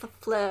that it was just the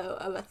flow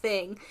of a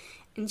thing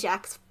in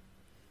Jack's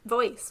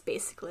voice,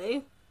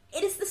 basically.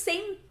 It is the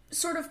same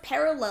sort of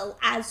parallel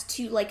as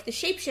to, like, the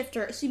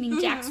shapeshifter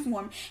assuming Jack's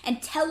form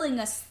and telling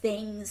us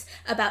things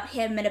about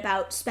him and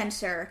about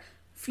Spencer,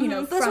 you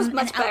know, from an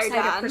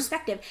outsider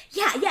perspective.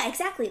 Yeah,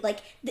 exactly. Like,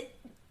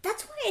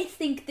 that's why I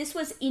think this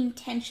was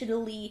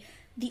intentionally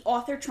the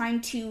author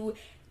trying to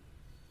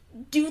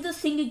do the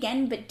thing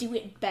again, but do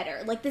it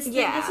better. Like, this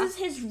is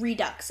his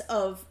redux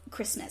of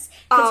Christmas.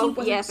 Because he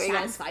wasn't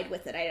satisfied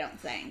with it, I don't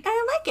think. And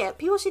I like it.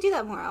 People should do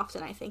that more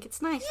often, I think.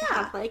 It's nice to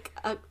have, like,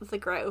 the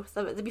growth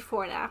of it, the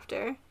before and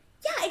after.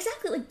 Yeah,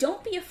 exactly. Like,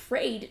 don't be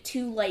afraid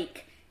to,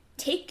 like,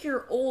 take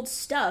your old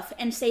stuff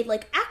and say,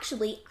 like,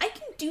 actually, I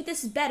can do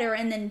this better,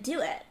 and then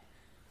do it.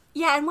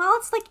 Yeah, and while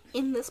it's, like,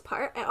 in this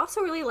part, I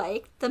also really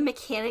like the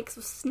mechanics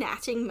of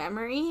snatching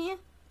memory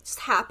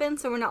just happen,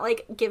 so we're not,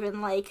 like, given,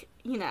 like,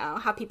 you know,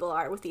 how people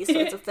are with these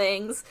sorts of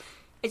things.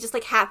 It just,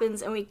 like,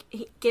 happens, and we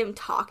get him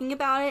talking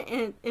about it,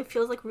 and it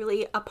feels like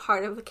really a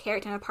part of the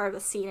character and a part of the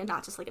scene, and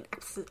not just, like,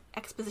 an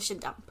exposition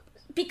dump.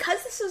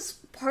 Because this is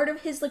part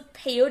of his, like,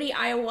 peyote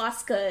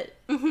ayahuasca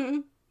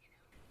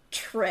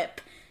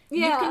trip,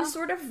 you can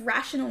sort of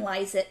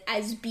rationalize it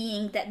as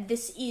being that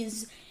this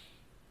is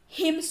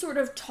him sort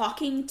of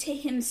talking to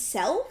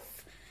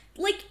himself.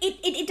 like,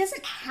 it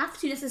doesn't have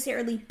to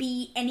necessarily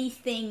be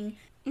anything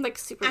like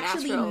supernatural.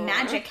 Actually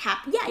magic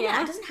happen. Yeah,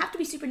 Yeah. it doesn't have to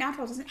be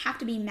supernatural, it doesn't have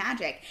to be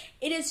magic.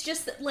 It is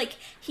just that, like,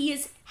 he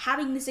is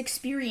having this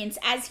experience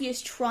as he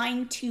is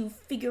trying to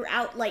figure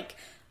out, like,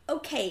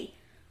 okay,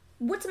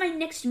 what's my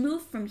next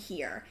move from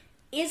here?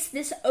 Is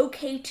this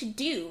okay to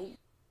do?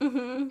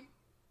 Mm-hmm.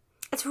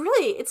 It's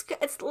really, it's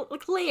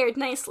like layered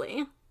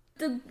nicely.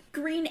 The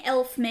green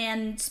elf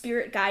man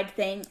spirit guide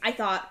thing, I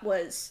thought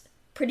was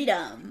pretty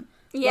dumb.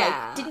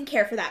 Yeah. Like, didn't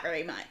care for that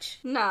very much.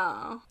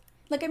 No.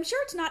 Like, I'm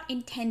sure it's not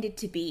intended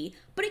to be,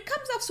 but it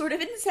comes off sort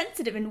of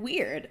insensitive and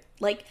weird.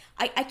 Like,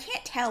 I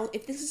can't tell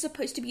if this is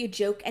supposed to be a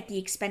joke at the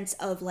expense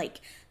of, like,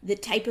 the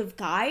type of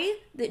guy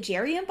that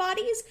Jerry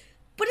embodies,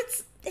 but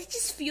it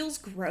just feels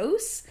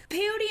gross.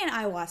 Peyote and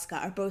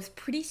ayahuasca are both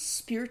pretty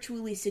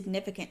spiritually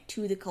significant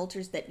to the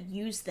cultures that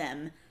use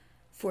them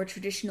for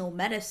traditional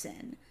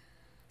medicine.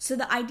 So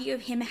the idea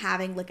of him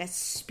having, like, a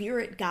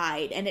spirit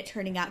guide and it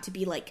turning out to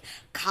be, like,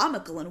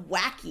 comical and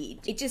wacky,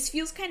 it just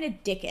feels kind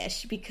of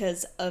dickish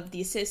because of the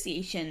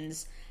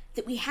associations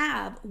that we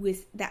have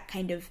with that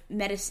kind of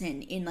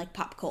medicine in, like,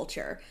 pop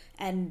culture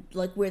and,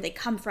 like, where they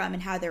come from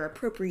and how they're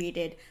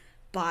appropriated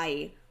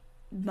by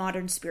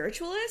modern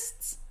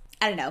spiritualists.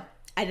 I don't know.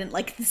 I didn't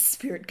like the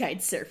spirit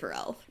guide surfer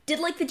elf. Did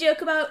like the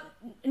joke about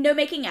no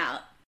making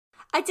out.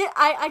 I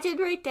did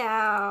write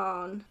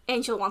down,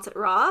 Angel wants it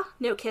raw,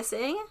 no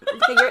kissing.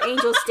 Get your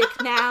angel stick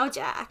now,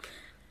 Jack.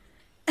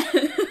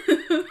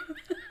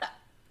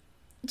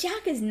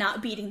 Jack is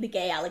not beating the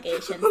gay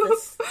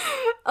allegations.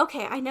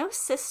 Okay, I know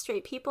cis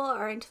straight people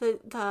are into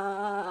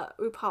the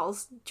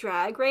RuPaul's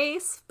Drag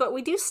Race, but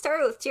we do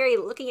start with Jerry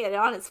looking at it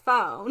on his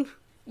phone.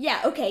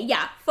 Yeah, okay,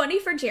 yeah. Funny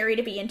for Jerry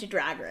to be into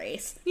Drag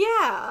Race.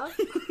 Yeah.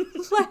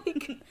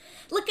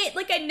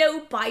 Like I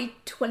know by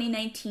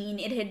 2019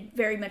 it had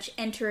very much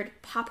entered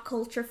pop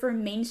culture for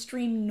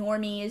mainstream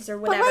normies or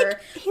whatever. But,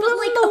 like, he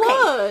lives in the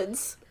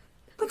woods.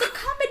 But the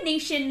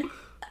combination,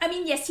 I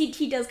mean, yes,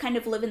 he does kind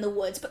of live in the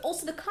woods, but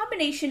also the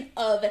combination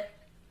of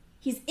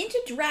he's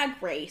into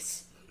Drag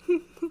Race,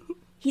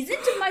 he's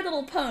into My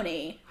Little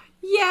Pony.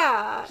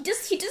 Yeah. He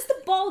does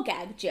the ball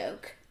gag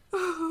joke.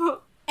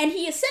 And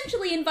he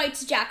essentially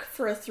invites Jack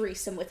for a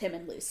threesome with him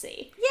and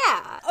Lucy.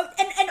 Yeah. Oh,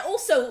 and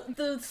also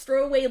the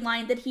throwaway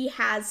line that he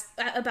has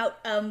about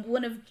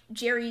one of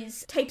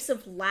Jerry's types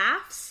of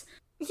laughs.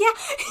 Yeah.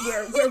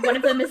 where one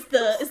of them is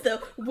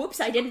the whoops,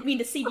 I didn't mean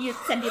to send you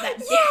that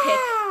dick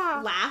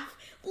pic laugh.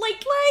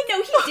 Like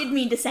no, he did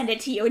mean to send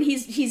it to you, and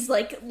he's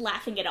like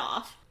laughing it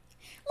off.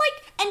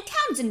 Like, and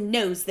Townsend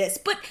knows this,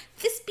 but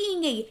this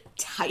being a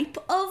type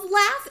of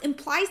laugh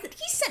implies that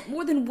he sent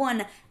more than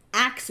one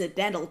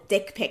accidental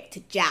dick pic to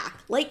Jack.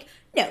 Like,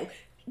 no,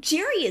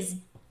 Jerry is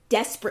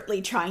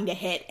desperately trying to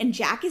hit, and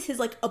Jack is his,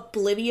 like,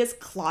 oblivious,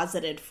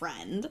 closeted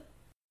friend.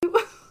 They go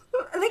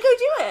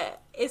do it,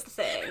 is the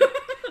thing.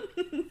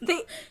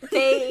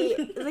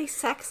 They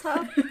sex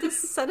up the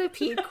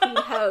Centipede Queen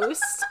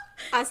host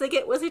as they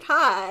get wizard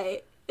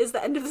high, is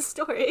the end of the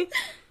story.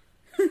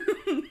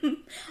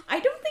 I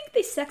don't think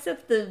they sex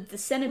up the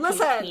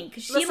Centipede Queen,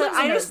 because she lives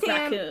in a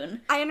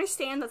raccoon. I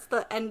understand that's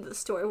the end of the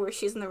story where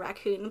she's in the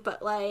raccoon,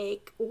 but,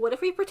 like, what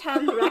if we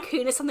pretend the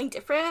raccoon is something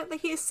different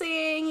that he's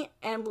seeing,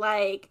 and,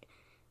 like,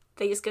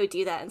 they just go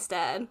do that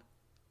instead?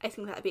 I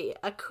think that'd be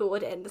a cool way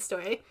to end the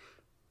story.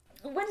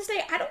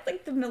 Wednesday, I don't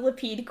think the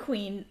Millipede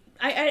Queen,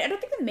 I don't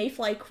think the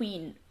Mayfly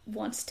Queen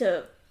wants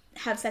to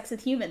have sex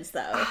with humans,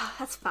 though.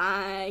 That's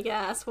fine, I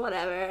guess,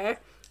 whatever.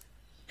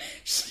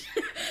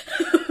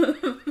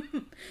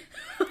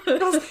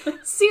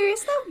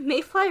 Serious though,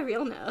 Mayfly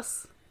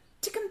realness.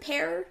 To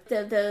compare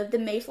the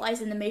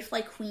Mayflies and the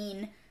Mayfly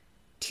Queen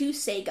to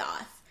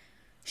Sagoth,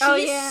 she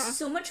is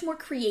so much more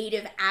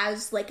creative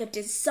as, like, a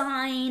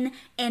design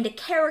and a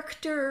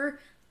character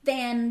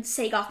than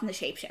Sagoth and the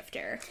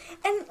Shapeshifter.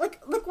 And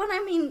like when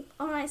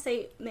I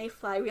say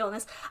Mayfly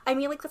realness, I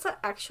mean, like, that's an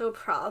actual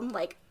problem,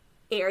 like,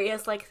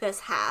 areas like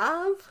this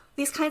have.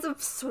 These kinds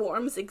of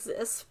swarms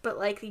exist, but,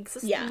 like, they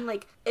exist in,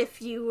 like,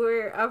 if you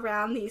were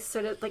around these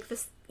sort of, like,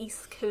 this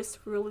East Coast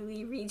rural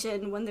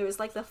region when there was,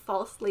 like, the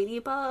false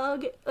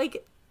ladybug,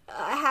 like,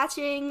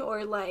 hatching,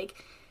 or,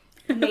 like,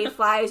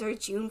 mayflies or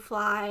June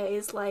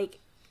flies, like,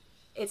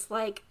 it's,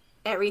 like,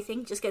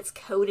 everything just gets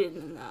coated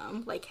in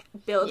them, like,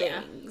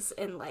 buildings,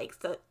 and, like,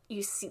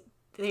 you see,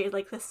 they're,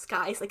 like, the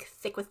sky's, like,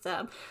 thick with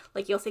them.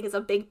 Like, you'll think it's a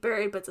big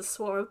bird, but it's a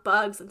swarm of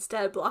bugs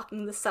instead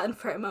blocking the sun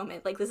for a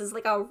moment. Like, this is,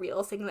 like, a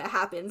real thing that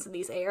happens in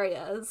these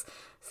areas.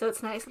 So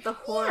it's nice that the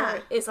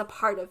horror is a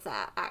part of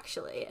that,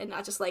 actually, and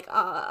not just, like,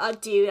 a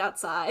dude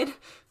outside.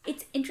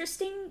 It's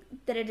interesting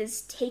that it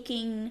is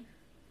taking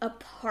a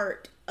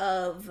part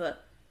of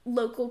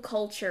local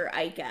culture,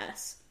 I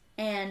guess,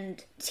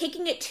 and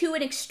taking it to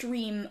an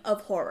extreme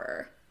of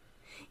horror.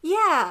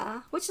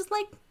 Yeah, which is,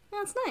 like,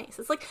 yeah, it's nice.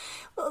 It's like,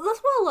 well, that's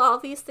what a lot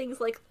of these things,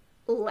 like,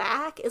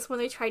 lack, is when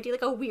they try to do,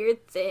 like, a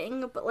weird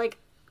thing, but, like,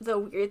 the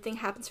weird thing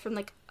happens from,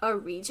 like, a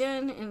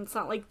region, and it's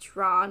not, like,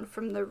 drawn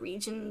from the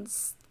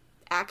region's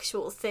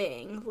actual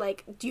thing.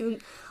 Like,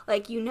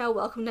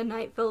 Welcome to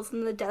Night Falls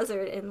in the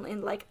desert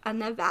in like a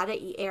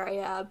Nevada-y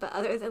area, but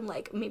other than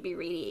like maybe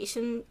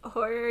radiation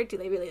horror, do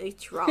they really like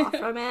draw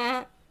from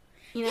it?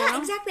 You know? Yeah,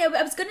 exactly.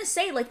 I was gonna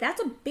say, like,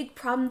 that's a big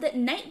problem that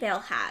Night Vale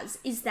has,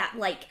 is that,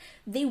 like,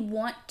 they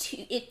want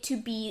it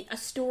to be a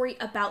story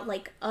about,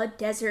 like, a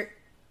desert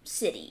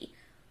city,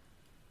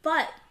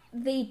 but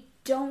they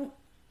don't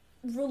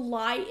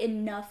rely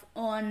enough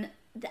on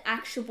the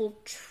actual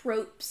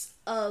tropes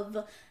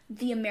of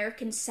the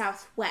American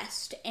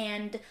Southwest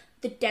and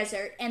the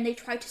desert, and they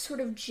try to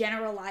sort of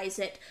generalize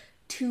it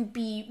to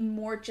be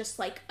more just,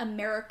 like,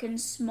 American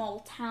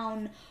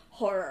small-town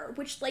horror,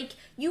 which, like,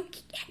 you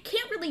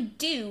can't really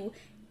do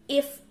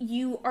if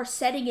you are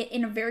setting it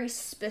in a very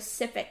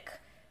specific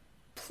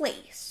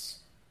place.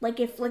 Like,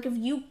 if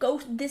you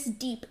go this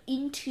deep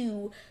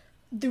into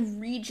the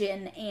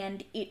region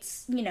and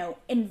its, you know,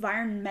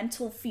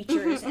 environmental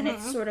features and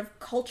its sort of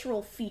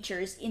cultural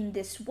features in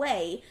this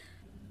way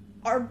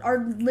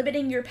are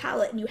limiting your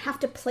palette, and you have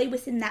to play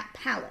within that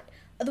palette.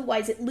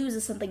 Otherwise, it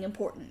loses something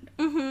important.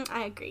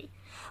 I agree.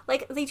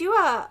 Like, they do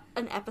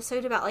an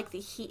episode about, like, the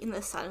heat and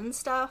the sun and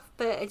stuff,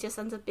 but it just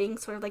ends up being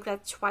sort of, like,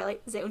 that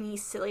Twilight Zone-y,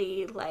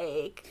 silly,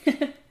 like...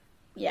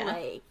 Yeah.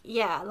 Like,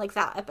 yeah, like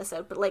that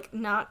episode, but, like,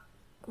 not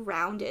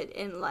grounded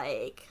in,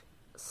 like,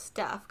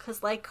 stuff.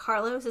 Because, like,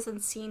 Carlos is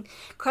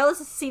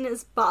seen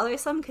as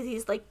bothersome because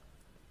he's, like,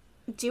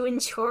 doing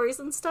chores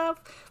and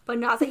stuff, but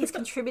not that he's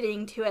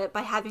contributing to it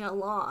by having a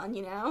lawn,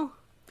 you know?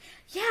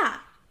 Yeah.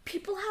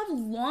 People have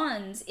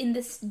lawns in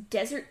this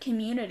desert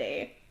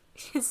community.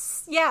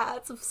 It's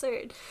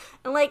absurd.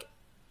 And, like,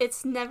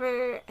 it's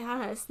never,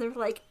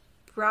 like,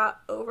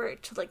 brought over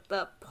to, like,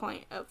 the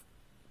point of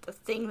the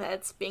thing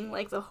that's being,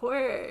 like, the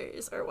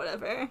horrors or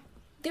whatever.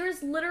 There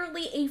is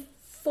literally a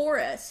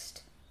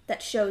forest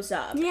that shows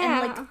up.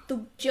 Yeah. And, like,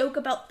 the joke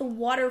about the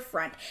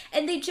waterfront.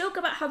 And they joke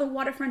about how the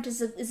waterfront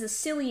is a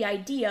silly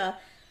idea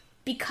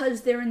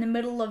because they're in the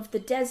middle of the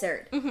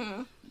desert.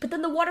 But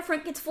then the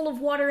waterfront gets full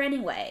of water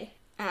anyway.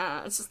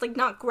 It's just, like,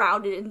 not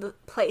grounded in the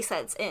place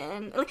that it's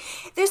in. Like,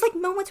 there's, like,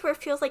 moments where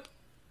it feels like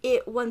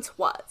it once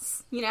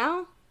was, you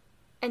know?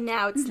 And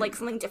now it's, like,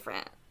 something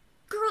different.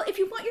 Girl, if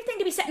you want your thing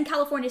to be set in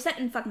California, set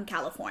in fucking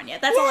California.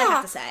 That's all I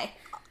have to say.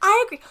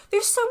 I agree.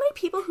 There's so many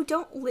people who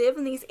don't live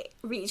in these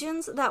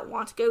regions that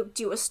want to go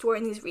do a story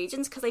in these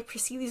regions because they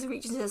perceive these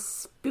regions as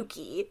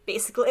spooky,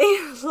 basically.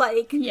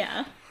 Like...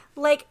 Yeah.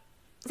 Like,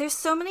 there's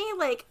so many,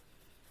 like...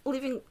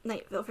 Leaving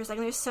Nightville for a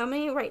second, there's so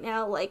many right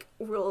now, like,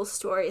 rural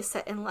stories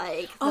set in,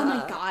 like, oh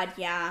my god,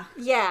 yeah.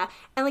 Yeah,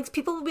 and, like,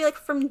 people will be, like,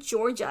 from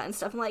Georgia and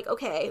stuff. I'm like,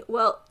 okay,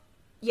 well,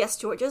 yes,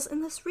 Georgia's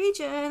in this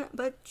region,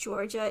 but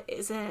Georgia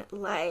isn't,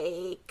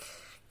 like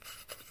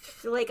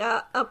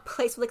a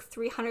place with, like,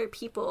 300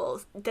 people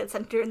dead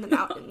center in the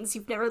mountains.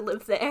 You've never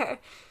lived there.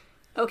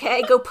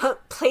 Okay, go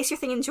place your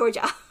thing in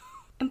Georgia.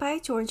 And by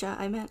Georgia,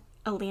 I meant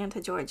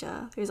Atlanta,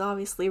 Georgia. There's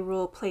obviously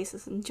rural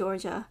places in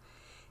Georgia,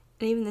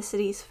 and even the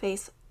cities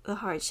face the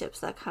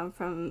hardships that come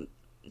from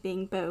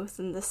being both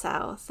in the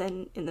South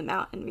and in the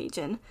mountain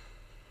region.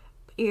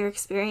 Your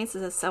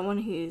experiences as someone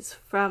who's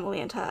from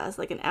Atlanta, as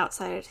like an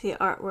outsider to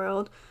the art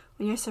world,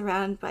 when you're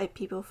surrounded by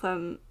people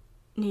from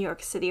New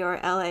York City or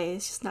LA,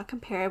 is just not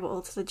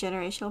comparable to the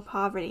generational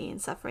poverty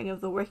and suffering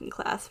of the working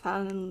class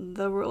found in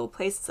the rural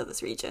places of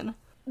this region.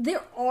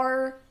 There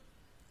are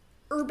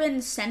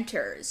urban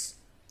centers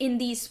in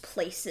these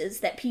places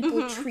that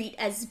people treat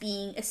as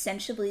being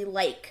essentially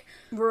like...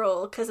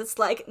 rural, because it's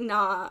like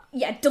not...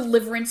 Yeah,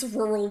 Deliverance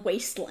rural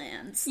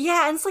wastelands.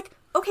 Yeah, and it's like,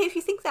 okay, if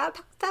you think that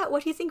about that,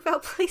 what do you think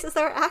about places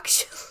that are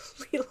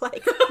actually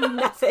like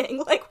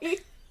nothing? Like,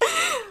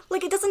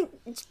 like, it doesn't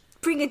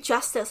bring a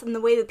justice in the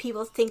way that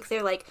people think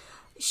they're like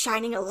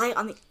shining a light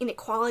on the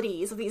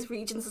inequalities of these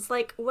regions. It's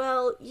like,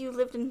 well, you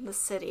lived in the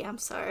city, I'm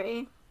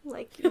sorry.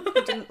 Like, you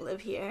didn't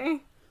live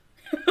here.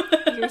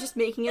 You're just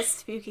making a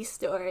spooky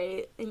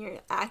story, and you're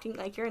acting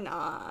like you're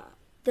not.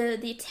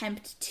 The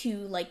attempt to,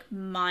 like,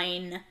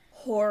 mine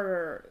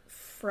horror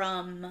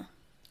from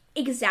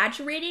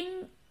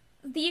exaggerating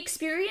the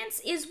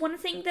experience is one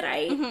thing that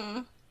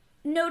I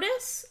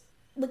notice.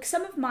 Like,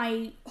 some of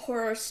my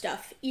horror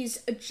stuff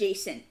is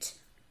adjacent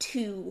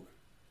to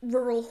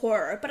rural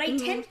horror, but I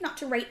tend not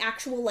to write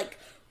actual, like,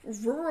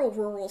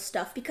 rural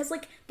stuff because,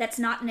 like, that's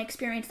not an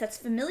experience that's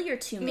familiar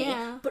to me.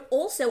 Yeah. But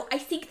also, I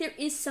think there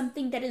is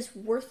something that is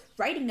worth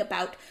writing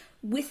about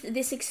with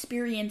this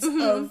experience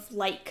of,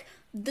 like,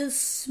 the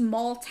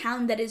small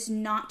town that is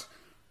not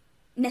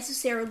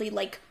necessarily,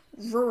 like,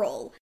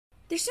 rural.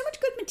 There's so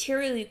much good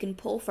material you can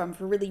pull from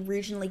for really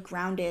regionally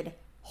grounded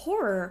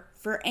horror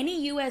for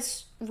any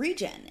U.S.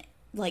 region.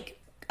 Like,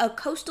 a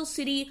coastal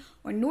city,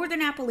 or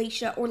northern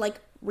Appalachia, or,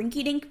 like,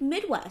 rinky-dink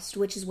Midwest,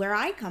 which is where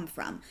I come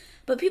from.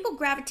 But people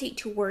gravitate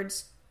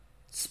towards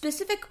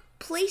specific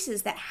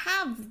places that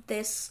have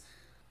this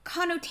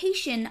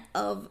connotation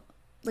of,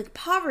 like,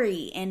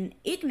 poverty and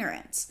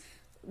ignorance,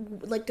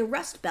 like the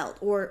Rust Belt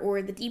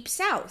or the Deep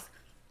South.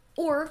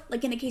 Or,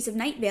 like in the case of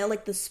Night Vale,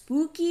 like the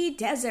spooky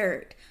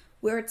desert,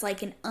 where it's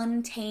like an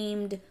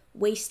untamed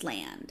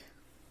wasteland.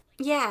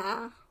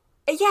 Yeah.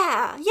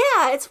 Yeah,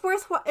 it's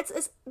worth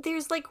it's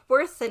there's like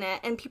worth in it,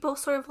 and people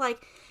sort of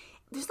like,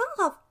 there's not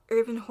a lot of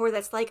urban horror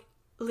that's like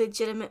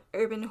legitimate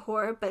urban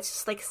horror, but it's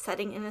just like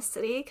setting in a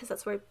city because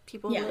that's where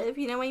people live,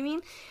 you know what I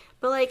mean?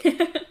 But like,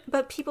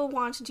 but people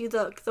want to do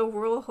the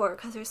rural horror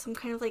because there's some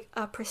kind of like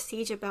a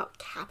prestige about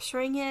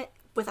capturing it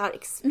without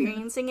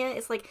experiencing it.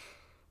 It's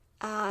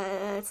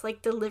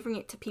like delivering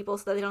it to people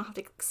so that they don't have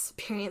to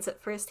experience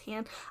it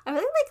firsthand. I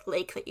really like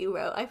Lake that you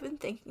wrote. I've been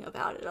thinking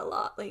about it a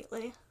lot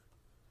lately.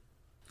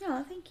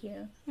 Oh, thank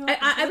you.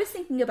 I was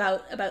thinking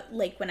about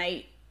Lake when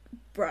I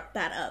brought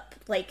that up.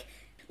 Like,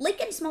 Lake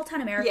and Small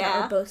Town America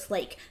are both,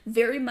 like,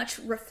 very much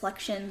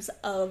reflections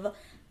of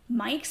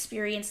my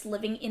experience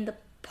living in the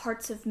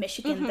parts of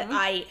Michigan that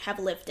I have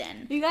lived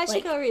in. You guys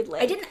should go read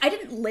Lake. I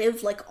didn't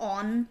live, like,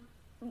 on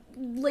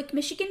Lake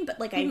Michigan,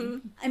 but, like,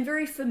 I'm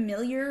very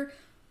familiar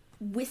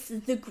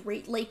with the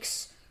Great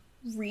Lakes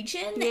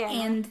region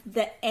and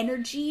the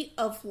energy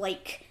of,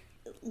 like,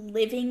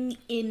 living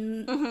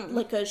in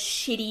like a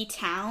shitty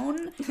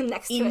town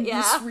next to in it,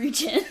 this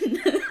region.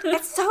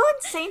 It's so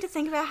insane to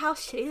think about how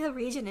shitty the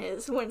region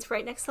is when it's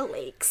right next to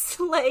lakes.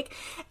 like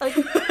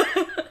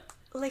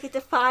it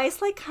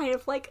defies like kind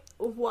of like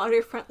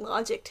waterfront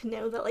logic to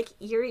know that like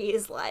Erie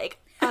is like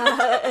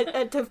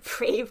a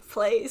depraved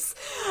place.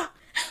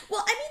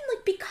 Well, I mean,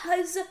 like,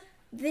 because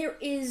there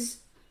is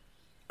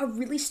a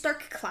really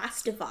stark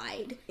class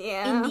divide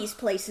in these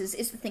places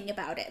is the thing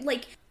about it.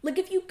 Like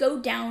if you go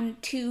down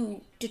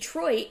to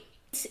Detroit,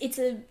 it's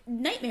a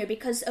nightmare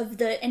because of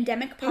the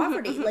endemic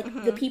poverty.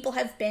 Like, the people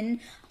have been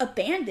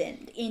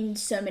abandoned in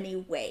so many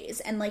ways,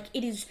 and like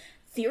it is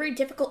very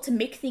difficult to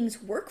make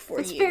things work for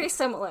you. It's very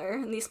similar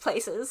in these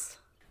places.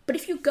 But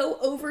if you go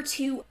over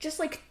to, just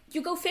like,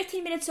 you go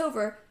 15 minutes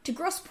over to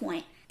Grosse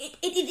Pointe,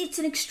 it's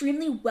an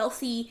extremely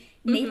wealthy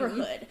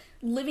neighborhood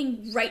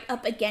living right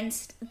up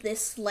against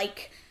this,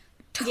 like,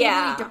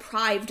 totally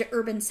deprived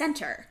urban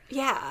center.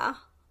 Yeah.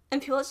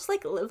 And people just,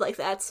 like, live like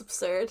that. It's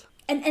absurd.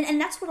 And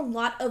that's what a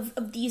lot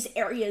of these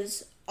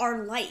areas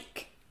are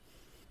like.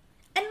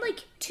 And,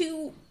 like,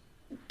 to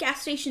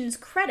Gas Station's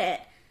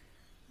credit,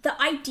 the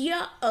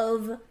idea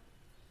of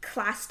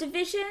class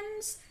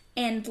divisions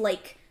and,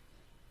 like,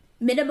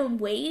 minimum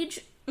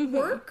wage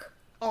work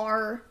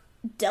are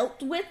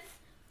dealt with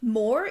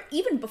more,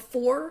 even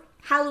before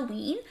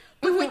Halloween.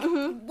 But,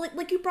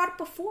 like you brought up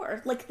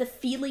before, like, the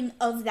feeling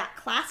of that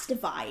class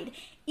divide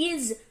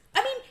is,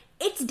 I mean,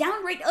 it's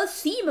downright a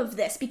theme of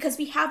this, because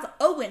we have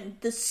Owen,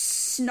 the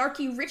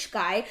snarky rich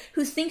guy,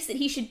 who thinks that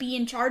he should be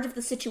in charge of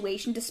the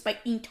situation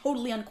despite being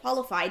totally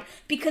unqualified,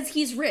 because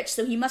he's rich,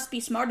 so he must be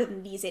smarter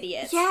than these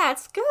idiots. Yeah,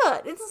 it's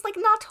good. It's, like,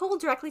 not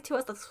told directly to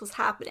us that this was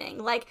happening.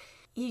 Like,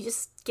 you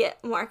just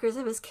get markers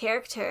of his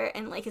character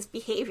and, like, his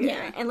behavior.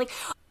 Yeah. And, like,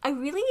 I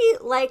really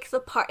like the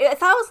part, I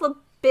thought it was a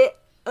bit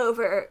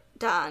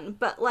overdone,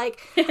 but, like,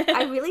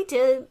 I really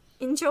did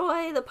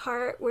enjoy the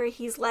part where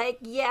he's like,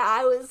 yeah,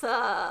 I was,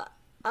 a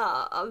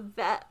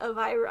vet of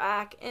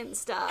Iraq and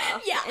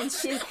stuff. Yeah, and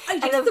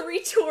I did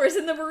 3 tours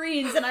in the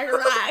Marines in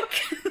Iraq.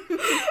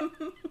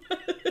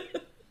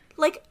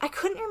 Like, I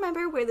couldn't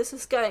remember where this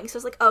was going, so I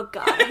was like, oh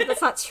god,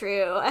 that's not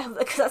true,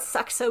 because that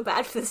sucks so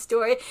bad for the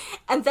story.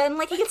 And then,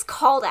 like, he gets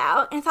called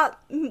out, and I thought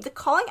the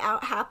calling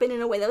out happened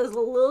in a way that was a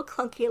little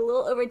clunky, a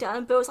little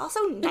overdone, but it was also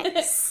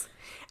nice.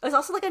 It was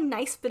also, like, a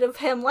nice bit of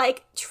him,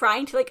 like,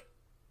 trying to, like,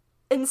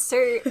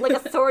 insert, like,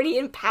 authority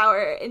and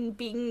power and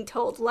being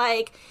told,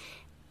 like,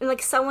 and,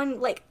 like,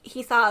 someone, like,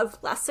 he thought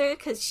of lesser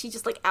because she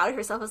just, like, outed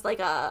herself as, like,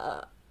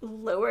 a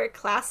lower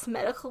class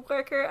medical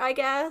worker, I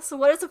guess.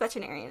 What is a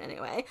veterinarian,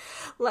 anyway?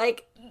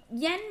 Like,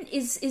 Yen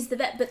is the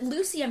vet, but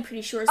Lucy, I'm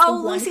pretty sure, is the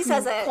one Lucy who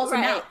says it, calls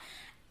him out.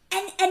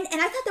 And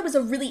I thought that was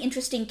a really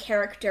interesting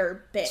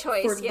character bit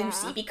choice, for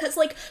Lucy, because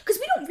we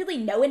don't really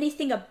know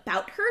anything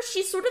about her.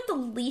 She's sort of the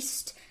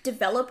least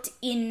developed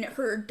in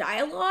her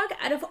dialogue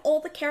out of all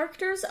the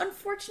characters,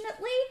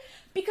 unfortunately,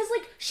 because,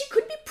 like, she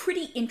could be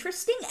pretty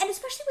interesting, and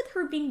especially with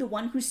her being the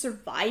one who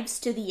survives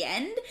to the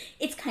end,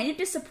 it's kind of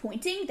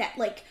disappointing that,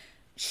 like,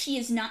 she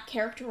is not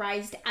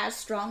characterized as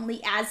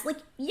strongly as, like,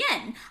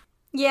 Yen.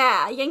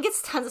 Yeah, Yen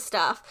gets tons of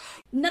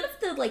stuff. None of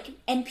the, like,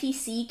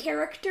 NPC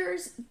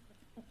characters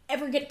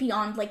ever get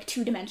beyond, like,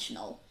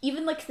 2-dimensional.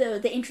 Even, like,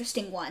 the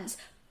interesting ones.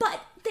 But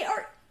they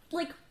are,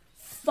 like,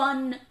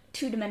 fun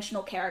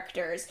 2-dimensional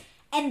characters.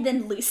 And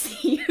then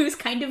Lucy, who's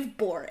kind of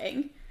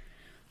boring.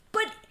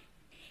 But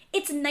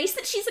it's nice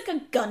that she's, like,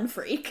 a gun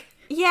freak.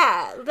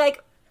 Yeah,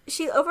 like,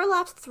 she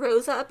overlaps with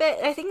Rosa a bit.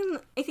 I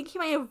think he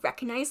might have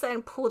recognized that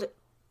and pulled it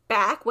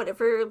back,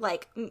 whatever,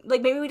 like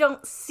maybe we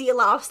don't see a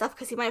lot of stuff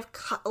because he might have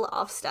cut a lot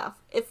of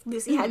stuff if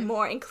Lucy had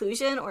more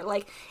inclusion, or,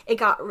 like, it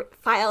got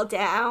filed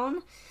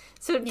down.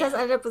 So it does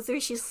end up with her,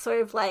 she's sort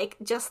of, like,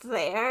 just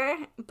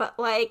there, but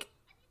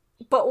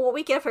what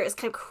we give her is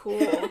kind of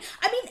cool.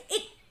 I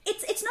mean,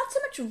 it's not so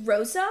much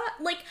Rosa.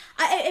 Like,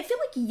 I feel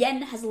like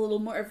Yen has a little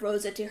more of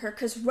Rosa to her,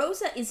 because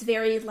Rosa is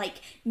very, like,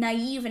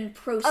 naive and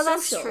pro-social. Oh,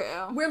 that's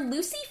true. Where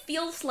Lucy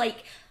feels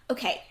like,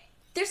 okay,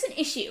 there's an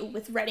issue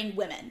with writing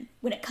women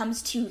when it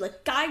comes to,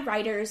 like, guy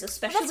writers,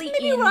 especially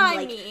in,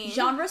 like,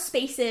 genre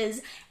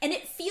spaces, and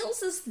it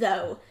feels as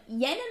though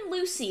Yen and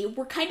Lucy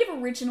were kind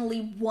of originally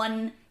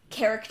one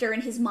character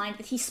in his mind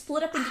that he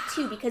split up into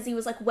two because he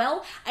was like,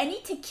 well, I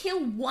need to kill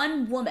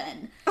one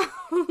woman.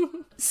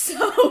 So,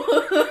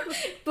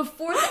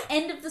 before the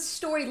end of the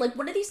story, like,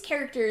 one of these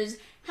characters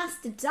has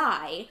to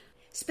die,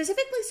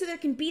 specifically so there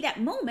can be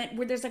that moment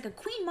where there's, like, a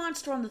queen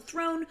monster on the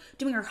throne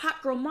doing her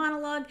hot girl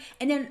monologue,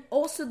 and then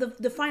also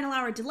the final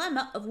hour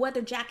dilemma of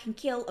whether Jack can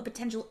kill a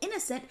potential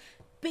innocent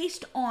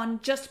based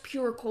on just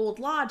pure cold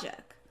logic.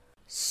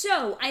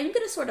 So, I'm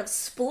going to sort of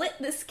split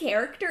this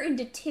character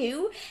into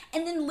two,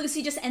 and then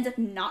Lucy just ends up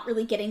not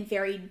really getting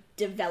very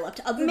developed,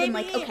 other than,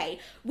 like, okay,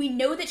 we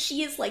know that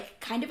she is, like,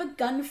 kind of a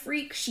gun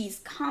freak, she's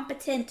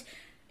competent,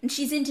 and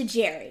she's into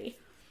Jerry.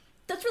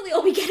 That's really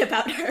all we get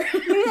about her.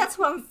 Maybe that's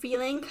what I'm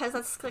feeling, because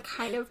that's the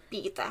kind of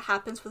beat that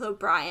happens with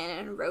O'Brien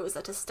and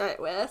Rosa to start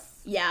with.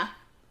 Yeah.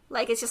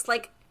 Like, it's just,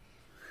 like,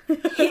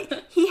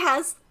 he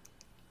has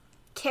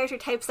character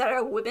types that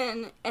are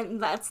women, and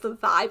that's the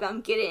vibe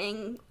I'm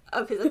getting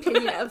of his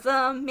opinion of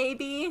them,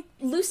 maybe.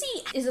 Lucy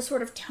is a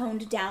sort of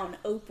toned down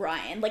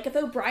O'Brien. Like, if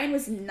O'Brien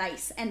was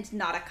nice and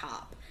not a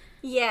cop.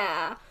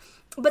 Yeah.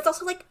 But it's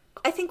also, like,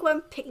 I think what I'm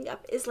picking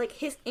up is, like,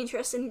 his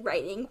interest in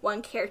writing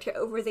one character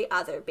over the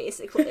other,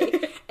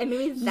 basically. And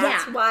maybe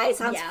that's why it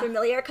sounds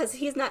familiar, because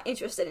he's not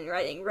interested in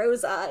writing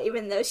Rosa,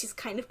 even though she's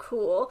kind of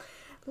cool.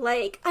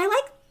 Like,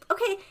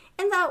 okay,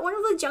 and that one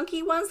of the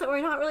junky ones that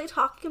we're not really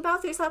talking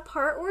about, there's that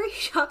part where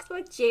he talks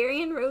about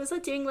Jerry and Rosa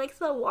doing, like,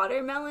 the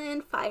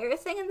watermelon fire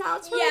thing, and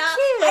that's really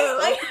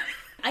cute.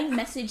 I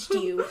messaged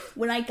you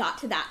when I got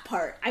to that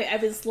part. I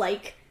was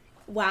like,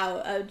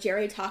 wow,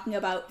 Jerry talking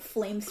about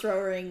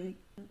flamethrowering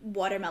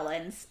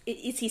watermelons.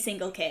 Is he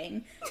single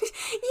king?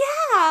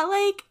 Yeah,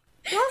 like,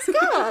 that's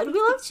good. We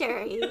love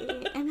Jerry.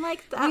 And,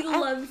 like, that. We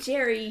love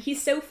Jerry.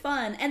 He's so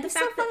fun. And the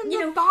fact that, you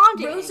know,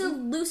 bonding. Rosa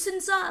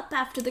loosens up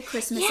after the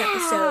Christmas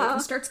episode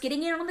and starts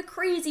getting in on the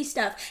crazy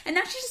stuff. And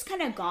now she's just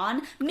kind of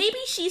gone. Maybe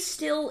she's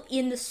still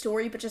in the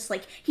story, but just,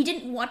 like, he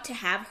didn't want to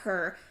have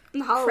her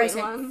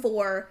present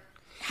for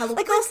Halloween.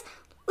 Like,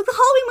 the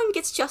Halloween one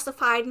gets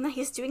justified in that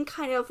he's doing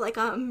kind of, like,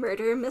 a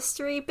murder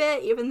mystery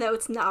bit, even though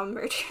it's not a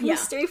murder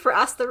mystery for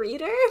us, the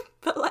reader.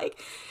 But, like,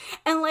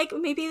 and, like,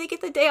 maybe they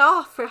get the day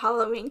off for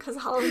Halloween, because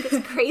Halloween gets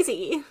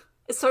crazy.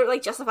 It's sort of,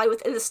 like, justified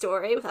within the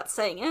story without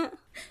saying it.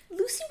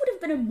 Lucy would have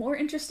been a more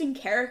interesting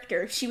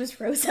character if she was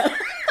Rosa.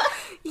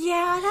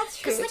 Yeah, that's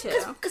true, too.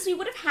 Because we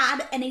would have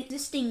had an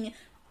existing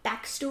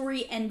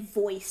backstory and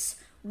voice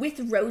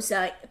with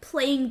Rosa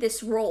playing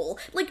this role.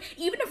 Like,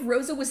 even if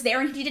Rosa was there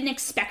and he didn't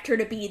expect her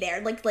to be there,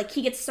 like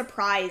he gets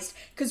surprised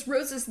because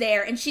Rosa's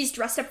there and she's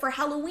dressed up for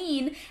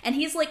Halloween, and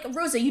he's like,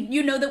 Rosa,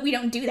 you know that we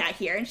don't do that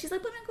here. And she's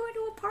like, but I'm going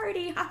to a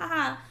party, ha ha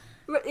ha.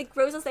 Like,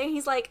 Rosa's there and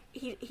he's like,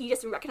 he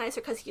doesn't recognize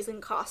her because he's in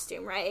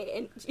costume, right?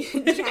 And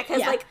Jack has,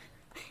 like,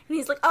 and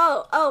he's like,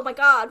 oh my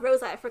god,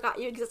 Rosa, I forgot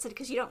you existed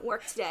because you don't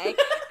work today.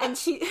 And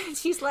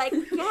she's like,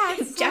 yeah,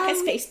 Jack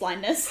has face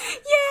blindness.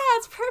 Yeah,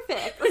 it's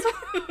perfect.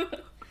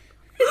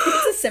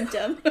 It's a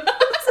symptom.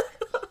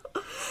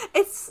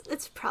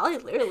 It's probably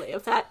literally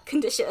of that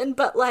condition,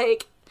 but,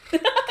 like,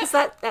 because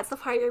that's the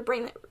part of your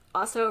brain that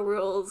also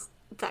rules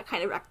that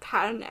kind of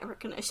pattern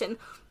recognition.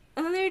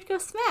 And then they would go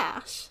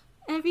smash.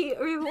 And it'd be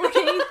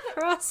rewarding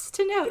for us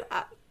to know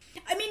that.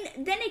 I mean,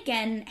 then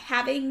again,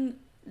 having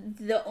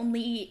the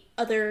only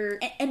other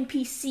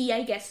NPC,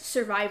 I guess,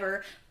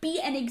 survivor be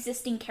an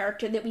existing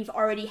character that we've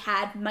already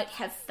had might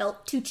have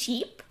felt too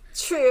cheap.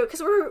 True,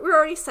 because we're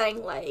already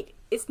saying, like,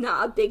 it's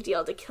not a big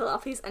deal to kill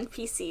off these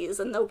NPCs,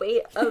 and the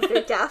weight of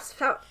their deaths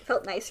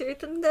felt nicer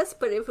than this,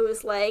 but if it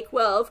was like,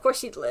 well, of course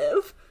she'd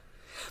live.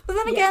 But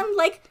then again,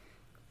 like,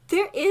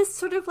 there is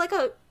sort of like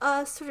a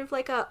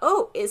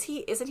oh,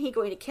 isn't he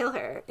going to kill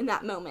her in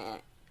that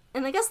moment?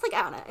 And I guess, like,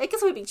 I don't know, I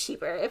guess it would be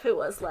cheaper if it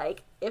was,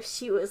 like, if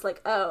she was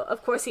like, oh,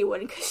 of course he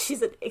wouldn't because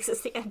she's an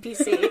existing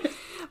NPC.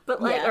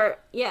 But, like,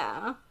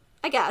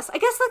 I guess,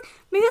 like,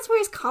 maybe that's where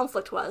his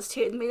conflict was,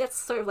 too. Maybe that's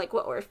sort of, like,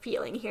 what we're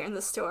feeling here in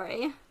the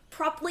story.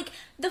 Like,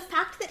 the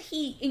fact that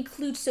he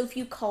includes so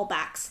few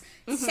callbacks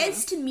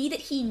says to me that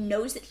he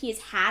knows that he has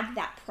had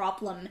that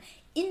problem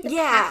in the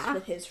past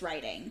with his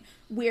writing,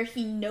 where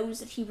he knows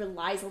that he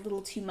relies a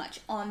little too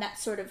much on that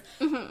sort of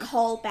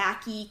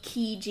callbacky,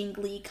 key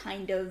jingly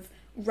kind of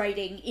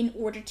writing in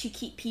order to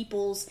keep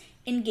people's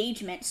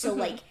engagement. So,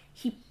 like,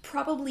 he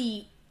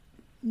probably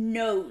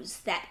knows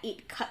that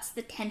it cuts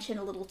the tension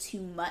a little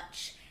too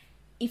much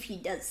if he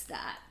does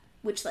that,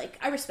 which, like,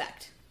 I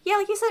respect. Yeah,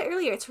 like you said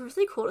earlier, it's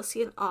really cool to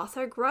see an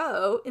author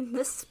grow in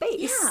this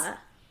space. Yeah.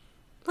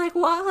 Like,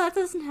 wow, that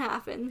doesn't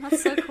happen.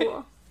 That's so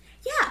cool.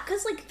 Yeah,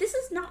 because, like, this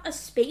is not a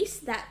space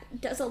that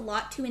does a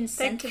lot to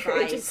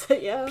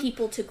incentivize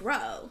people to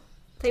grow.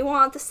 They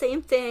want the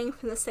same thing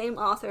from the same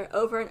author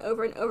over and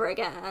over and over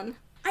again.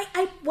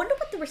 I wonder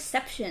what the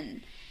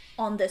reception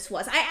on this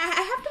was. I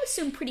have to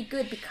assume pretty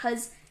good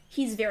because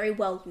he's very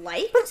well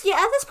liked. But yeah,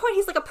 at this point,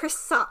 he's like a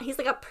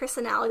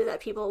personality that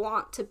people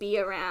want to be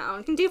around.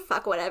 He can do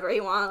fuck whatever he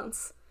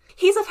wants.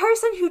 He's a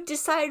person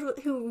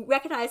who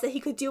recognized that he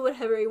could do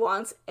whatever he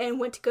wants and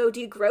went to go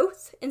do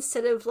growth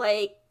instead of,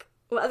 like,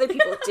 what other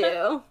people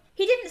do.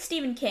 He didn't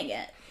Stephen King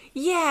it.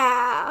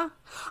 Yeah.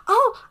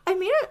 Oh,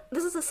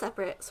 this is a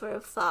separate sort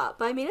of thought,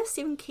 but I made a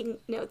Stephen King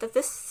note that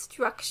this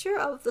structure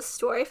of the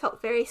story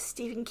felt very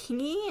Stephen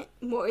King-y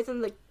more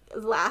than the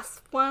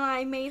last one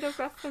I made a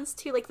reference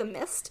to, like The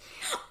Mist.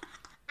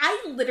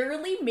 I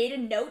literally made a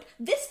note.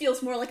 This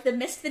feels more like The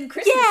Mist than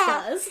Christmas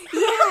does.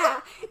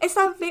 Yeah. It's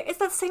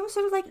that same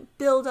sort of, like,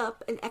 build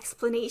up and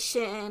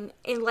explanation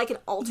in, like, an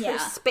altered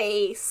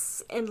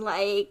space and,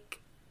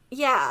 like,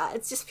 yeah,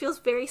 it just feels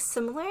very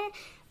similar,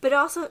 but it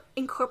also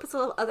incorporates a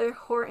lot of other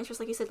horror interests,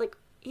 like you said, like,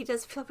 he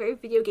does feel very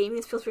video gamey.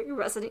 This feels very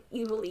Resident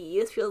Evil-y.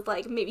 This feels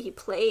like maybe he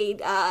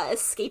played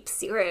Escape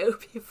Zero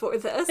before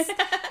this.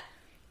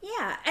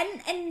 Yeah,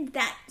 and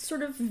that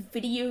sort of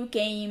video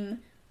game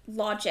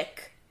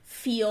logic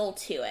feel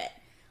to it,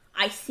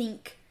 I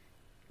think,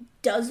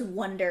 does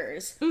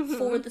wonders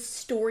for the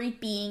story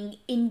being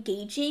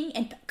engaging.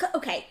 And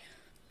okay,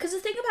 because the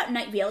thing about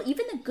Night Vale,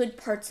 even the good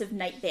parts of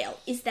Night Vale,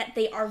 is that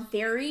they are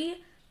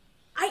very,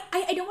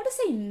 I don't want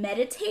to say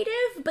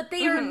meditative, but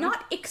they are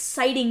not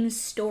exciting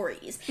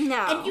stories.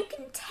 No. And you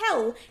can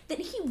tell that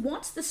he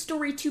wants the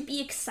story to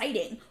be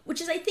exciting, which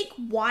is, I think,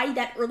 why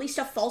that early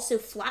stuff falls so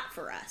flat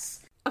for us.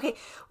 Okay,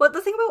 well,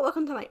 the thing about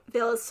Welcome to Night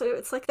Vale is sort of,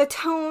 it's like the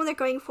tone they're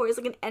going for is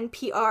like an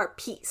NPR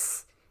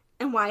piece,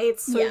 and why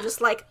it's sort of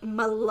just like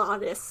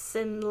melodious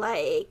and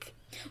like.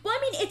 Well,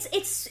 I mean,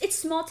 it's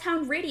small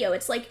town radio.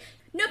 It's like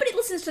nobody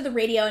listens to the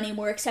radio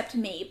anymore except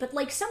me. But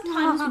like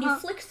sometimes when you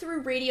flick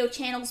through radio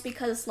channels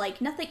because like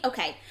nothing.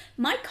 Okay,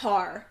 my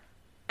car.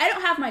 I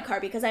don't have my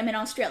car because I'm in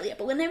Australia.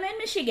 But when I'm in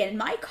Michigan,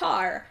 my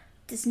car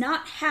does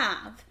not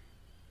have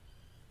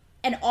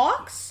an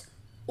aux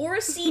or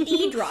a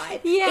CD drive.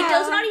 Yeah. It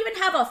does not even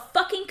have a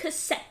fucking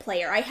cassette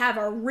player. I have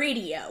a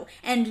radio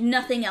and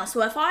nothing else.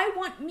 So if I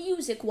want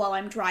music while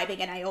I'm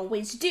driving, and I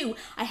always do,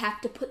 I have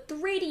to put the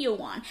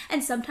radio on.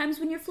 And sometimes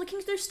when you're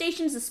flicking through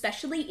stations,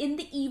 especially in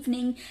the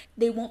evening,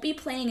 they won't be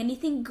playing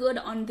anything good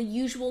on the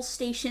usual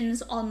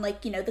stations on,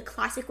 like, you know, the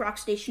classic rock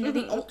station or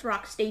the alt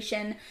rock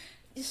station.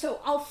 So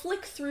I'll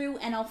flick through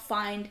and I'll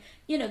find,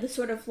 you know, the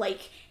sort of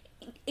like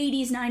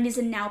 80s, 90s,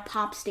 and now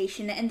pop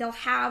station, and they'll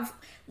have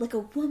like a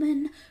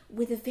woman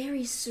with a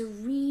very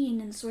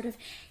serene and sort of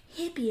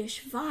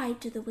hippie-ish vibe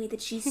to the way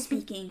that she's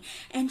speaking,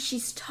 and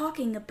she's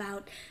talking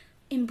about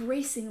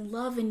embracing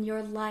love in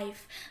your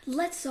life.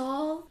 Let's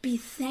all be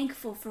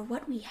thankful for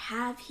what we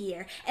have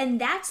here. And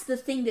that's the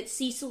thing that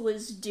Cecil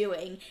is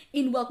doing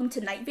in Welcome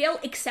to Night Vale,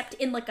 except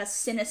in like a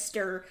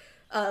sinister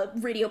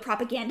radio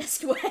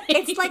propagandist way.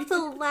 It's like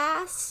the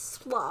last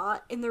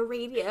slot in the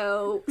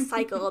radio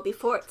cycle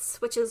before it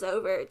switches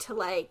over to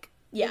like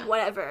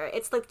whatever.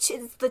 It's like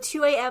it's the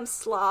 2 a.m.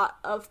 slot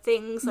of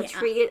things that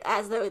treat it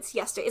as though it's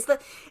yesterday.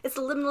 It's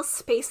the liminal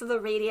space of the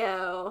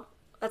radio.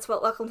 That's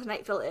what Welcome to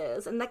Night Vale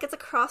is, and that gets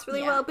across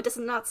really well, but does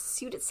not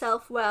suit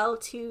itself well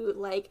to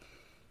like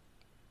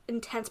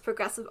intense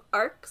progressive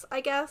arcs,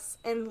 I guess,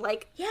 and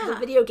like the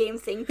video game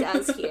thing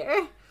does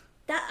here.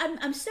 That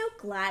I'm so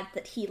glad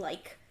that he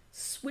like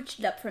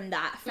switched up from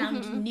that,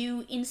 found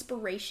new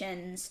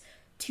inspirations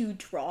to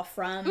draw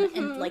from,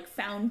 and like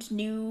found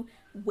new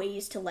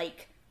ways to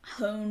like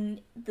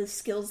hone the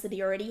skills that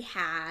he already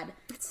had.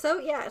 So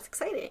yeah, it's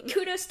exciting.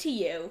 Kudos to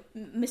you,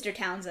 Mr.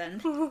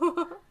 Townsend.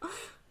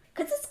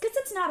 Because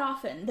it's not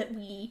often that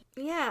we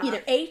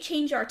either A,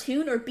 change our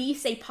tune, or B,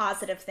 say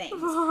positive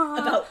things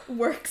about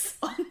works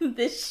on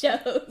this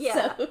show.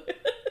 Yeah. So.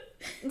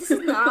 This is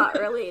not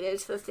related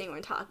to the thing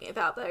we're talking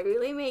about, but it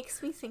really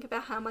makes me think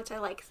about how much I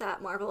like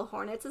that Marble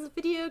Hornets is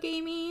video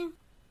gamey.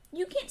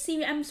 You can't see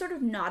me. I'm sort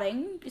of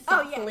nodding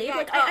thoughtfully.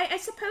 I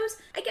suppose,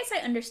 I guess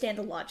I understand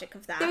the logic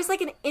of that. There's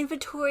like an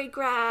inventory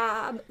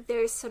grab.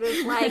 There's sort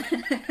of like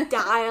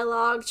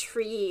dialogue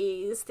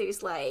trees.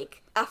 There's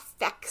like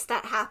effects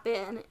that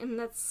happen, and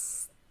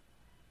that's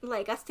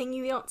like a thing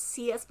you don't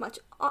see as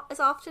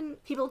often.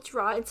 People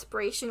draw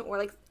inspiration, or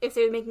like if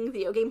they're making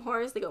video game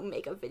horrors, they go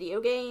make a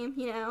video game,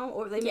 you know,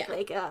 or they make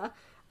like a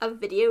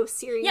video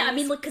series. Yeah, I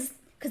mean, look,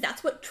 because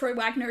that's what Troy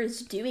Wagner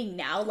is doing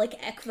now.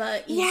 Like,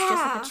 Ekva is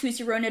just like a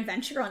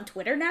choose-your-own-adventure on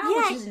Twitter now,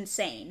 which is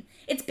insane.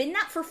 It's been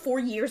that for 4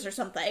 years or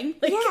something.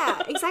 Like,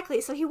 yeah, exactly.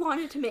 So he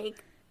wanted to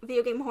make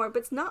video game horror, but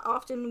it's not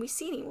often we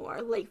see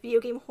anymore. Like, video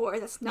game horror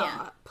that's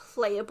not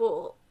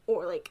playable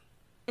or, like,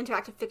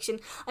 interactive fiction.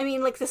 I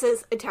mean, like, this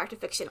is interactive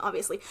fiction,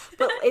 obviously,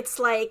 but it's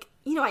like,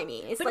 you know what I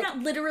mean? It's but like, not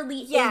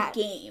literally a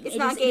game. It's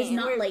not a game.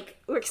 It's not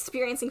we're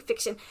experiencing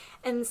fiction,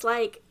 and it's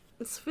like,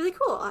 it's really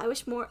cool. I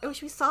wish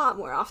we saw it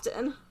more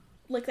often.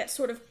 Like, that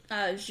sort of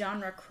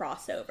genre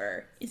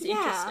crossover is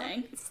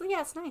interesting. It's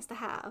nice to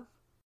have.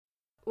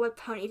 What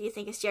pony do you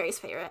think is Jerry's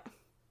favorite?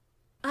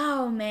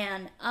 Oh,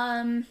 man.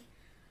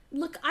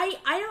 Look, I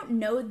don't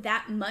know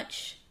that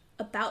much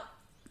about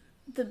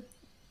the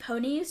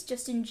ponies,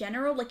 just in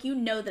general. Like, you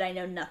know that I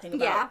know nothing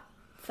about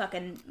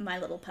fucking My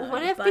Little Pony.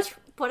 What if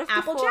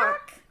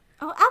Applejack?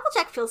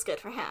 Applejack feels good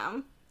for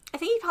him. I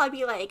think he'd probably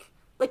be like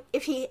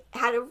if he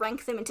had to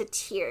rank them into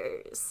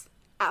tiers,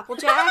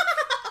 Applejack,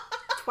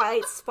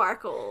 Twilight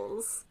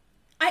Sparkles.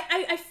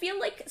 I feel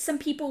like some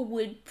people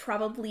would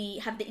probably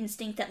have the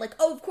instinct that, like,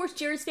 oh, of course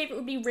Jerry's favorite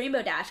would be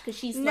Rainbow Dash because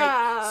she's,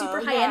 like,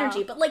 super high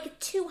energy. But, like,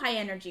 too high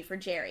energy for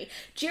Jerry.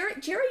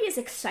 Jerry is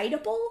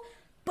excitable,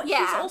 but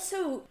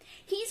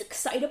he's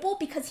excitable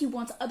because he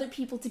wants other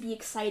people to be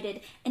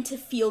excited and to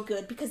feel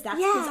good because that's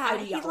his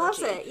ideology. He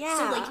loves it, yeah.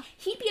 So, like,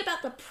 he'd be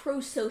about the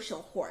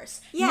pro-social horse,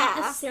 not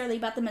necessarily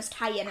about the most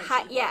high energy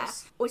horse. Yeah,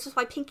 which is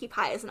why Pinkie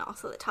Pie isn't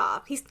also the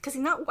top. Because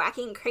he's not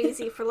whacking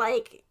crazy for,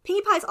 like...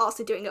 Pinkie Pie's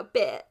also doing a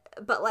bit,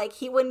 but, like,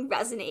 he wouldn't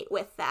resonate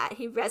with that.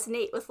 He'd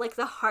resonate with, like,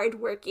 the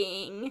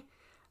hardworking,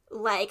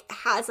 like,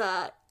 has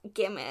a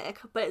gimmick,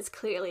 but it's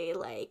clearly,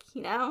 like,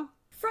 you know?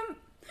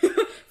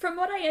 From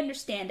what I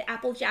understand,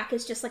 Applejack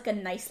is just, like, a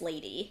nice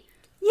lady.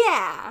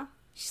 Yeah.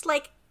 She's,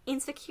 like,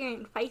 insecure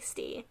and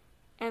feisty.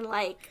 And,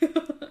 like,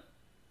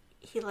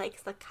 he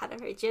likes the cut of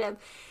her jib.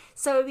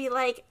 So it'd be,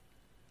 like...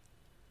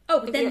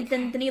 Oh, but then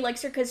he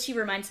likes her because she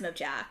reminds him of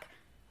Jack.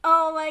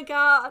 Oh, my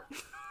God.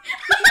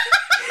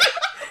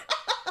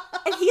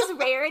 And he's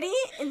Rarity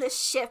in the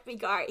ship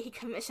he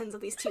commissions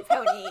of these two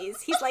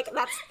ponies. He's like,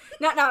 that's...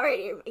 Not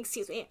Rarity,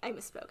 excuse me, I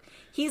misspoke.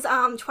 He's,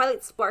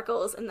 Twilight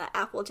Sparkles in the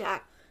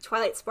Applejack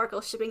Twilight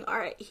Sparkle shipping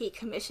art he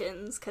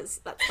commissions,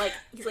 because that's like,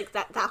 he's like,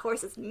 that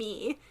horse is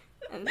me,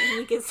 and then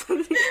he gets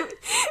and he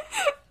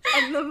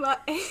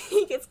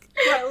gets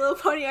My Little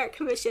Pony art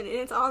commission, and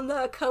it's on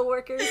the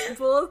co-workers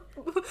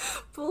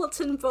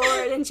bulletin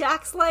board, and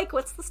Jack's like,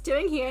 what's this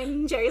doing here?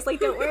 And Jerry's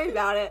like, don't worry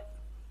about it.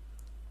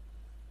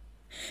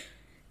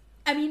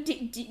 I mean,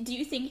 do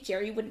you think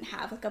Jerry wouldn't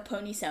have, like, a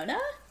pony Sona?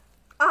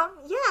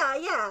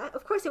 Yeah,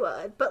 of course he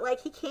would, but,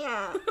 like, he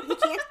can't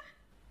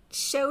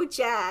show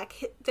Jack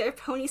their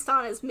pony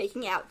Sona's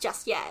making out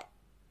just yet.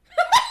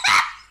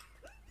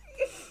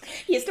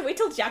 He has to wait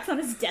till Jack's on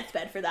his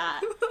deathbed for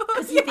that,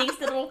 because he thinks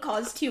that it will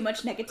cause too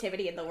much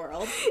negativity in the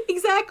world.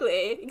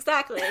 Exactly. He's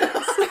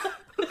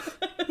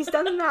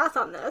done the math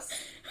on this.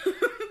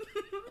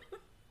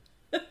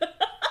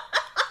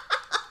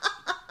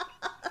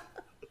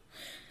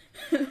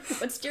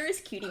 What's Jerry's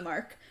cutie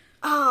mark?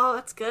 Oh,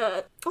 that's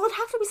good. Well, it'd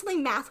have to be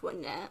something math,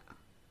 wouldn't it?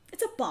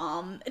 It's a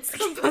bomb. It's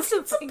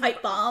a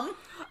pipe bomb.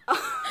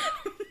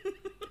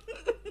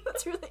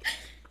 That's really...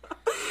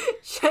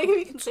 Should I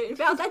be concerned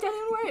about that? Don't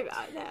even worry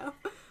about it now.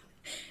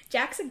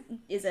 Jack's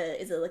is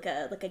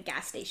a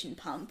gas station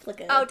pump.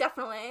 Oh,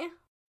 definitely.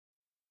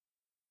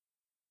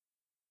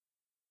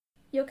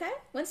 You okay?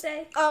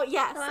 Wednesday? Oh,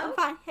 yes. Hello? I'm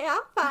fine. Yeah,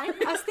 I'm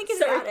fine. I was thinking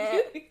about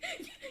it.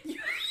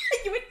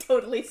 You were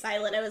totally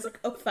silent. I was like,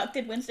 oh fuck,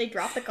 did Wednesday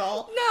drop the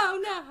call?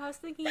 No. I was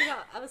thinking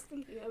about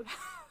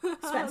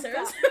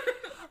Spencer's?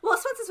 Well,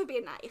 Spencer's would be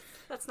a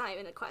knife. That's not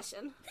even a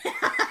question.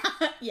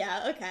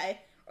 Yeah, okay.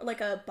 Or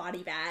like a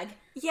body bag.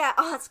 Yeah,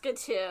 oh, that's good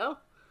too.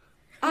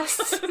 I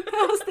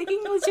was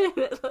thinking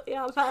legitimately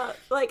about,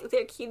 like,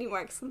 their cutie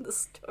marks in the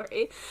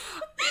story.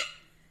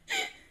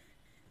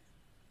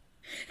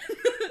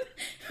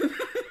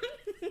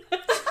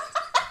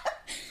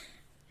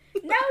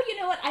 Now, you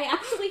know what, I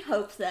actually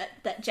hope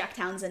that Jack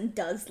Townsend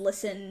does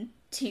listen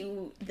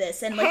to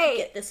this and, like,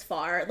 get this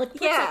far. Like,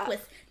 puts up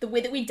with the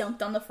way that we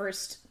dunked on the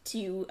first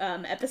two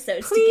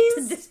episodes to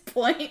get to this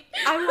point.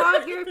 I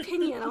want your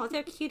opinion on what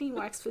their cutie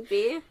marks would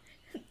be.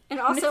 And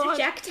also Mr.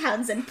 Jack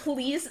Townsend,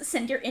 please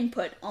send your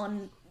input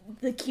on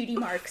the cutie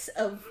marks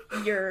of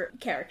your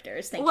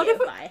characters. Thank you.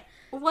 Bye.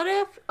 What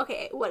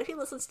if he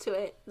listens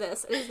to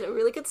this and is a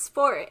really good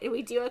sport, and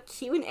we do a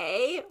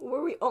Q&A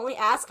where we only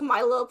ask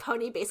My Little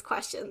Pony based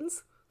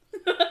questions?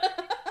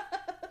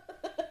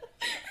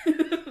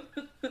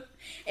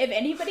 If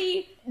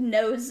anybody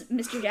knows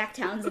Mr. Jack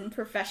Townsend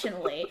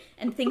professionally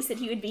and thinks that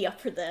he would be up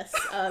for this,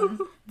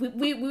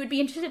 we would be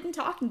interested in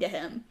talking to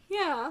him.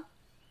 Yeah.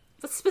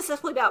 But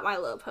specifically about My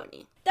Little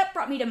Pony. That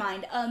brought me to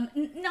mind,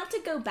 not to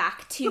go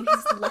back to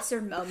his lesser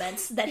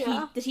moments that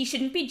he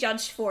shouldn't be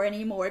judged for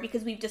anymore,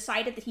 because we've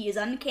decided that he is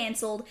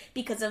uncancelled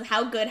because of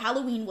how good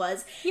Halloween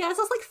was. Yeah, this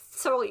was like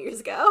several years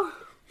ago.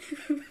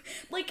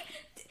 Like,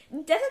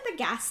 Death at the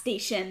Gas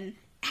Station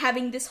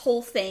having this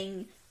whole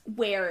thing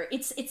where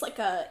it's like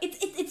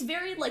it's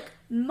very, like,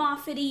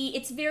 Moffat-y,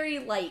 it's very,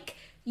 like,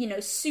 you know,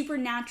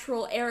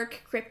 supernatural,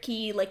 Eric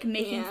Kripke, like,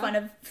 making fun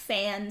of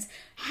fans,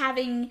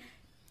 having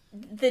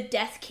the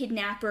Death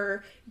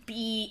Kidnapper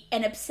be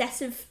an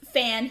obsessive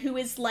fan who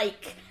is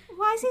like...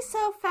 Why is he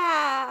so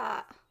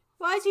fat?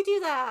 Why did you do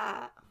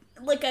that?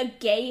 Like a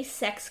gay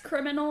sex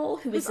criminal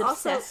who is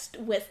obsessed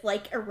with,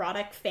 like,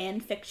 erotic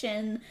fan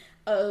fiction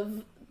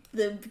of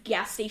the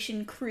gas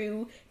station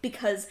crew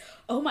because,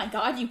 oh my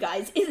god, you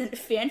guys, isn't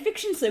fan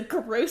fiction so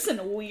gross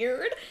and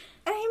weird?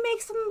 And he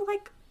makes him,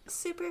 like,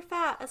 super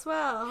fat as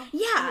well.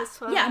 Yeah,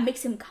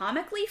 makes him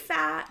comically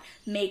fat,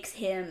 makes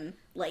him,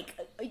 like,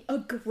 a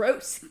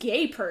gross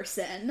gay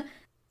person.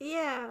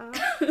 Yeah.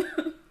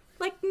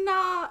 Like,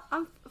 nah,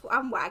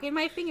 I'm wagging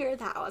my finger,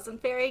 that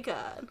wasn't very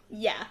good.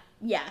 Yeah,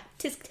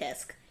 tisk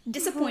tisk.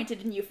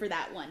 Disappointed in you for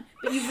that one,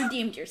 but you've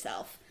redeemed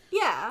yourself.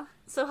 Yeah,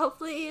 so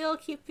hopefully you'll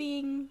keep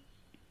being...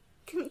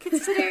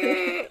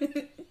 Consider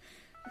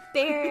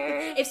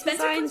bear. If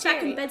Spencer design comes back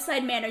in Jerry.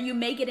 Bedside Manor, you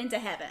may get into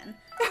heaven.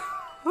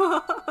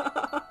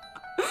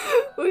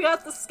 We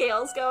got the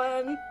scales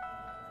going.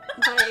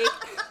 Like,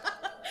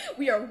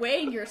 We are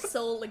weighing your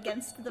soul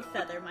against the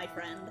feather, my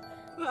friend.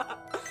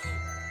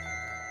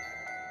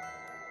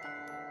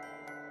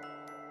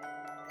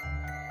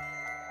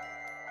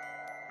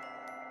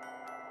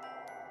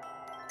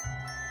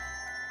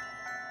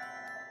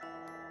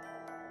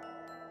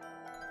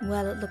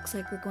 Well, it looks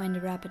like we're going to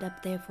wrap it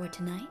up there for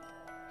tonight.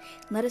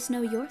 Let us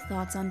know your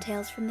thoughts on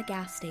Tales from the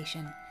Gas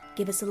Station.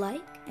 Give us a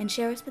like and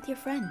share us with your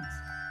friends.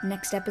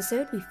 Next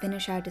episode, we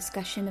finish our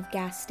discussion of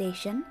Gas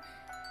Station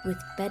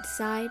with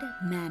Bedside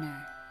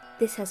Manor.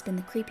 This has been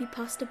the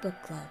Creepypasta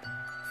Book Club.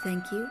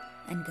 Thank you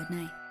and good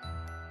night.